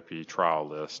immunotherapy trial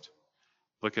list.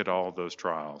 Look at all those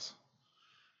trials.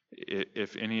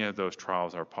 If any of those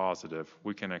trials are positive,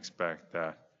 we can expect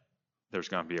that there's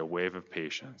going to be a wave of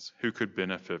patients who could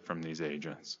benefit from these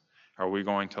agents. Are we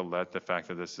going to let the fact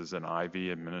that this is an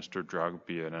IV administered drug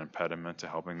be an impediment to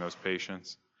helping those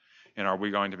patients? And are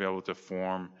we going to be able to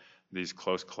form these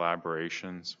close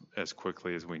collaborations as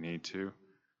quickly as we need to?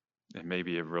 It may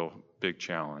be a real big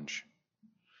challenge.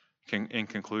 In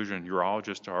conclusion,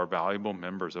 urologists are valuable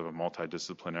members of a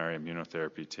multidisciplinary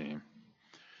immunotherapy team.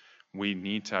 We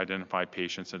need to identify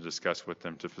patients and discuss with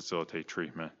them to facilitate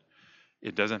treatment.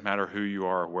 It doesn't matter who you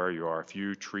are or where you are. If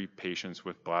you treat patients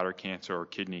with bladder cancer or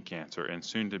kidney cancer and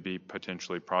soon to be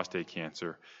potentially prostate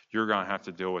cancer, you're going to have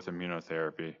to deal with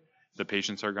immunotherapy. The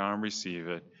patients are going to receive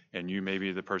it, and you may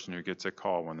be the person who gets a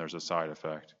call when there's a side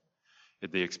effect.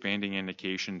 The expanding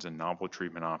indications and novel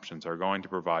treatment options are going to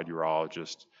provide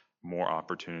urologists more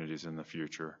opportunities in the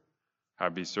future.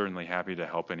 I'd be certainly happy to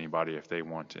help anybody if they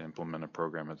want to implement a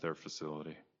program at their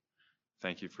facility.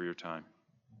 Thank you for your time.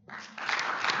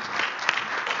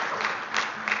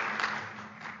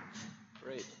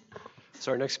 Great.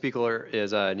 So our next speaker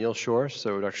is Neil Shore.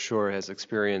 So Dr. Shore has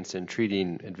experience in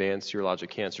treating advanced urologic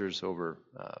cancers over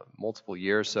multiple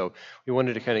years. So we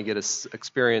wanted to kind of get an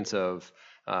experience of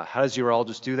how does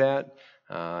urologists do that?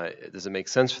 Does it make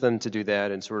sense for them to do that,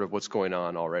 and sort of what's going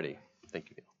on already? Thank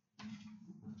you, Neil.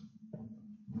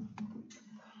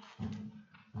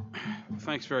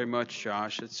 Thanks very much,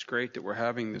 Josh. It's great that we're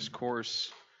having this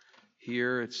course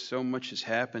here. So much has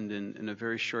happened in a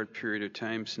very short period of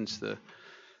time since the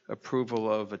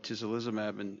approval of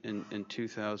atezolizumab in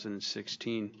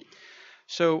 2016.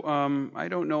 So I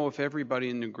don't know if everybody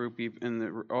in the group, in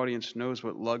the audience, knows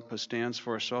what LUGPA stands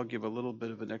for, so I'll give a little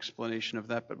bit of an explanation of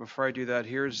that. But before I do that,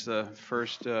 here's the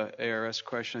first ARS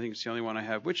question. I think it's the only one I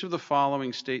have. Which of the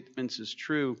following statements is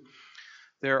true?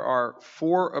 There are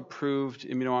 4 approved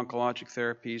immuno-oncologic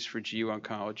therapies for GU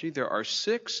oncology. There are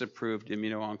 6 approved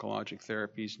immuno-oncologic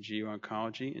therapies in GU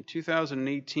oncology. In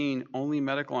 2018, only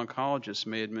medical oncologists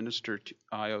may administer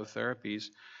IO therapies.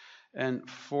 And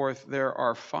 4th, there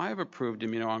are 5 approved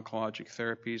immuno-oncologic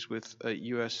therapies with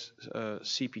U.S.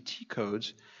 CPT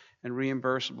codes and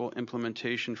reimbursable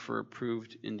implementation for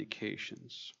approved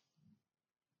indications.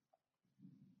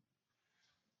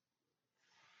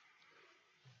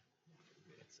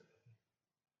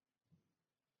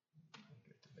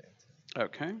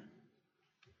 Okay.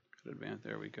 Good advance.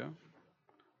 There we go.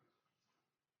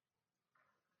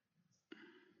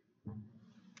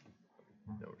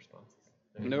 No responses.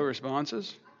 No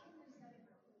responses?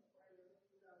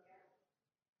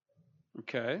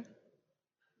 Okay.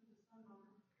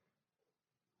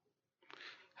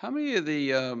 How many of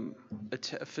the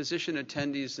physician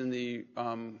attendees in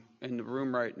the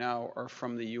room right now are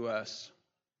from the U.S.?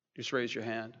 Just raise your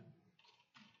hand.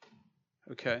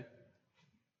 Okay.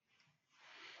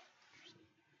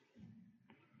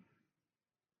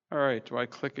 All right. Do I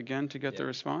click again to get the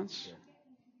response? Yeah.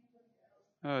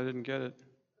 Oh, I didn't get it.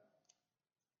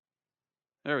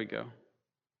 There we go.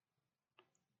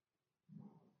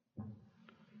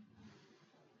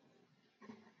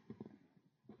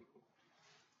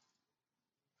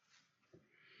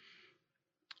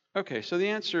 Okay, so the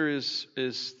answer is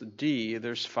the D.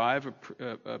 There's 5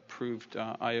 approved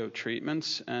IO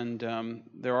treatments, and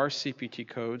there are CPT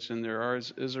codes, and there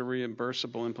is a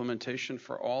reimbursable implementation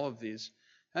for all of these.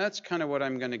 And that's kind of what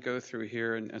I'm going to go through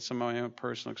here and some of my own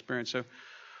personal experience. So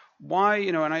why,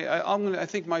 and I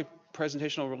think my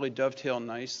presentation will really dovetail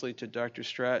nicely to Dr.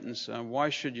 Stratton's. Why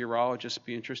should urologists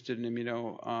be interested in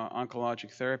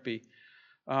immuno-oncologic therapy?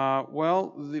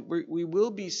 We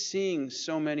will be seeing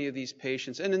so many of these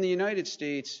patients, and in the United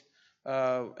States,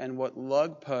 and what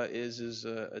LUGPA is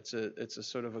it's a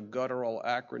sort of a guttural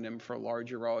acronym for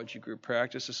Large Urology Group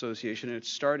Practice Association. And it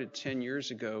started 10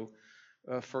 years ago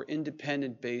for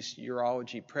independent-based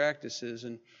urology practices,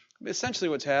 and essentially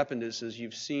what's happened is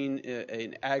you've seen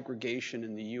an aggregation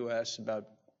in the U.S. about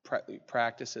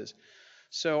practices.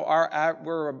 So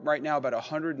we're right now about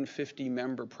 150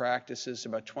 member practices,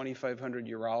 about 2,500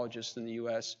 urologists in the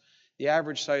U.S. The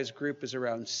average size group is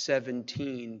around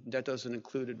 17. That doesn't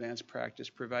include advanced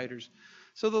practice providers.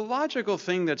 So the logical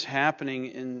thing that's happening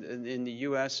in the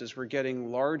U.S. is we're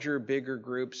getting larger, bigger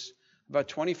groups. About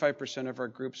 25% of our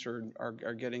groups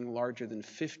are getting larger than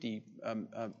 50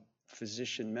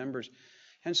 physician members.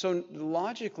 And so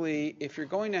logically, if you're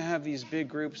going to have these big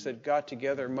groups that got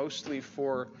together mostly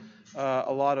for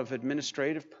a lot of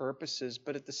administrative purposes,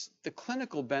 but the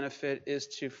clinical benefit is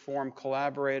to form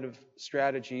collaborative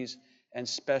strategies and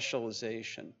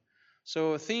specialization.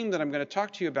 So a theme that I'm going to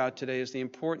talk to you about today is the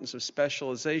importance of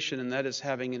specialization, and that is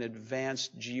having an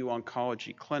advanced GU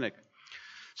oncology clinic.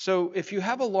 So if you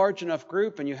have a large enough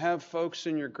group and you have folks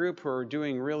in your group who are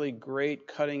doing really great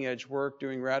cutting-edge work,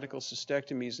 doing radical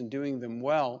cystectomies and doing them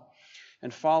well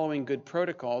and following good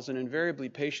protocols, and invariably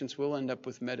patients will end up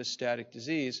with metastatic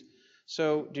disease.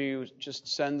 So do you just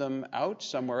send them out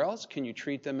somewhere else? Can you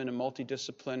treat them in a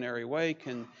multidisciplinary way?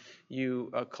 Can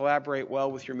you collaborate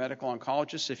well with your medical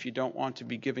oncologist if you don't want to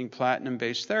be giving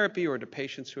platinum-based therapy, or to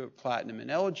patients who are platinum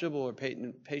ineligible, or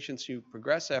patients who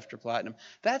progress after platinum?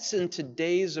 That's in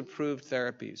today's approved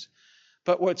therapies.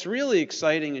 But what's really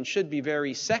exciting and should be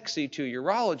very sexy to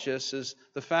urologists is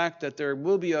the fact that there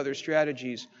will be other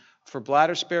strategies for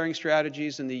bladder-sparing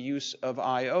strategies in the use of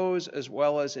IOs, as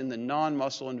well as in the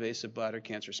non-muscle invasive bladder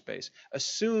cancer space,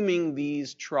 assuming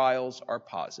these trials are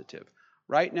positive.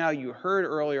 Right now, you heard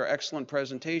earlier excellent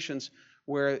presentations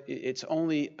where it's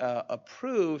only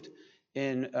approved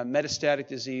in metastatic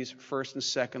disease first and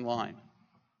second line.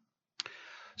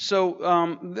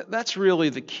 So that's really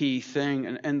the key thing.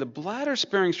 And the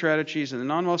bladder-sparing strategies and the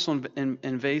non-muscle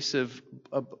invasive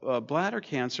bladder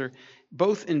cancer,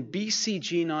 both in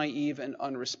BCG naive and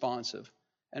unresponsive.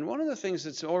 And one of the things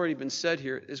that's already been said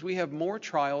here is we have more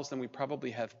trials than we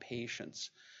probably have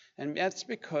patients. And that's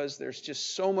because there's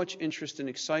just so much interest and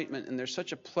excitement, and there's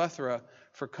such a plethora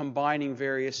for combining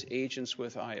various agents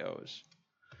with IOs.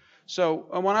 So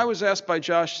when I was asked by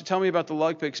Josh to tell me about the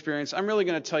LUGPA experience, I'm really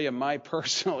going to tell you my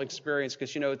personal experience,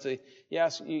 because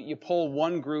you poll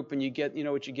one group and you get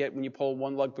what you get when you poll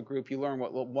one LUGPA group. You learn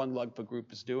what one LUGPA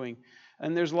group is doing.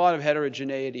 And there's a lot of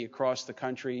heterogeneity across the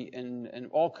country and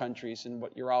all countries in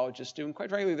what urologists do. And quite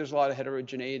frankly, there's a lot of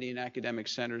heterogeneity in academic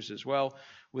centers as well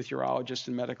with urologists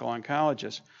and medical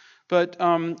oncologists. But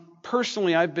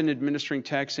personally, I've been administering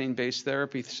taxane-based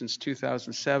therapy since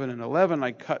 2007 and 11.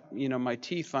 I cut my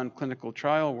teeth on clinical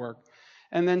trial work.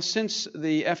 And then since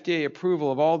the FDA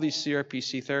approval of all these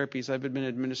CRPC therapies, I've been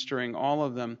administering all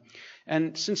of them.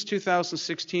 And since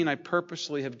 2016, I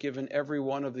purposely have given every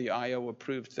one of the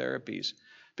IO-approved therapies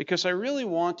because I really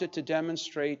wanted to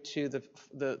demonstrate to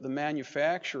the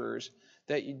manufacturers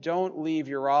that you don't leave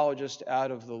urologists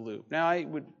out of the loop. Now, I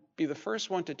would be the first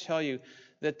one to tell you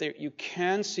that you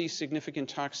can see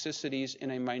significant toxicities in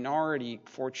a minority,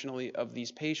 fortunately, of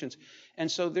these patients.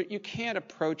 And so you can't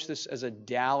approach this as a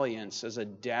dalliance, as a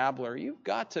dabbler. You've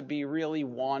got to be really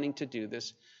wanting to do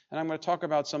this. And I'm going to talk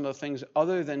about some of the things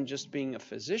other than just being a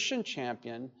physician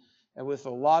champion and with a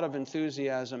lot of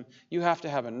enthusiasm. You have to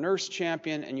have a nurse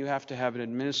champion and you have to have an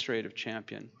administrative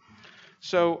champion.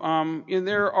 So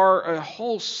there are a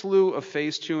whole slew of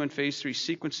phase 2 and phase 3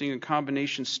 sequencing and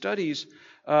combination studies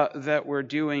that we're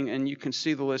doing, and you can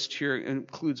see the list here. It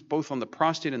includes both on the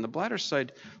prostate and the bladder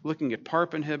side, looking at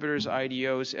PARP inhibitors,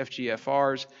 IDOs,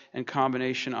 FGFRs, and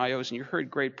combination IOs, and you heard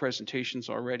great presentations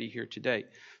already here today.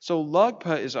 So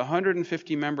LUGPA is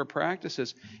 150 member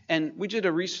practices, and we did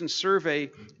a recent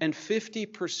survey, and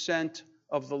 50%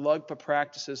 of the LUGPA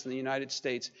practices in the United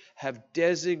States have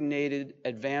designated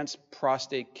advanced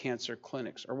prostate cancer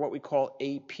clinics, or what we call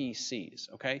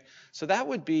APCs, okay? So that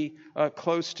would be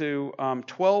close to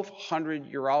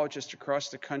 1,200 urologists across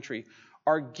the country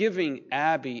are giving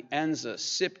ABI, ENZA,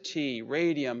 CYP-T,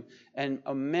 radium, and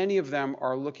many of them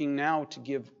are looking now to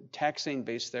give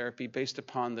taxane-based therapy based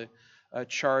upon the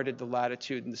charted, the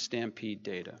latitude, and the STAMPEDE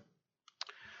data.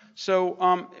 So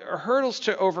hurdles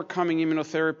to overcoming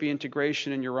immunotherapy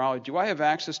integration in urology. Do I have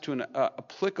access to an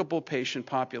applicable patient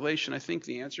population? I think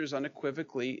the answer is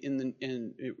unequivocally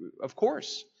of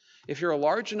course. If you're a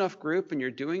large enough group and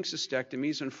you're doing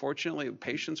cystectomies, unfortunately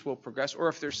patients will progress, or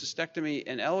if they're cystectomy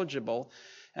ineligible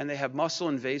and they have muscle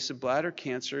invasive bladder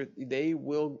cancer, they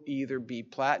will either be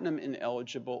platinum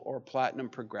ineligible or platinum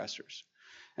progressors.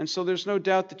 And so there's no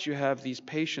doubt that you have these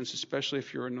patients, especially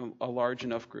if you're in a large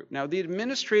enough group. Now, the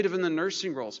administrative and the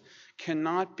nursing roles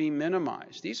cannot be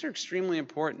minimized. These are extremely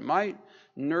important. My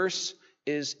nurse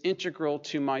is integral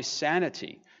to my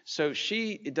sanity. So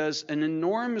she does an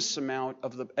enormous amount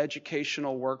of the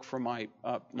educational work for my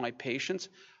patients.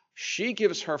 She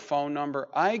gives her phone number.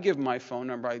 I give my phone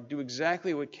number. I do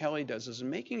exactly what Kelly does, is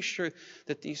making sure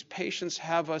that these patients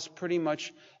have us pretty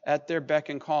much at their beck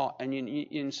and call.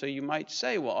 And so you might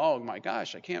say, well, oh my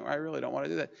gosh, I really don't want to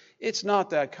do that. It's not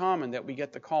that common that we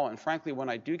get the call. And frankly, when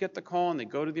I do get the call and they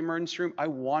go to the emergency room, I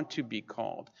want to be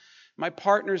called. My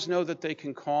partners know that they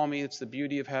can call me. It's the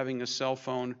beauty of having a cell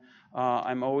phone.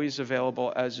 I'm always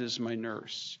available, as is my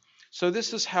nurse. So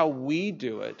this is how we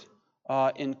do it.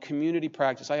 In community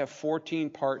practice, I have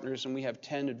 14 partners and we have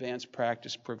 10 advanced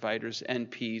practice providers,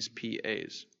 NPs,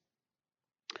 PAs.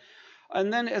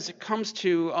 And then as it comes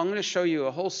to, I'm going to show you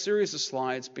a whole series of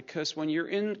slides because when you're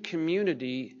in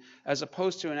community as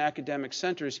opposed to in academic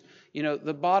centers,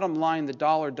 the bottom line, the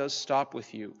dollar does stop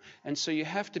with you. And so you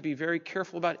have to be very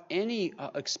careful about any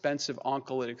expensive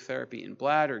oncolytic therapy in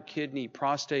bladder, kidney,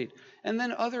 prostate, and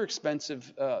then other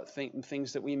expensive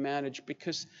things that we manage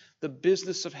because the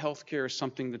business of healthcare is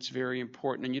something that's very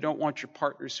important. And you don't want your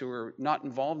partners who are not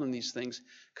involved in these things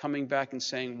coming back and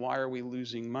saying, why are we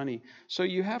losing money? So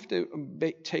you have to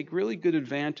take really good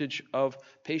advantage of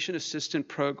patient assistant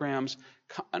programs.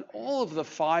 And all of the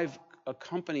 5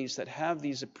 companies that have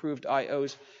these approved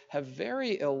IOs have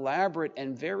very elaborate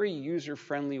and very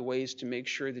user-friendly ways to make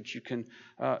sure that you can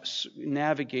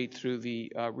navigate through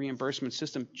the reimbursement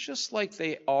system just like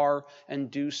they are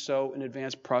and do so in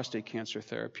advanced prostate cancer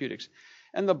therapeutics.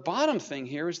 And the bottom thing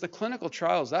here is the clinical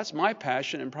trials. That's my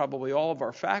passion and probably all of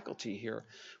our faculty here.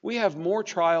 We have more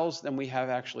trials than we have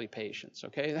actually patients,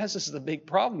 okay? This is the big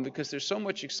problem because there's so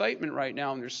much excitement right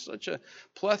now and there's such a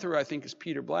plethora, I think, as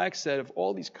Peter Black said, of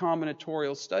all these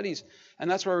combinatorial studies.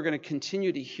 And that's why we're going to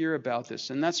continue to hear about this.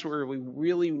 And that's where we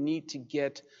really need to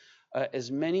get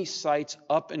as many sites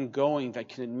up and going that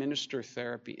can administer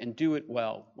therapy and do it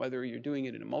well, whether you're doing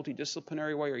it in a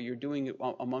multidisciplinary way or you're doing it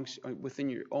within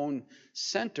your own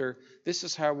center. This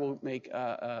is how we'll make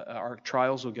our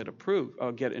trials will get approved,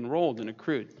 get enrolled and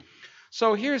accrued.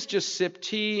 So here's just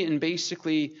CYP-T, and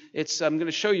basically I'm going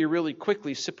to show you really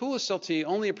quickly. Sipuleucel-T,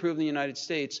 only approved in the United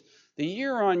States. The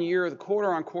year-on-year, the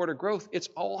quarter-on-quarter growth, it's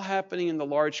all happening in the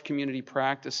large community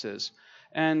practices.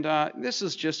 And this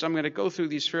is just, I'm going to go through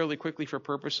these fairly quickly for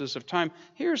purposes of time.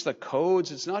 Here's the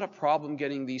codes. It's not a problem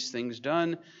getting these things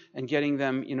done and getting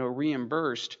them,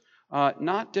 reimbursed.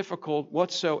 Not difficult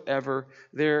whatsoever.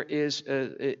 There is,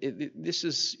 this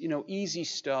is, easy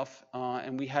stuff,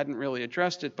 and we hadn't really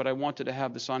addressed it, but I wanted to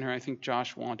have this on here. I think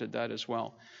Josh wanted that as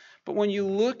well. But when you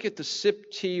look at the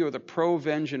CIP-T or the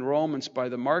ProVeng enrollments by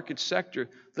the market sector,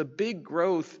 the big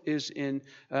growth is in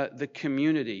the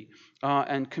community.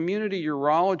 And community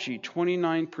urology,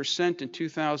 29% in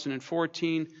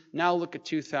 2014. Now look at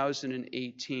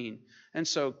 2018. And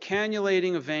so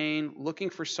cannulating a vein, looking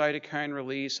for cytokine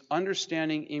release,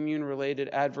 understanding immune-related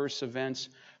adverse events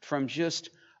from just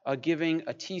giving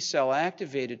a T-cell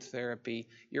activated therapy,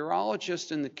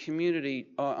 urologists in the community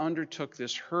undertook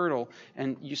this hurdle,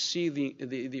 and you see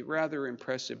the rather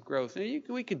impressive growth. And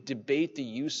we could debate the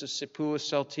use of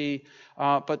Sipuleucel-T,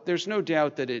 but there's no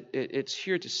doubt that it's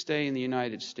here to stay in the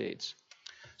United States.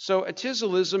 So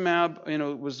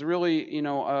atezolizumab, was really,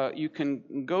 you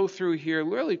can go through here,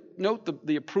 really note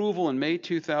the approval in May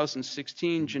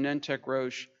 2016, Genentech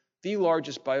Roche, the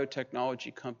largest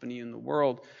biotechnology company in the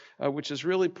world, which is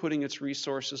really putting its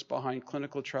resources behind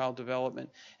clinical trial development.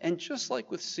 And just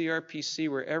like with CRPC,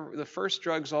 where the first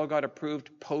drugs all got approved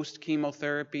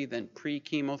post-chemotherapy, then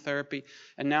pre-chemotherapy,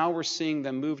 and now we're seeing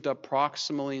them moved up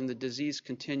proximally in the disease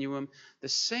continuum, the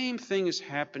same thing is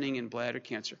happening in bladder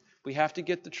cancer. We have to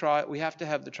get the trial. We have to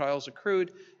have the trials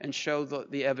accrued and show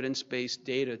the evidence-based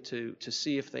data to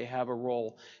see if they have a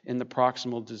role in the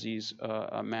proximal disease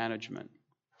management.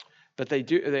 But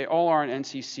they all are on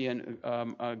NCCN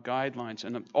guidelines,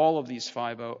 and all of these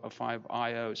 5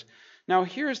 IOs. Now,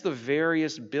 here's the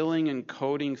various billing and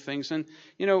coding things, and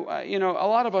a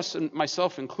lot of us, and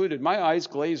myself included, my eyes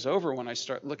glaze over when I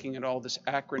start looking at all this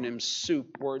acronym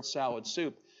soup, word salad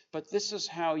soup. But this is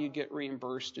how you get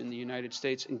reimbursed in the United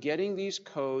States, and getting these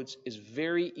codes is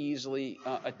very easily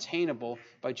attainable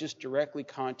by just directly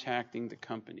contacting the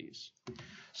companies.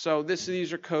 So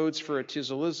these are codes for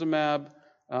atezolizumab.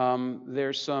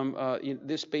 There's some.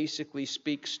 This basically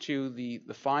speaks to the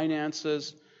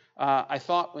finances. I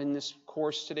thought in this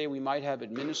course today we might have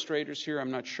administrators here.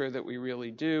 I'm not sure that we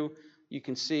really do. You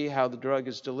can see how the drug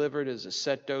is delivered as a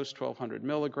set dose, 1,200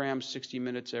 milligrams, 60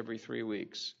 minutes every 3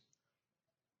 weeks.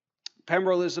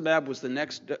 Pembrolizumab was the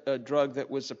next drug that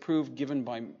was approved, given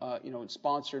by,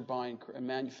 sponsored by and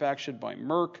manufactured by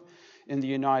Merck in the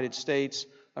United States,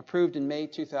 approved in May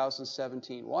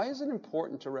 2017. Why is it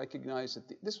important to recognize that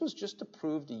this was just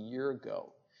approved a year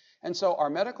ago? And so our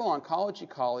medical oncology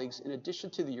colleagues, in addition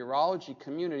to the urology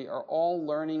community, are all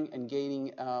learning and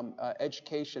gaining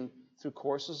education through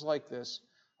courses like this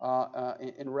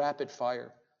in rapid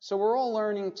fire. So we're all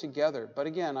learning together. But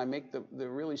again, I make the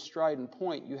really strident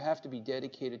point, you have to be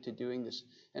dedicated to doing this.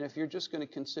 And if you're just going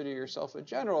to consider yourself a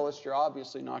generalist, you're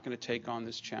obviously not going to take on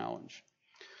this challenge.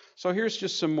 So here's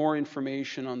just some more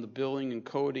information on the billing and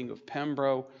coding of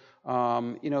Pembro.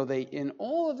 In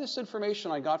all of this information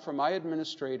I got from my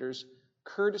administrators,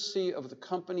 courtesy of the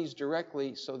companies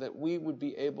directly, so that we would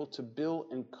be able to bill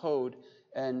and code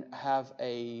and have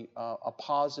a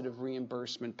positive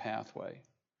reimbursement pathway.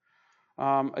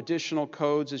 Additional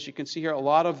codes, as you can see here, a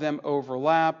lot of them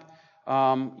overlap.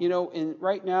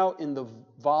 Right now in the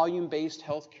volume-based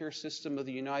healthcare system of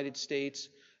the United States,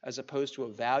 as opposed to a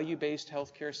value-based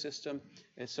healthcare system,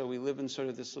 and so we live in sort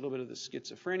of this little bit of the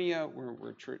schizophrenia.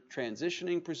 We're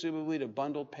transitioning presumably to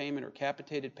bundled payment or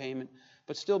capitated payment,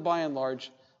 but still by and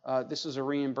large, this is a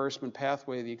reimbursement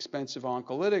pathway, the expensive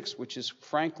oncolytics, which is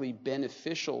frankly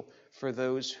beneficial for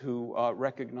those who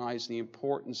recognize the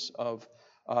importance of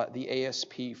the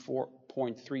ASP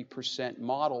 4.3%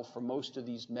 model for most of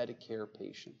these Medicare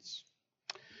patients.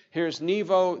 Here's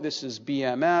Nivo. This is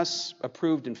BMS,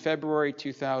 approved in February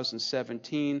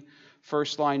 2017.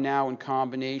 First line now in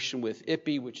combination with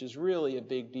IPI, which is really a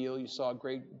big deal. You saw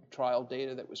great trial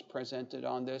data that was presented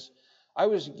on this. I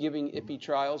was giving IPI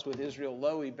trials with Israel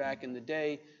Lowy back in the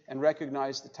day and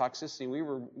recognized the toxicity. We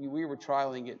were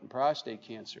trialing it in prostate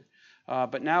cancer.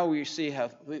 But now we see how,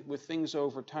 with things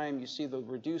over time, you see the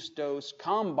reduced dose,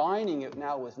 combining it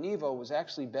now with Nivo was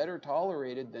actually better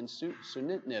tolerated than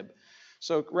sunitinib.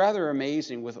 So rather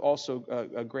amazing, with also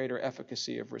a greater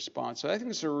efficacy of response. So I think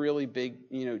it's a really big,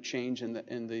 change in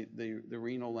the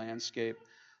renal landscape.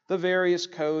 The various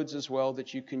codes as well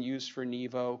that you can use for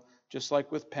Nivo, just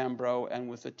like with Pembro and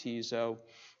with Atezo.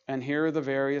 And here are the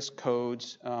various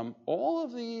codes. All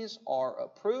of these are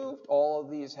approved. All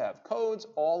of these have codes.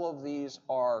 All of these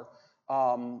are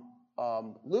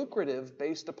lucrative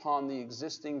based upon the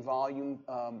existing volume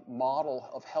model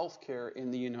of healthcare in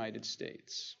the United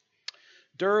States.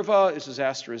 Durva. This is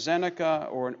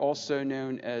AstraZeneca, or also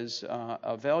known as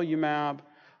avelumab.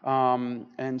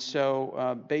 And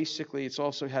so basically it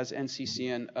also has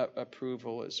NCCN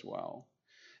approval as well.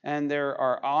 And there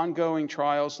are ongoing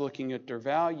trials looking at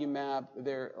durvalumab.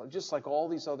 They're just like all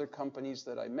these other companies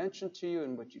that I mentioned to you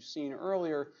and what you've seen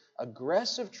earlier,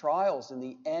 aggressive trials in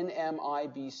the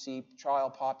NMIBC trial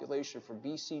population for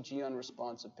BCG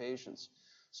unresponsive patients.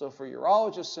 So for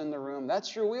urologists in the room,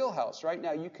 that's your wheelhouse. Right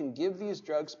now, you can give these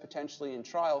drugs potentially in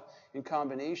trial in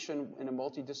combination in a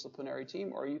multidisciplinary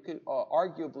team, or you can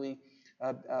arguably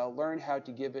learn how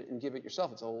to give it and give it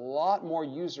yourself. It's a lot more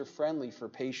user-friendly for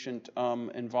patient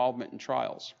involvement in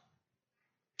trials,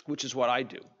 which is what I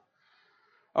do.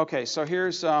 Okay, so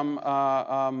here's, I'm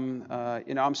sorry,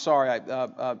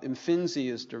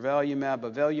 Imfinzi is durvalumab,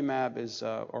 avelumab is,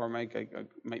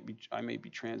 I may be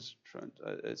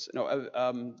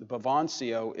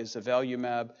Bavencio is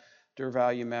avelumab,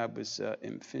 durvalumab is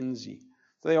Imfinzi.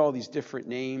 They have all these different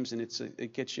names, and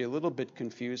it gets you a little bit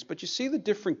confused. But you see the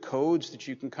different codes that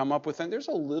you can come up with, and there's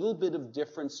a little bit of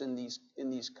difference in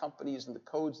these companies and the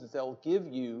codes that they'll give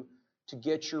you to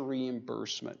get your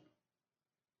reimbursement.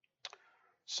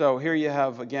 So here you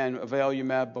have, again,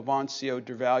 avelumab, Bavencio,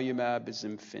 durvalumab is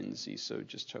Imfinzi. So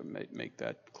just to make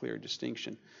that clear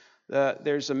distinction.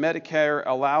 There's a Medicare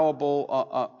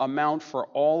allowable amount for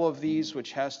all of these,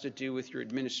 which has to do with your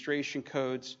administration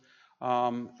codes.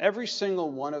 Every single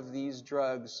one of these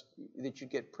drugs that you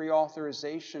get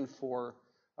pre-authorization for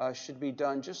should be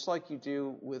done just like you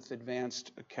do with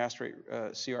advanced castrate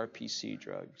CRPC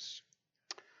drugs.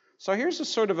 So here's a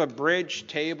sort of a bridge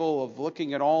table of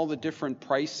looking at all the different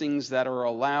pricings that are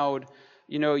allowed.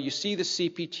 You know, you see the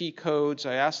CPT codes.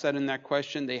 I asked that in that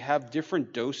question. They have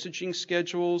different dosaging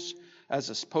schedules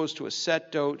as opposed to a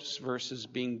set dose versus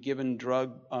being given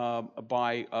drug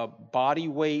by body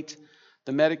weight.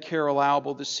 The Medicare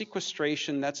allowable, the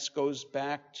sequestration, that goes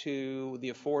back to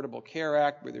the Affordable Care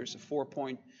Act, where there's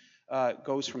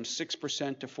goes from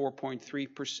 6% to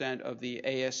 4.3% of the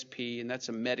ASP, and that's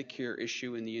a Medicare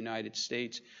issue in the United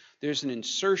States. There's an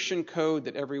insertion code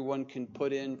that everyone can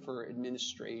put in for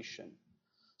administration.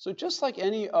 So just like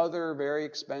any other very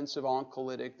expensive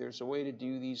oncolytic, there's a way to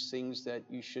do these things that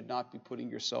you should not be putting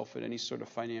yourself at any sort of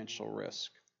financial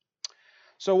risk.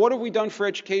 So what have we done for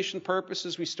education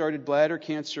purposes? We started Bladder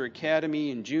Cancer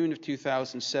Academy in June of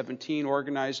 2017,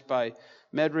 organized by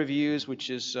MedReviews,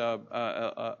 which is a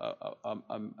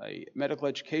medical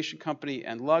education company,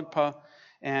 and LUGPA.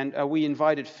 And we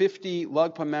invited 50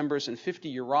 LUGPA members and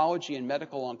 50 urology and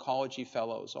medical oncology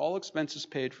fellows, all expenses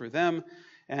paid for them.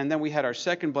 And then we had our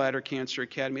second Bladder Cancer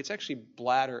Academy. It's actually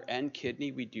bladder and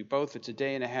kidney. We do both. It's a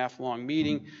day-and-a-half-long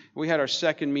meeting. We had our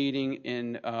second meeting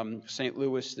in St.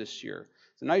 Louis this year.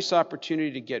 It's a nice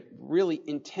opportunity to get really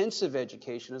intensive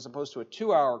education as opposed to a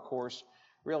 2-hour course,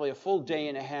 really a full day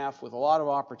and a half with a lot of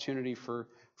opportunity for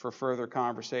further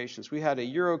conversations. We had a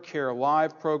UroCare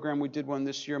Live program. We did one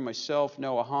this year. Myself,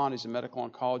 Noah Hahn, who's a medical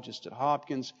oncologist at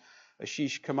Hopkins,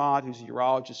 Ashish Kamat, who's a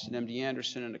urologist at MD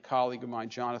Anderson, and a colleague of mine,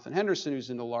 Jonathan Henderson,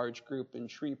 who's in a large group in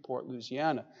Shreveport,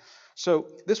 Louisiana. So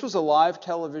this was a live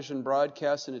television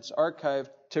broadcast, and it's archived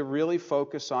to really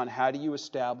focus on how do you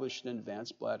establish an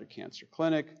advanced bladder cancer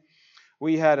clinic.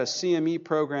 We had a CME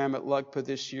program at LUGPA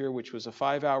this year, which was a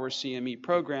 5-hour CME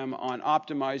program on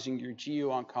optimizing your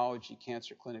GU-oncology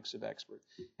cancer clinics of expert.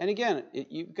 And again,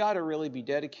 you've got to really be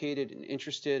dedicated and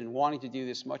interested and wanting to do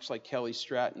this, much like Kelly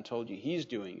Stratton told you he's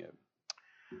doing it.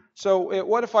 So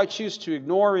what if I choose to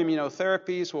ignore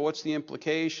immunotherapies? Well, what's the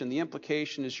implication? The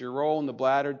implication is your role in the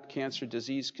bladder cancer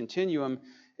disease continuum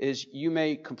is you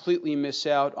may completely miss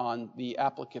out on the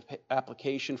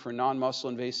application for non-muscle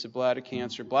invasive bladder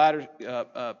cancer, bladder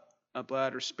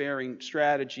sparing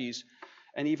strategies,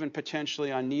 and even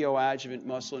potentially on neoadjuvant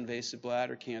muscle invasive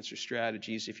bladder cancer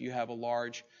strategies if you have a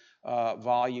large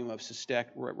volume of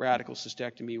radical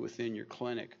cystectomy within your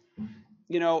clinic.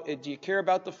 You know, do you care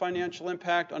about the financial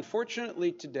impact?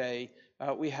 Unfortunately, today,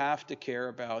 we have to care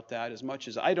about that as much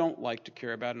as I don't like to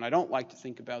care about it, and I don't like to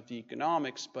think about the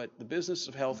economics, but the business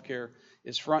of healthcare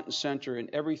is front and center in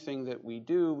everything that we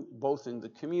do, both in the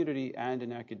community and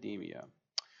in academia.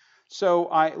 So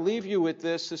I leave you with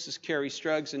this. This is Carrie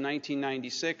Struggs in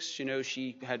 1996. You know,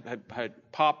 she had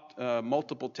popped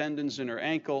multiple tendons in her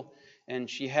ankle, and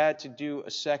she had to do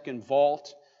a second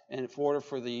vault. And in order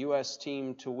for the U.S.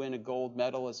 team to win a gold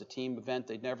medal as a team event,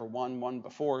 they'd never won one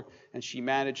before, and she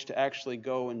managed to actually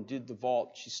go and did the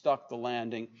vault. She stuck the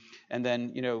landing, and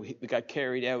then, you know, it got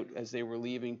carried out as they were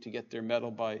leaving to get their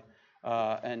medal by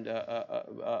and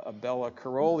Bella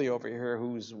Caroli over here,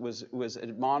 who was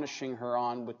admonishing her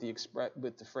on with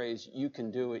the phrase, "You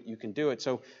can do it, you can do it."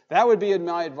 So that would be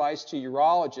my advice to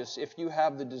urologists. If you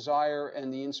have the desire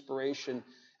and the inspiration,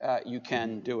 you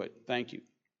can do it. Thank you.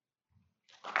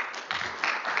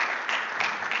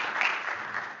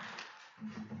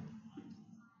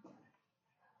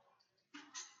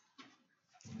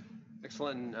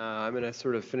 Excellent. I'm going to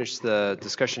sort of finish the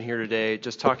discussion here today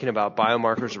just talking about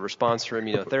biomarkers of response for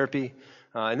immunotherapy.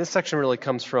 And this section really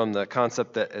comes from the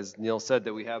concept that, as Neil said,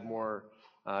 that we have more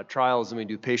trials than we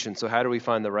do patients. So how do we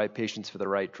find the right patients for the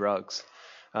right drugs?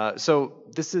 So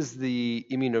this is the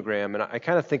immunogram, and I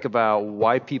kind of think about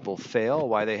why people fail,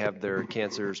 why they have their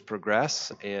cancers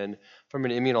progress. And from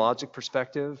an immunologic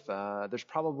perspective, there's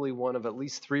probably one of at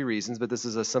least 3 reasons, but this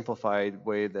is a simplified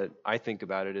way that I think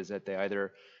about it, is that they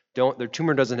either their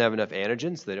tumor doesn't have enough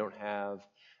antigens, they don't have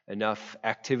enough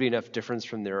activity, enough difference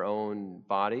from their own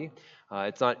body.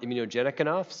 It's not immunogenic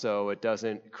enough, so it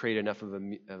doesn't create enough of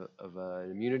an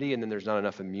immunity, and then there's not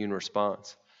enough immune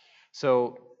response.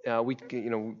 So we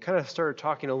kind of started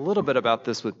talking a little bit about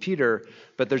this with Peter,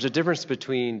 but there's a difference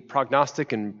between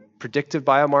prognostic and predictive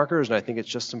biomarkers, and I think it's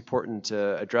just important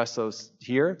to address those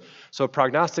here. So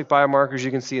prognostic biomarkers,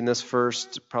 you can see in this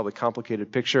first, probably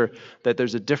complicated picture, that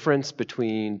there's a difference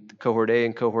between cohort A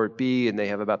and cohort B, and they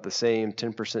have about the same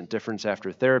 10% difference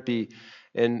after therapy.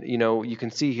 And you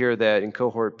can see here that in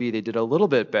cohort B they did a little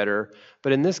bit better,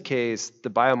 but in this case the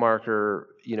biomarker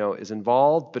is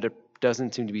involved, but it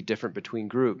doesn't seem to be different between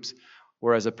groups.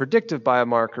 Whereas a predictive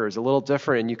biomarker is a little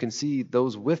different, and you can see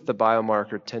those with the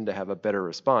biomarker tend to have a better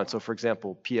response. So for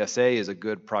example, PSA is a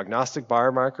good prognostic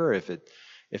biomarker.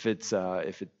 If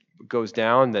it goes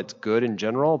down, that's good in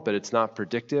general, but it's not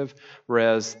predictive.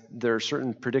 Whereas there are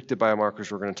certain predictive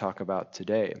biomarkers we're going to talk about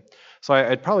today. So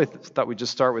I'd probably thought we'd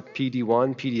just start with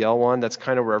PD-1, PD-L1. That's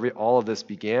kind of where all of this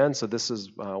began. So this is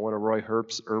one of Roy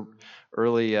Herbst's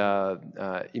early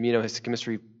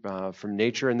immunohistochemistry from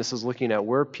Nature, and this is looking at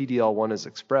where PD-L1 is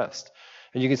expressed.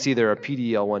 And you can see there are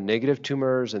PD-L1 negative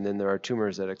tumors, and then there are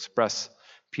tumors that express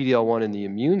PD-L1 in the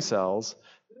immune cells,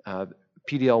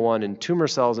 PD-L1 in tumor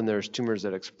cells, and there's tumors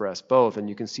that express both. And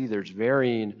you can see there's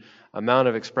varying amount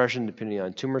of expression depending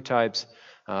on tumor types.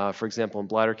 For example, in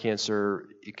bladder cancer,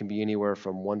 it can be anywhere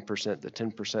from 1% to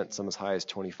 10%, some as high as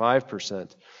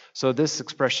 25%. So this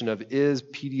expression of is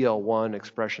PD-L1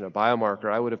 expression a biomarker,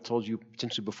 I would have told you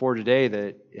potentially before today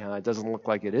that it doesn't look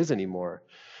like it is anymore.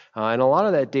 And a lot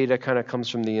of that data kind of comes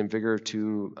from the IMvigor2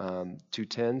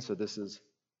 210. So this is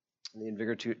the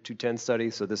IMvigor2 210 study.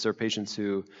 So these are patients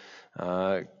who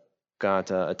got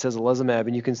atezolizumab,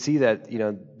 and you can see that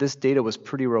this data was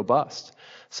pretty robust.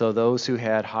 So those who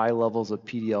had high levels of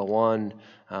PD-L1,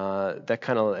 that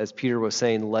kind of, as Peter was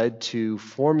saying, led to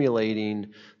formulating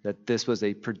that this was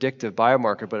a predictive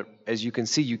biomarker. But as you can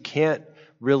see, you can't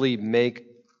really make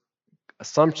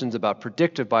assumptions about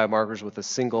predictive biomarkers with a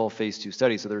single phase 2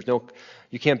 study. So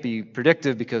you can't be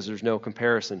predictive because there's no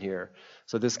comparison here.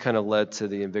 So this kind of led to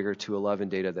the IMvigor211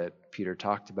 data that Peter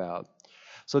talked about.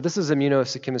 So this is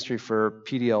immunohistochemistry for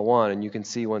PD-L1, and you can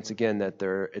see once again that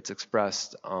it's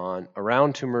expressed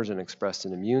around tumors and expressed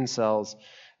in immune cells,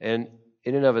 and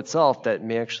in and of itself that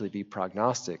may actually be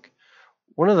prognostic.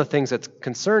 One of the things that's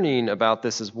concerning about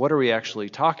this is what are we actually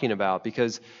talking about,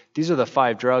 because these are the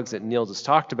 5 drugs that Neil just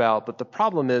talked about, but the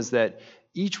problem is that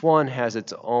each one has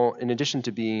its own, in addition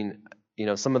to being,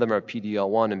 some of them are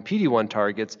PD-L1 and PD-1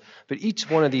 targets, but each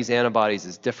one of these antibodies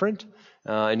is different.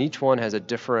 And each one has a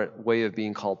different way of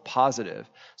being called positive.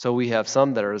 So we have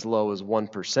some that are as low as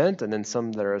 1%, and then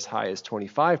some that are as high as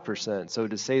 25%. So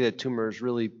to say that tumor is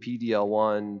really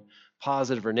PD-L1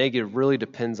 positive or negative really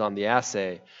depends on the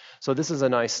assay. So this is a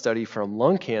nice study from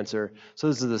lung cancer. So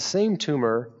this is the same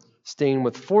tumor stained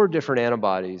with 4 different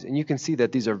antibodies, and you can see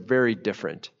that these are very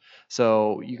different.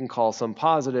 So you can call some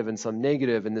positive and some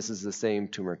negative, and this is the same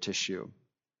tumor tissue.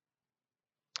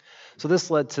 So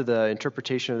this led to the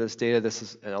interpretation of this data.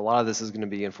 And a lot of this is going to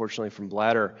be, unfortunately, from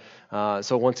bladder.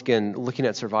 So once again, looking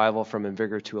at survival from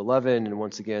IMvigor211, and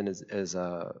once again, as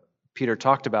Peter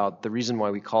talked about, the reason why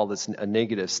we call this a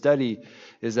negative study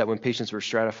is that when patients were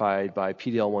stratified by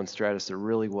PD-L1 status, there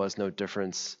really was no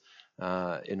difference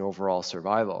in overall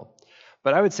survival.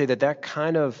 But I would say that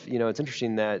kind of, it's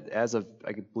interesting that as of,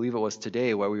 I believe it was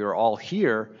today, while we were all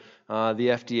here, the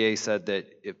FDA said that,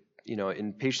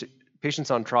 in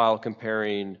patients on trial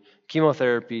comparing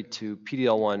chemotherapy to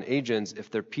PD-L1 agents,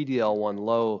 if they're PD-L1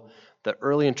 low, the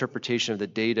early interpretation of the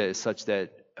data is such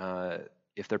that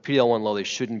if they're PD-L1 low, they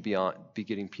shouldn't be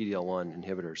getting PD-L1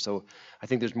 inhibitors. So I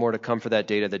think there's more to come for that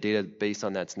data. The data based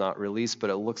on that's not released, but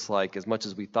it looks like as much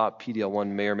as we thought PD-L1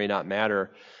 may or may not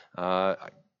matter, I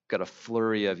got a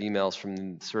flurry of emails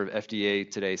from sort of FDA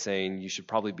today saying you should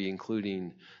probably be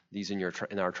including these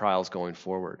in our trials going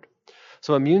forward.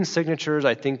 So immune signatures,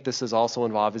 I think this is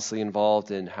also obviously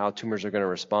involved in how tumors are going to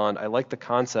respond. I like the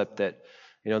concept that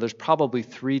there's probably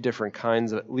 3 different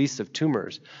kinds, at least, of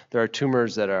tumors. There are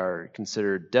tumors that are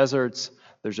considered deserts.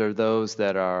 There are those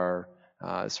that are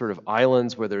sort of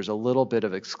islands where there's a little bit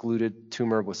of excluded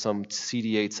tumor with some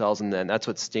CD8 cells, and then that's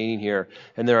what's staining here.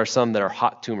 And there are some that are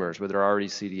hot tumors where there are already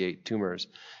CD8 tumors.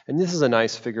 And this is a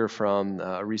nice figure from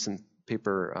a recent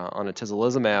paper on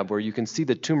atezolizumab where you can see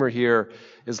the tumor here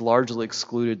is largely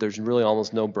excluded. There's really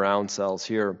almost no brown cells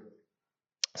here.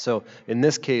 So in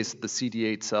this case, the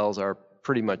CD8 cells are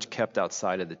pretty much kept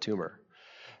outside of the tumor.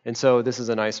 And so this is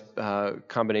a nice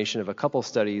combination of a couple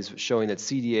studies showing that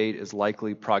CD8 is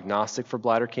likely prognostic for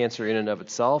bladder cancer in and of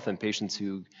itself, and patients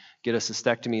who get a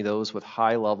cystectomy, those with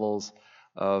high levels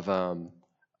of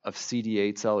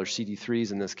CD8 cell or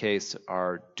CD3s in this case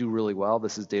do really well.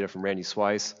 This is data from Randy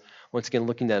Swice. Once again,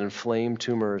 looking at inflamed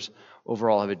tumors,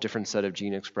 overall have a different set of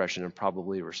gene expression and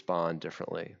probably respond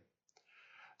differently.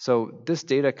 So this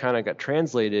data kind of got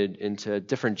translated into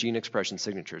different gene expression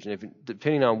signatures. And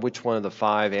depending on which one of the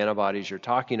 5 antibodies you're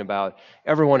talking about,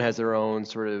 everyone has their own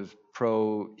sort of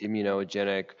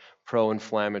pro-immunogenic,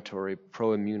 pro-inflammatory,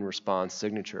 pro-immune response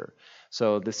signature.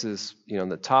 So this is, in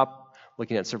the top,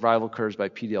 looking at survival curves by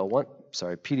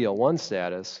PD-L1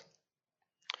 status.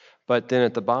 But then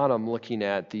at the bottom, looking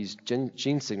at these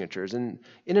gene signatures. And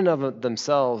in and of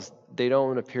themselves, they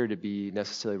don't appear to be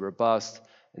necessarily robust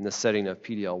in the setting of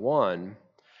PD-L1,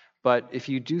 but if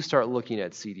you do start looking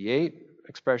at CD8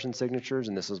 expression signatures,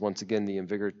 and this is once again the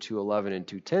IMvigor211 and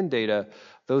 210 data,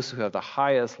 those who have the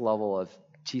highest level of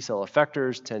T-cell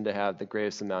effectors tend to have the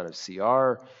greatest amount of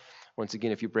CR. Once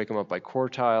again, if you break them up by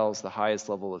quartiles, the highest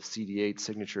level of CD8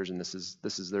 signatures, and this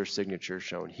is their signature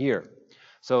shown here.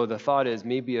 So the thought is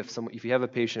maybe if you have a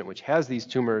patient which has these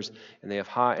tumors and they have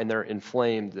they're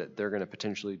inflamed, that they're going to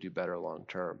potentially do better long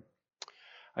term.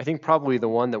 I think probably the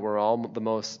one that we're all the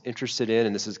most interested in,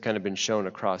 and this has kind of been shown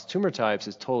across tumor types,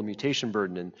 is total mutation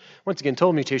burden. And once again,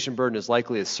 total mutation burden is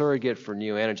likely a surrogate for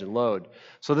neoantigen load.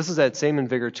 So this is that same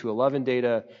IMvigor211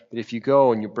 data that if you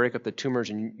go and you break up the tumors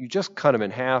and you just cut them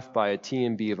in half by a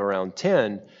TMB of around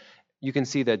 10, you can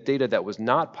see that data that was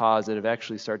not positive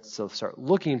actually starts to start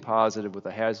looking positive with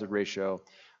a hazard ratio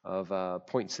of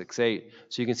 0.68.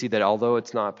 So you can see that although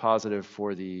it's not positive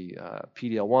for the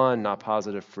PD-L1, not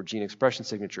positive for gene expression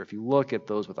signature, if you look at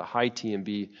those with a high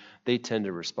TMB, they tend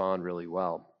to respond really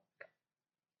well.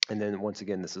 And then once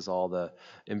again, this is all the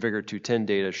IMvigor210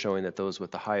 data showing that those with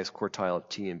the highest quartile of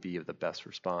TMB have the best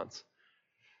response.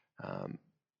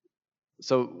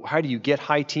 So how do you get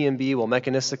high TMB? Well,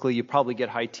 mechanistically, you probably get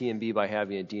high TMB by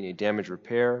having a DNA damage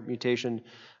repair mutation.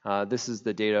 This is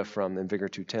the data from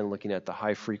IMvigor210 looking at the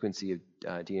high frequency of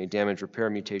DNA damage repair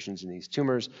mutations in these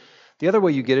tumors. The other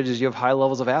way you get it is you have high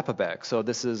levels of APOBEC. So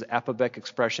this is APOBEC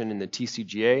expression in the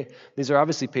TCGA. These are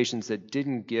obviously patients that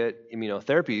didn't get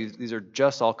immunotherapy. These are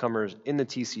just all comers in the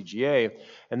TCGA.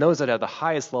 And those that have the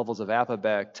highest levels of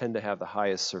APOBEC tend to have the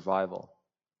highest survival.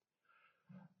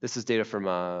 This is data from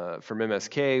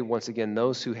MSK. Once again,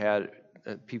 those who had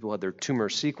people had their tumor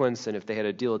sequenced, and if they had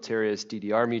a deleterious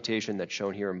DDR mutation that's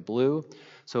shown here in blue.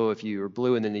 So if you were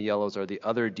blue and then the yellows are the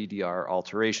other DDR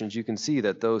alterations, you can see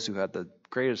that those who had the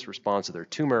greatest response to their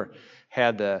tumor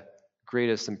had the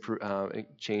greatest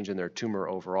change in their tumor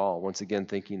overall. Once again,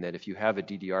 thinking that if you have a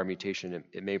DDR mutation,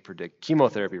 it may predict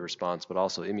chemotherapy response, but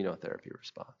also immunotherapy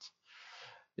response.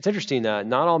 It's interesting that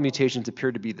not all mutations appear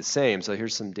to be the same. So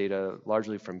here's some data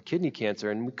largely from kidney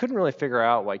cancer, and we couldn't really figure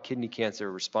out why kidney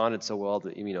cancer responded so well to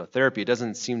immunotherapy. It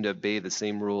doesn't seem to obey the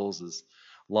same rules as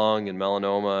lung and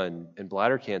melanoma and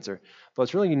bladder cancer. But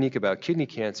what's really unique about kidney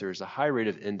cancer is a high rate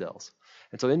of indels.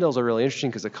 And so indels are really interesting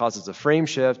because it causes a frame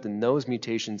shift, and those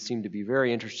mutations seem to be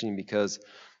very interesting because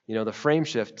the frame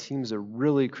shift seems to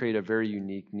really create a very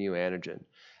unique neoantigen.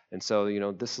 And so,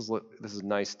 this is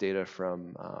nice data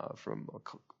from a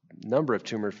number of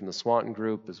tumors from the Swanton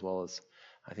group, as well as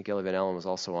I think Ellie Van Allen was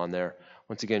also on there.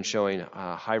 Once again, showing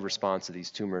high response of these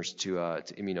tumors to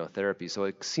immunotherapy. So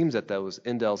it seems that those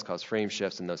indels cause frame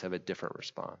shifts, and those have a different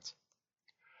response.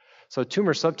 So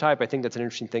tumor subtype, I think that's an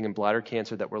interesting thing in bladder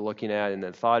cancer that we're looking at, and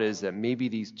the thought is that maybe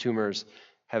these tumors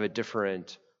have a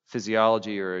different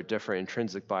physiology or a different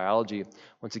intrinsic biology.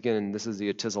 Once again, this is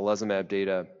the atezolizumab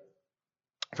data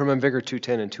from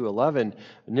IMvigor210 and 211,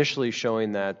 initially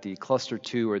showing that the cluster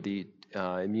 2 or the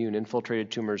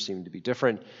immune-infiltrated tumors seem to be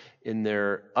different. In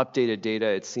their updated data,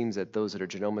 it seems that those that are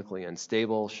genomically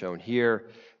unstable, shown here,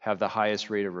 have the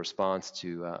highest rate of response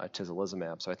to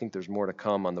atezolizumab. So I think there's more to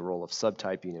come on the role of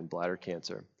subtyping in bladder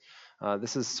cancer.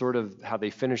 This is sort of how they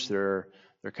finish their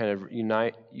kind of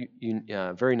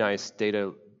very nice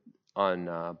data on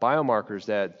biomarkers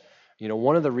that,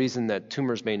 one of the reasons that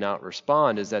tumors may not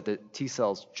respond is that the T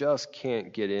cells just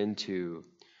can't get into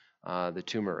the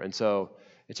tumor. And so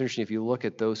it's interesting, if you look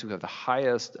at those who have the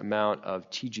highest amount of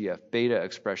TGF-beta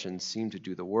expression seem to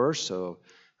do the worst. So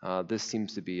this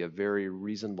seems to be a very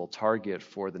reasonable target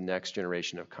for the next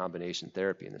generation of combination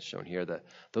therapy. And it's shown here that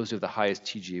those who have the highest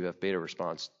TGF-beta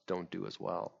response don't do as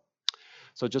well.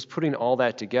 So just putting all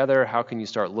that together, how can you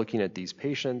start looking at these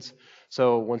patients?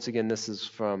 So once again, this is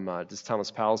from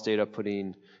Thomas Powell's data,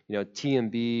 putting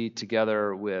TMB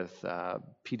together with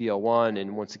PD-L1,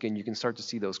 and once again, you can start to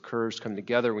see those curves come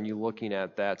together when you're looking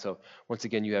at that. So once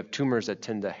again, you have tumors that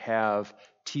tend to have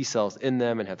T cells in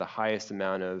them and have the highest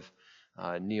amount of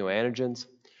neoantigens.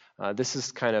 This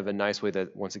is kind of a nice way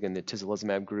that, once again, the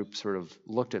atezolizumab group sort of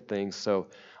looked at things. So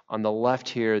on the left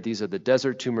here, these are the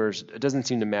desert tumors. It doesn't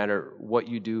seem to matter what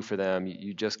you do for them.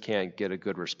 You just can't get a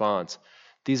good response.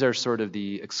 These are sort of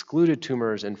the excluded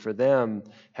tumors, and for them,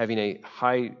 having a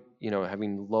high,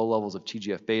 having low levels of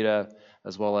TGF-beta,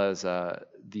 as well as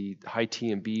the high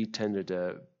TMB tended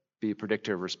to be a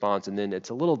predictor of response. And then it's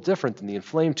a little different than the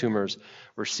inflamed tumors,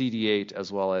 where CD8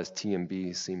 as well as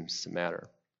TMB seems to matter.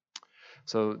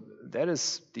 So that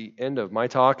is the end of my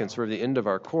talk and sort of the end of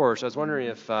our course. I was wondering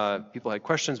if people had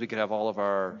questions, we could have all of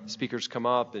our speakers come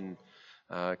up and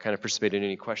kind of participate in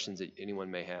any questions that anyone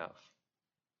may have.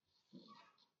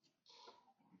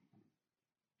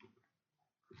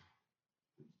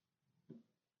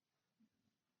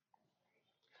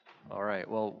 All right.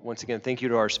 Well, once again, thank you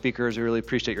to our speakers. We really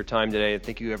appreciate your time today. And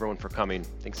thank you, everyone, for coming.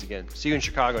 Thanks again. See you in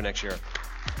Chicago next year.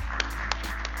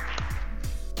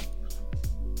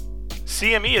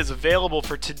 CME is available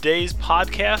for today's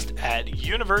podcast at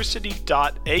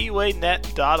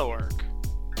university.auanet.org.